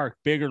 South Park,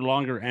 Bigger,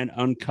 Longer, and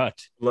Uncut.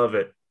 Love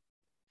it.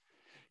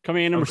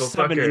 Coming in number Uncle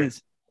 7 Fucker. in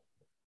its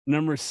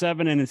number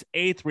 7 in its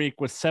 8th week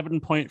was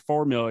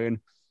 7.4 million.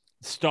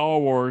 Star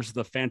Wars: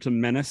 The Phantom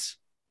Menace.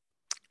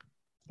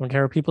 Don't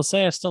care what people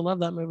say. I still love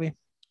that movie.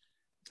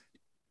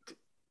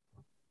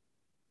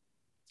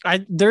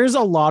 There's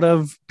a lot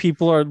of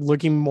people are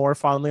looking more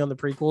fondly on the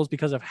prequels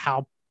because of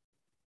how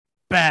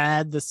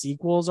bad the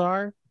sequels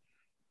are.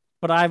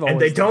 But I've always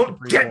And they loved don't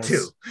the get to.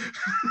 prequels.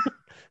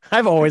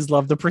 I've always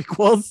loved the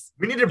prequels.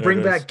 We need to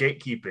bring back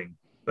gatekeeping.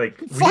 Like,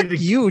 Fuck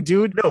you,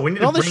 dude. No, we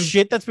need All to the bring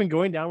shit that's been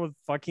going down with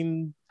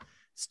fucking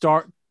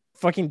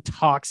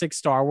toxic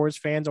Star Wars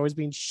fans always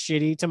being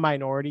shitty to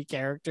minority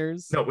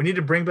characters. No, we need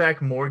to bring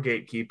back more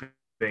gatekeeping.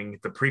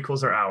 The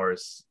prequels are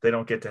ours. They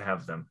don't get to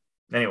have them.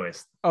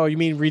 Anyways. Oh, you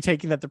mean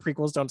retaking that the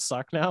prequels don't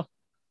suck now?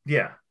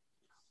 Yeah.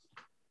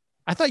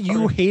 I thought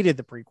you hated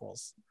the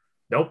prequels.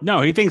 Nope.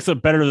 No, he thinks they're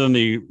better than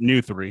the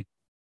new 3.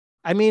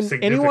 I mean,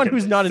 anyone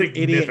who's not an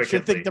idiot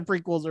should think Significantly. the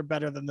prequels are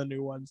better than the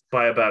new ones.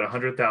 By about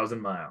 100,000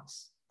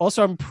 miles.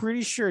 Also, I'm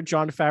pretty sure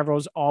Jon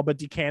Favreau's all but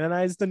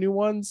decanonized the new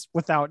ones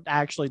without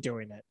actually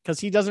doing it because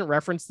he doesn't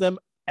reference them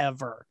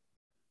ever.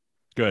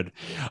 Good.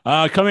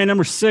 Coming in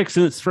number 6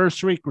 in its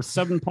first week was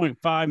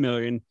 7.5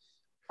 million.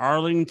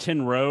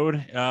 Arlington Road.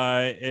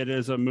 It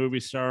is a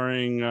movie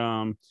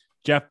starring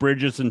Jeff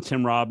Bridges and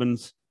Tim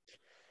Robbins.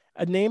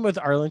 A name with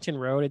Arlington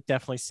Road, it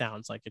definitely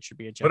sounds like it should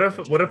be a Jeff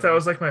Bridges What if that movie.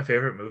 was like my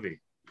favorite movie?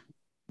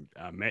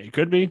 It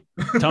could be.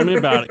 Tell me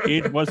about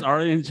it. It was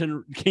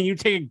Arlington. Can you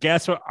take a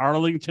guess what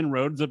Arlington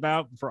Road's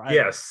about?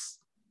 Yes.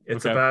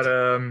 It's Okay.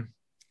 about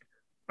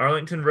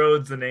Arlington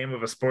Road's the name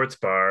of a sports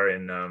bar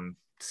in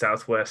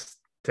Southwest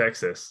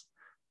Texas.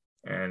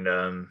 And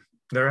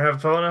they're having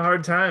fallen on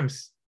hard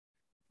times.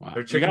 Wow.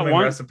 Their You chicken got wing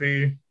one.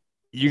 recipe.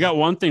 You got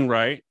one thing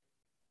right.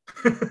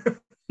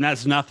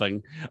 That's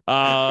nothing.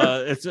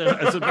 It's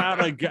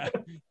about a guy.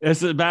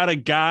 It's about a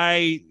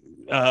guy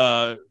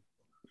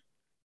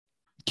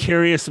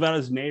curious about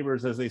his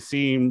neighbors as they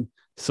seem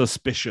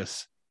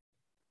suspicious.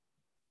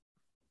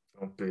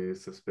 Don't be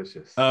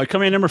suspicious.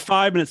 Coming in number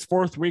 5 in its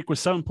 4th week was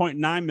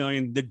 7.9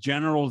 million. The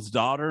General's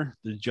Daughter,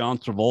 the John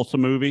Travolta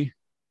movie.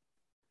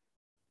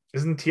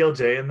 Isn't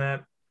TLJ in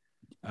that?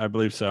 I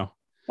believe so.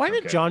 Why did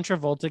Okay. John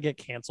Travolta get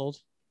canceled?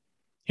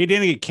 He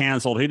didn't get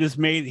canceled. He just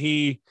made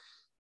He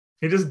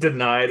just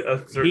denied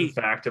a certain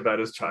fact about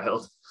his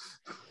child.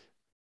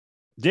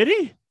 Did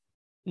he?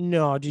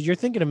 No, dude, you're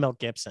thinking of Mel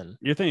Gibson.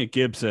 You're thinking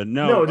Gibson.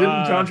 No,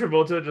 didn't John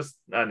Travolta just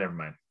never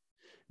mind.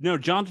 No,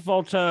 John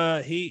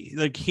Travolta, he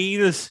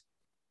just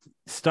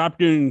stopped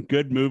doing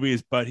good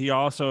movies, but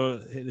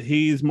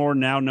he's more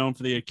now known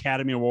for the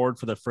Academy Award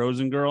for the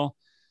Frozen girl.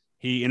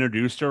 He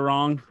introduced her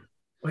wrong.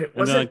 Wait,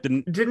 And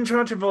then, didn't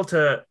John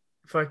Travolta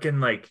fucking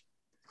like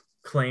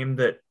claim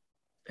that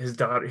his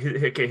daughter's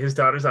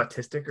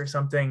autistic or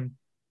something?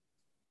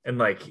 And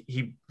like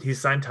he's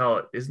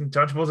Scientologist. Isn't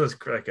John Travolta's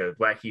like a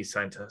wacky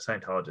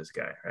Scientologist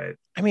guy, right?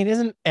 I mean,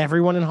 isn't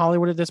everyone in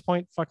Hollywood at this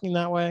point fucking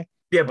that way?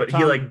 Yeah, but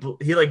Tom-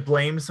 he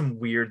blames some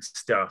weird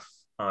stuff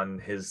on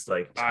his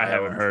like I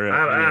haven't child. heard of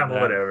any of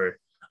that. Whatever.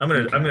 I'm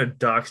Okay. gonna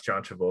dox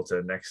John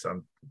Travolta next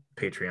on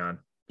Patreon.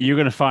 You're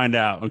going to find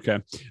out. Okay.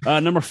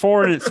 Number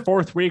 4 in its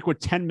 4th week with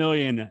 10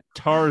 million,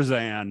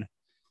 Tarzan,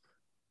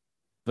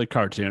 the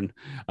cartoon.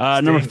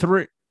 Number Sting.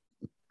 3.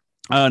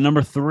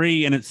 Number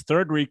 3 in its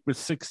 3rd week with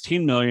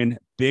 16 million,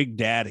 Big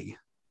Daddy.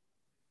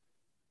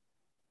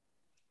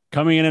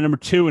 Coming in at number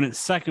 2 in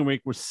its 2nd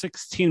week with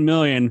 16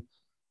 million.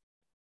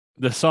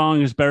 The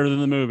song is better than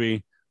the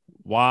movie,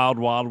 Wild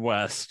Wild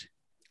West.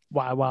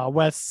 Wild Wild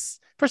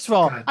West. First of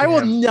all, God I will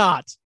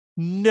damn.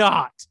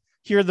 not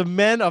hear the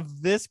men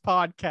of this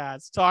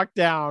podcast talk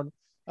down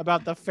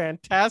about the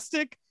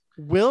fantastic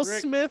Will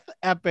Rick. Smith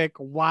epic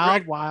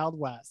Wild Rick. Wild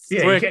West.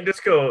 Yeah, Rick.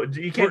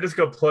 you can't just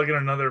go plug in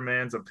another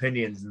man's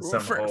opinions in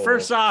some hole.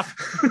 First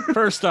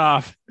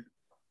off,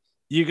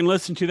 you can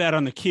listen to that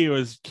on the queue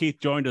as Keith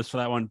joined us for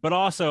that one. But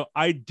also,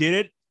 I did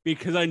it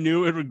because I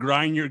knew it would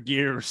grind your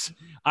gears.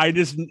 I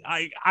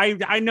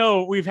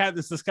know we've had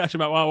this discussion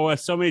about Wild Wild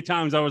West so many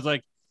times. I was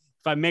like,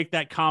 if I make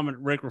that comment,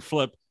 Rick will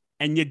flip,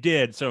 and you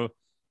did. So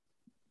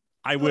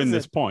I win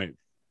this point.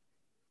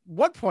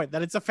 What point?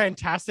 That it's a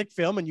fantastic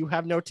film and you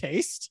have no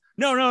taste?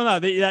 No.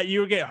 That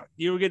you would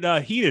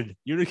get heated.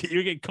 You would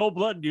get cold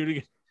blooded. You would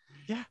get.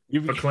 Yeah,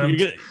 you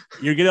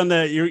get on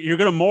the you're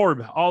gonna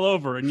morb all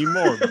over, and you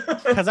morb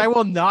because I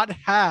will not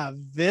have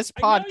this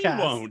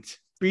podcast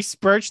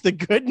besmirch the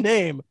good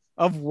name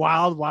of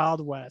Wild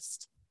Wild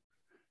West.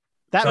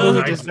 That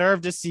movie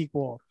deserved a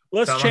sequel.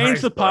 Let's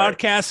change the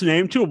podcast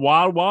name to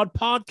Wild Wild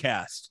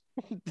Podcast.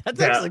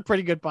 That's actually a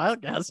pretty good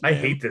podcast. I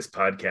hate this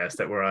podcast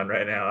that we're on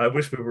right now. I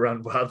wish we were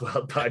on Wild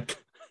Wild Podcast.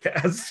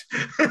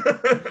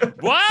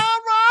 Wild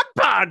Wild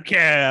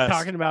Podcast.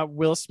 Talking about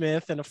Will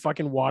Smith in a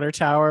fucking water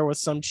tower with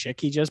some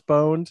chick he just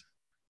boned.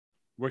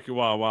 Wicked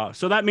Wild Wild.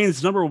 So that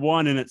means number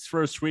one in its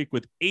first week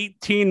with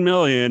 18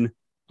 million,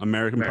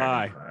 American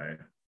Pie.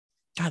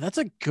 God, that's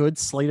a good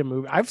slate of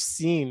movies. I've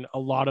seen a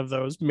lot of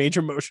those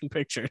major motion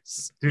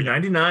pictures. Dude,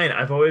 99.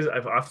 I've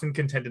often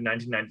contended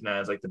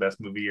 1999 is like the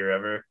best movie year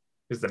ever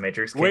because The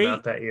Matrix came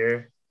out that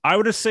year. I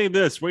would just say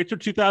this: wait till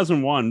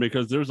 2001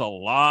 because there's a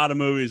lot of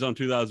movies on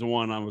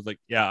 2001. I was like,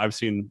 yeah, I've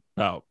seen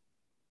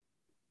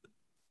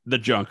the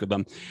junk of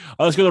them.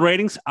 Let's go to the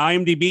ratings.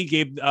 IMDb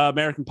gave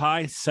American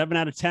Pie 7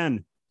 out of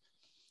 10.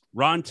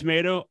 Rotten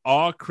Tomato,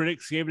 all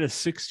critics gave it a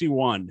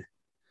 61.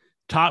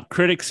 Top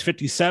critics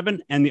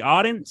 57, and the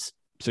audience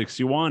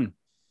 61.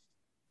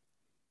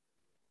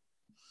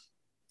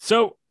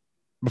 So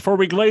before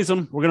we glaze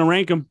them, we're going to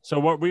rank them. So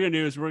what we're going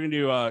to do is we're going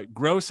to do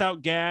gross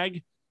out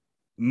gag,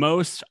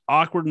 most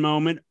awkward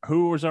moment,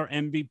 who was our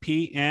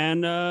MVP,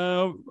 and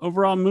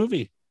overall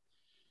movie.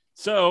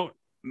 So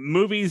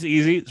movie's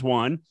easy. It's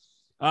one.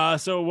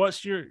 So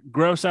what's your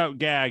gross out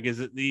gag? Is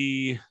it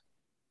the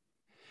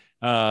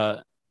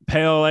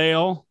pale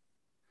ale?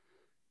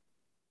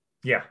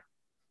 Yeah.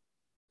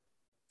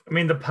 I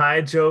mean, the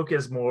pie joke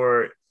is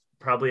more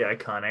probably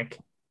iconic,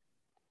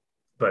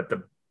 but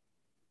the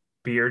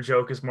beer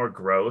joke is more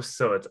gross.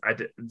 So it's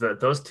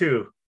those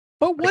two.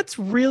 But what's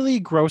really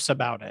gross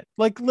about it?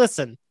 Like,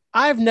 listen,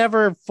 I've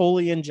never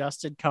fully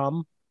ingested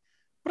cum,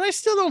 but I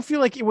still don't feel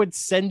like it would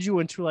send you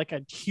into like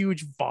a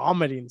huge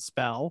vomiting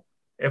spell.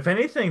 If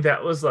anything,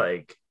 that was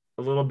like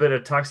a little bit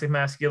of toxic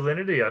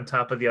masculinity on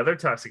top of the other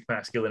toxic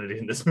masculinity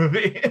in this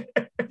movie.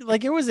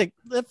 Like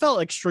it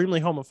felt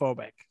extremely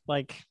homophobic.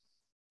 Like,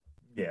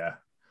 yeah.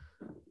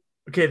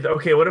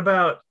 Okay. What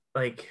about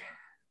like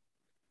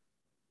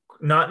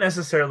not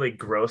necessarily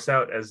gross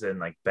out as in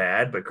like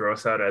bad, but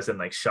gross out as in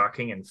like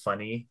shocking and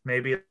funny,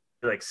 maybe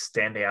like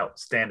stand out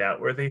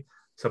worthy.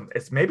 So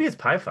it's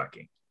pie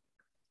fucking.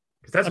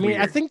 Because that's weird.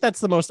 I think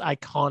that's the most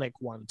iconic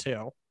one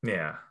too.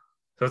 Yeah.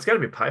 So it's got to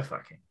be pie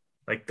fucking.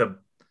 Like the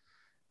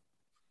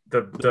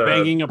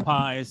banging of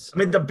pies. I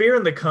mean, the beer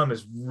and the cum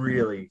is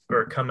really,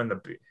 or cum and the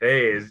beer.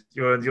 Hey,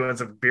 you want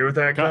some beer with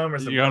that cum or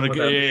some cum with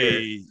that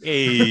beer?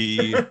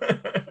 Hey.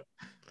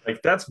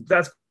 Like that's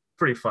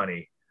pretty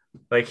funny.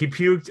 Like he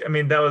puked. I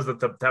mean, that was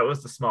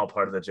the small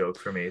part of the joke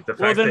for me. The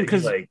fact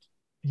that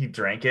he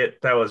drank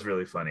it, that was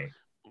really funny.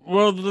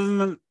 Well,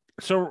 then,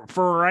 so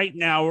for right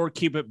now, we'll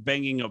keep it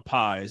banging of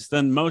pies.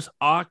 Then most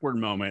awkward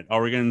moment,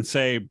 are we going to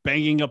say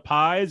banging of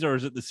pies, or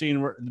is it the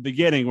scene where at the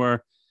beginning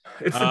where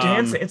it's the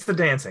dancing? It's the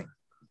dancing.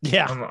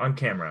 Yeah, on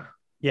camera.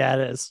 Yeah,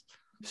 it is.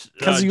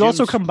 Because you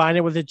also combine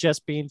it with it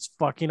just being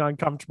fucking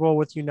uncomfortable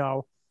with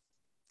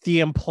the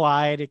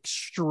implied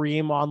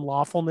extreme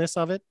unlawfulness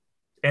of it.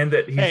 And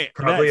that he's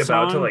probably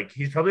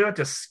about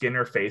to skin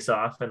her face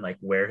off and like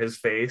wear his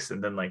face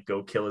and then like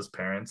go kill his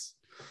parents.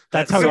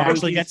 That's how he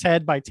actually gets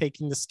head, by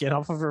taking the skin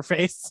off of her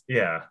face.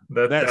 Yeah.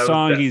 That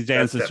song he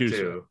dances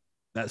to.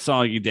 That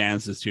song he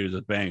dances to is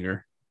a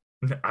banger.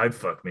 I'd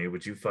fuck me.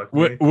 Would you fuck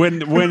me?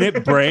 When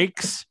it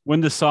breaks,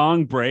 when the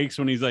song breaks,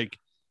 when he's like,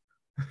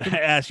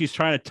 as she's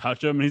trying to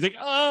touch him, and he's like,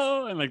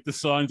 oh, and like the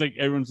song's like,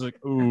 everyone's like,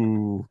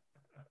 ooh.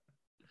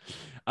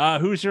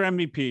 Who's your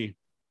MVP?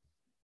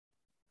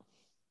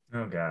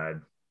 Oh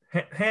God,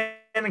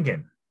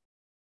 Hannigan.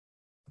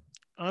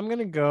 I'm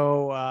gonna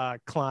go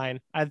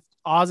Klein.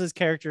 Oz's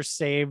character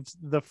saved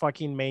the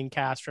fucking main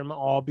cast from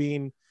all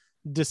being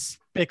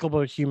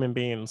despicable human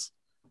beings.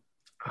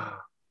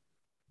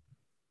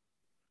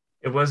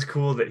 It was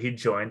cool that he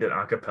joined an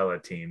a cappella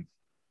team.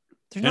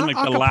 They're not a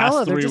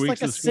cappella. They're just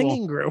like a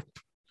singing group.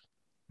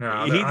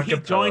 No, he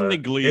joined the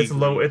Glee.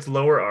 It's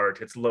lower art.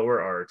 It's lower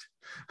art.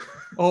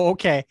 Oh,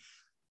 okay.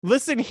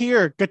 Listen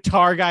here,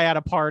 guitar guy at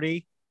a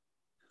party.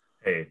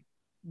 Hey,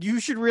 you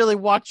should really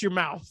watch your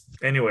mouth.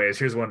 Anyways,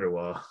 here's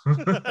Wonderwall.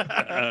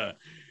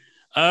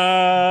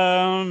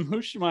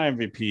 Who should my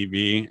MVP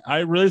be? I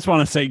really just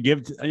want to say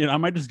I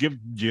might just give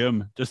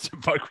Jim just to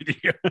fuck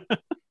with you.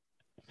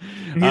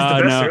 He's the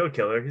best serial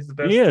killer. He's the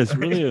best. He is,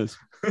 really is.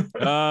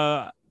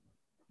 I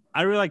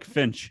really like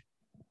Finch.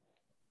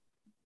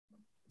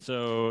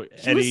 So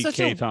Eddie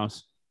K.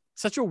 Thomas.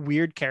 Such a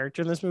weird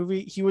character in this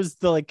movie. He was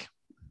the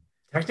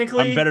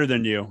Technically, I'm better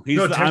than you.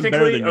 I'm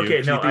better than you.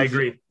 Okay, no, I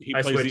agree. He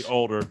plays the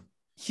older.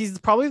 he's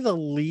probably the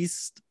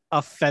least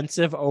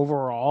offensive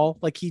overall.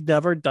 Like he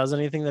never does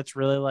anything that's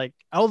really like,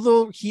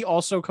 although he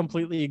also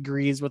completely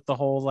agrees with the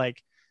whole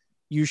like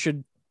you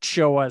should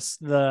show us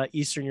the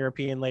Eastern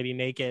European lady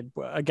naked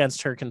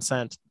against her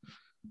consent.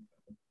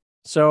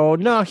 So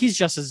no, he's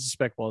just as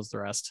despicable as the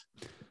rest.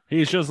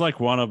 He's just like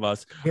one of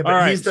us. Yeah, All but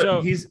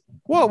right, he's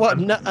Whoa, what?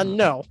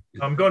 No.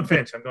 I'm going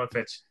Finch. I'm going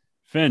Finch.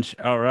 Finch.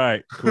 All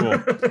right, cool.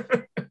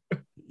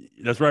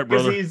 That's right,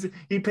 brother. Because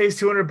he pays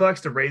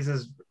 $200 to raise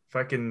his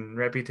fucking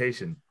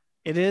reputation.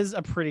 It is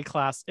a pretty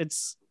class.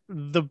 It's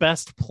the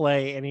best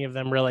play any of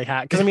them really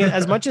had. Because I mean,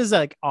 as much as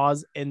like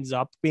Oz ends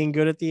up being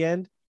good at the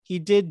end, he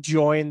did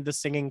join the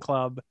singing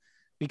club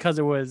because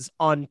it was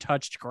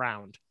untouched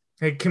ground.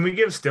 Hey, can we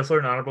give Stifler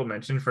an honorable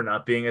mention for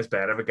not being as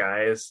bad of a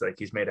guy as like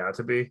he's made out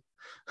to be?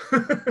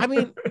 I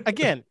mean,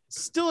 again,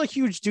 still a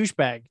huge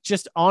douchebag,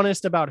 just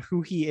honest about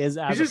who he is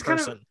as a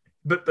person.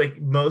 But like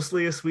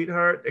mostly a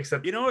sweetheart,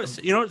 except you know what's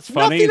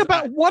funny. Nothing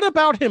about what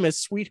about him is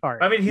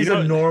sweetheart. I mean, he's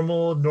a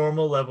normal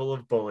level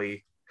of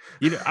bully.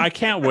 I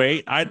can't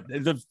wait.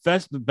 The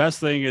best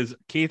thing is,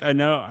 Keith, I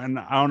know, and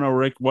I don't know,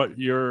 Rick, what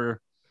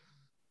your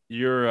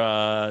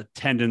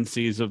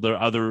tendencies of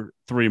the other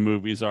three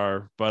movies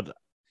are, but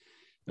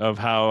of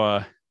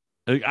how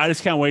I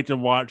just can't wait to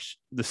watch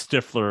the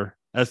Stifler.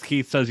 As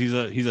Keith says, he's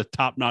a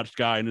top-notch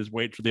guy, and just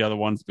wait for the other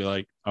ones to be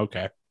like,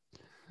 okay.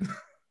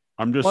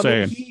 I'm just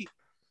saying. I mean,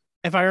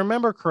 if I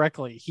remember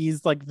correctly,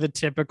 he's like the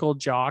typical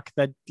jock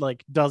that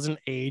like doesn't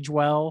age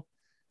well.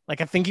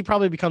 Like I think he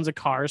probably becomes a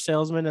car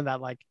salesman, and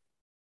that like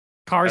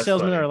That's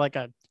salesman funny. or like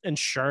a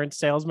insurance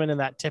salesman in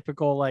that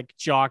typical like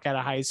jock out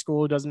of high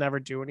school who doesn't ever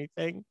do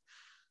anything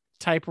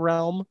type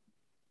realm.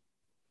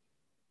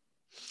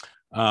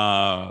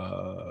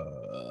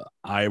 I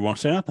won't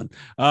say nothing.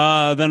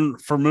 Then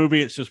for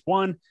movie, it's just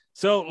one.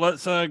 So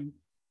let's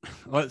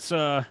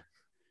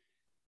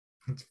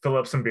fill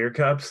up some beer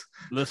cups.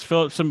 Let's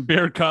fill up some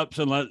beer cups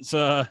and let's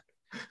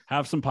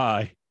have some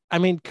pie. I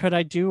mean, could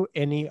I do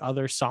any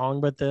other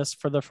song but this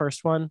for the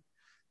first one?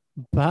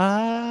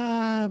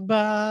 Bye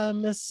bye,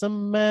 Miss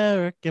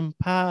American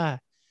Pie.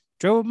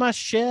 Drove my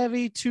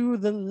Chevy to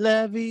the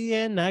levee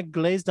and I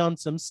glazed on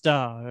some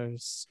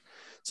stars.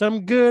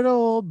 Some good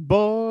old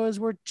boys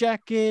were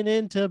jacking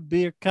into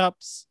beer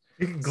cups.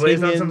 You can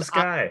glaze on some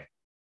sky.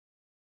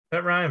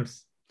 That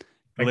rhymes.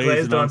 I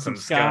glazed on some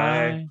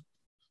sky.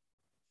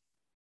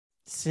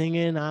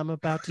 Singing, I'm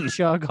about to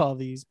chug all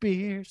these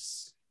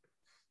beers.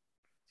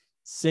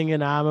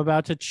 Singing, I'm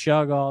about to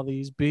chug all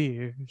these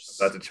beers.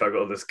 About to chug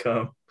all this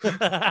cum.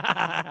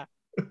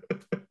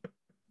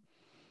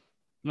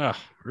 Oh,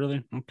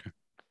 really? Okay.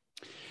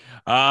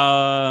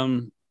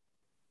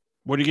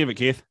 What do you give it,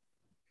 Keith?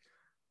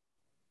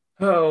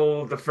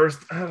 Oh, the first.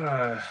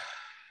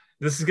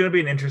 This is going to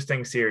be an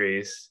interesting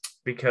series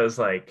because,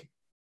 like,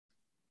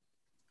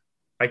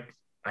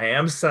 I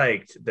am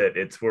psyched that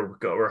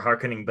we're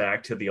harkening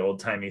back to the old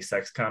timey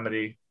sex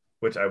comedy,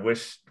 which I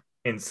wish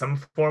in some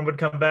form would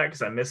come back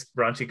because I miss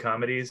raunchy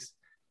comedies,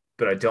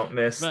 but I don't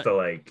miss the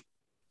like.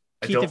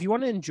 Keith, if you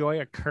want to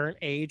enjoy a current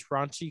age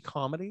raunchy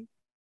comedy,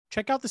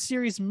 check out the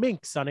series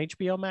Minx on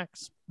HBO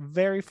Max.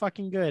 Very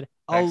fucking good.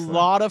 Excellent. A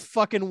lot of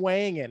fucking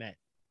weighing in it.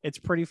 It's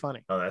pretty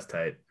funny. Oh, that's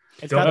tight.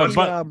 It's got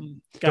the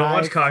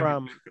guy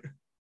from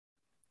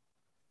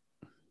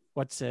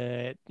what's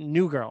it?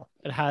 New Girl.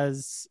 It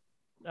has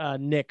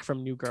Nick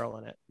from New Girl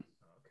in it.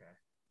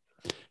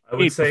 Okay. I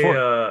would say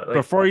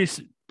before you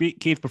speak,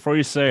 Keith, before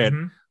you say it,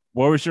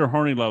 what was your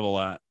horny level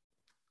at?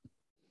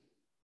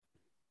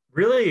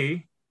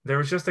 Really? There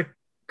was just a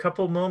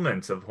couple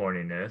moments of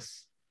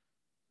horniness.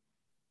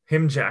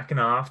 Him jacking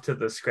off to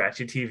the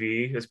scratchy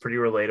TV is pretty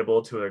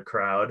relatable to a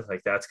crowd.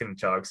 Like that's going to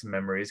jog some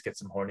memories, get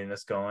some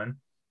horniness going.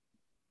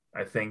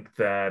 I think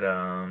that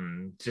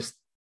just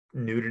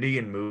nudity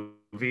in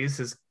movies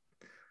is,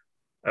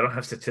 I don't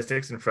have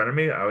statistics in front of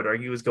me. I would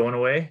argue is going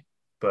away,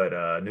 but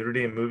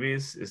nudity in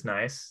movies is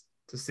nice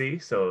to see.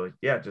 So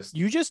yeah,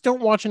 you just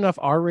don't watch enough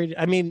R-rated.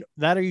 I mean,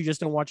 that or you just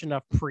don't watch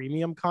enough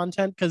premium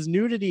content because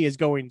nudity is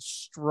going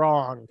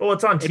strong. Well,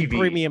 it's on TV.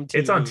 Premium TV.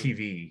 It's on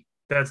TV.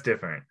 That's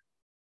different.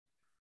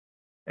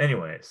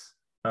 Anyways,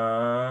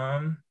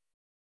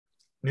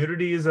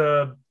 nudity is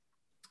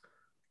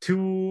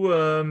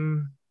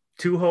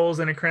two holes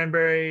in a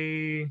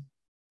cranberry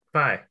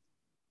pie.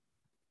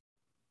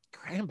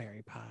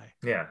 Cranberry pie.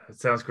 Yeah, it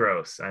sounds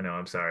gross. I know.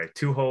 I'm sorry.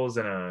 2 holes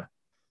in a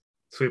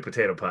sweet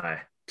potato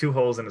pie. 2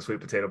 holes in a sweet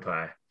potato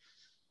pie.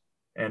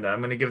 And I'm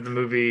going to give the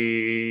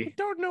movie. I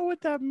don't know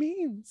what that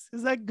means.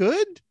 Is that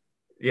good?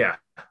 Yeah.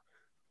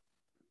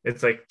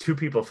 It's like 2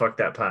 people fucked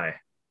that pie.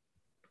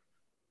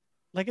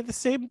 Like at the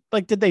same,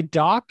 like, did they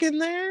dock in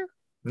there?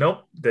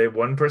 Nope.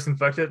 One person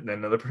fucked it, and then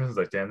another person's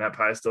like, damn, that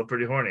pie is still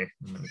pretty horny.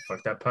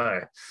 Fuck that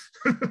pie.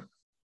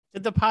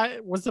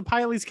 Was the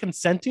pie at least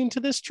consenting to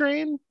this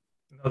train?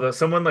 No,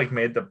 someone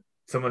made the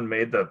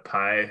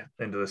pie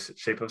into the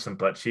shape of some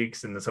butt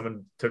cheeks, and then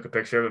someone took a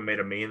picture of it and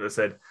made a meme that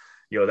said,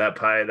 yo, that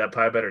pie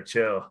better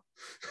chill.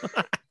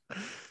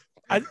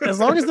 As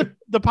long as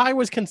the pie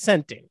was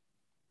consenting.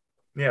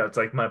 Yeah, it's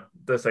like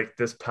that's like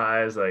this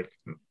pie is like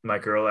my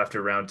girl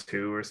after round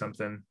 2 or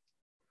something.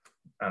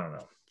 I don't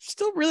know.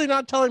 Still really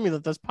not telling me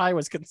that this pie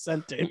was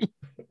consenting.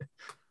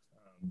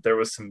 There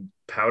was some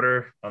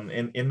powder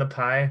in the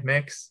pie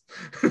mix.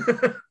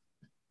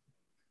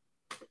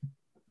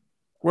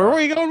 Where were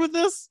you going with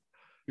this?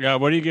 Yeah,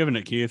 what are you giving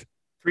it, Keith?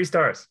 3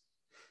 stars.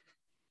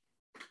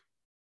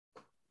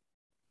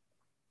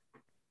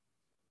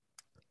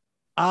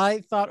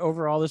 I thought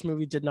overall this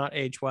movie did not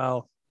age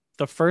well.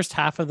 The first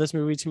half of this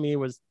movie to me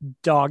was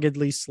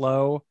doggedly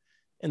slow,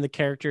 and the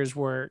characters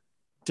were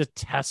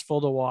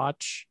detestful to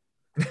watch.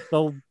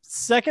 The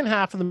second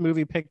half of the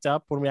movie picked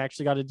up when we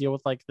actually got to deal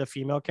with like the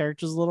female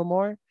characters a little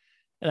more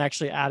and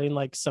actually adding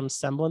like some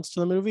semblance to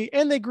the movie.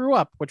 And they grew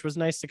up, which was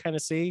nice to kind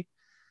of see.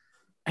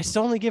 I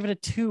still only give it a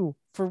 2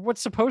 for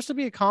what's supposed to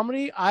be a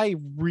comedy. I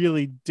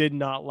really did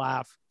not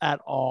laugh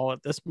at all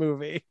at this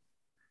movie.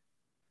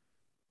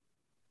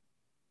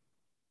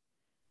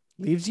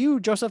 Leaves you,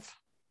 Joseph.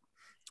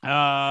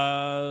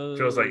 So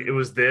it was like it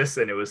was this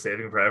and it was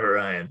Saving Private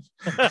Ryan.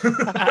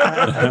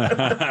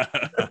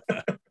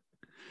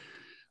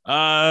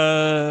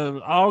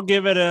 I'll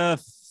give it a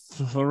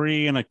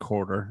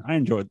 3.25. I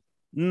enjoyed.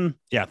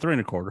 Yeah,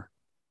 3.25.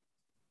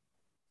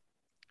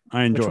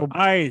 I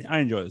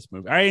enjoy this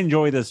movie. I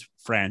enjoy this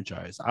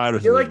franchise. I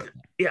feel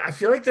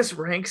like this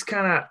ranks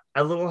kind of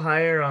a little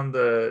higher on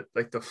the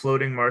like the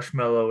floating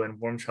marshmallow and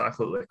warm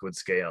chocolate liquid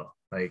scale.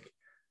 Like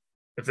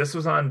if this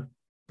was on,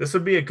 this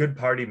would be a good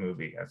party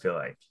movie. I feel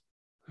like.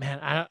 Man,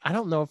 I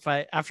don't know if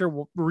after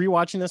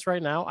rewatching this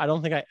right now, I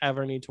don't think I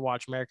ever need to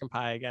watch American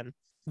Pie again.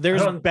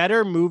 There's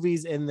better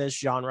movies in this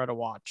genre to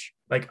watch.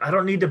 Like I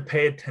don't need to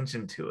pay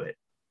attention to it,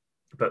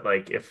 but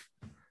like if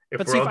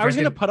I was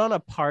going to put on a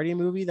party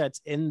movie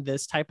that's in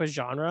this type of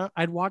genre,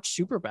 I'd watch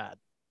Superbad.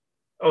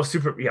 Oh,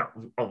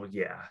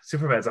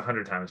 Superbad's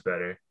 100 times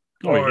better.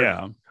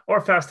 Yeah.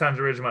 Or Fast Times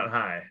at Ridgemont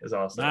High is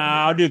also.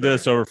 I'll do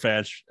this over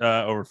Fast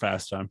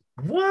Time.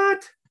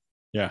 What?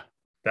 Yeah,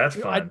 that's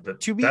fun.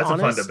 To be honest, a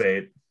fun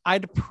debate.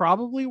 I'd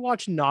probably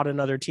watch Not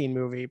Another Teen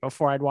Movie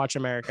before I'd watch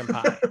American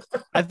Pie.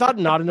 I thought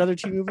Not Another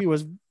Teen Movie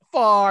was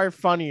far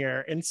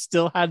funnier and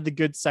still had the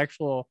good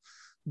sexual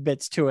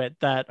bits to it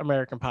that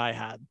American Pie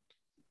had.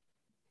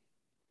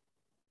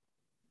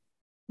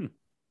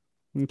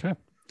 Okay.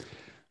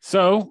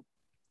 So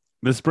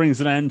this brings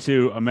an end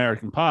to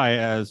American Pie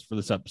as for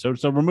this episode.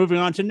 So we're moving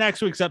on to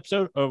next week's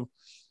episode of,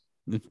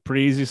 it's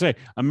pretty easy to say,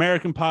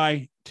 American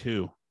Pie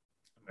 2.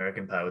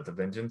 American Pie with a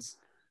Vengeance.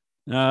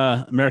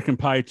 American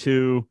Pie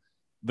 2,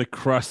 The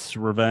Crust's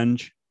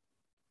Revenge.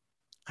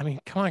 I mean,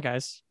 come on,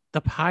 guys. The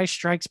Pie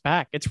Strikes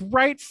Back. It's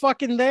right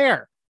fucking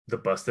there. The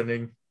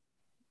Bustining.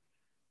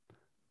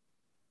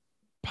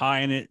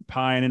 Pie in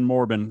and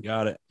Morbin.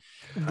 Got it.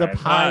 The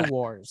Pie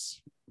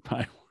Wars.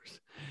 Pie Wars.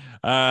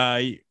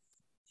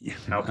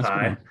 How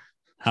pie?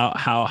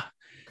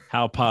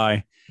 How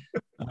pie?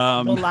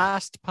 The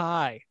Last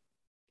Pie.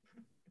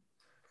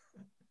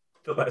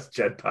 The Last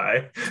Jet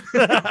Pie.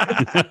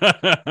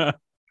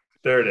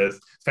 There it is.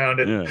 Found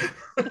it.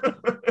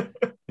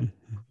 Yeah.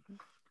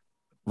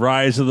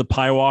 Rise of the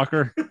Pie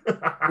Walker.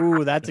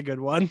 Ooh, that's a good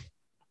one.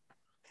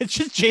 It's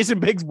just Jason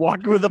Biggs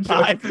walking with a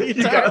pie for the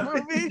entire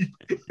movie.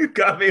 You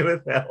got me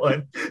with that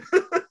one.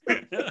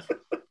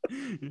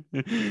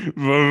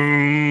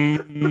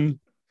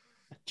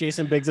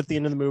 Jason Biggs at the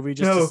end of the movie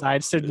just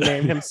decides to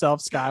name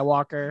himself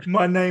Skywalker.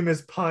 My name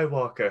is Pie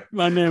Walker.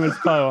 My name is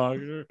Pie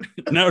Walker.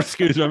 No,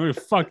 excuse me. I'm gonna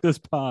fuck this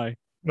pie.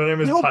 My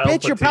name is Palpatine.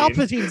 Bitch, you're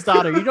Palpatine's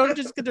daughter. You don't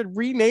just get to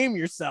rename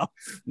yourself.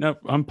 Nope,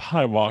 I'm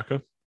Pie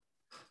Walker.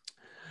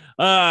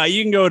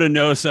 You can go to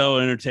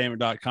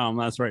nocellentertainment.com.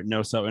 That's right,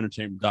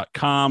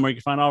 nocellentertainment.com, where you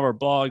can find all of our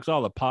blogs,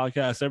 all the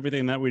podcasts,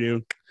 everything that we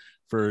do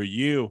for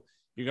you.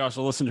 You can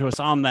also listen to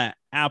us on that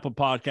Apple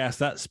Podcast,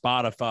 that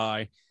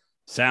Spotify,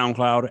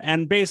 SoundCloud,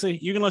 and basically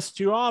you can listen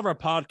to all of our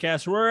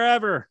podcasts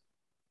wherever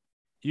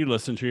you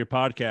listen to your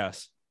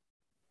podcasts.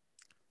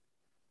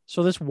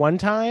 So this one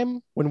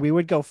time when we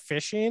would go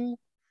fishing,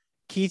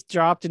 Keith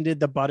dropped and did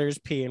the Butters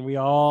pee, and we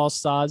all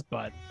saw his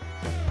butt.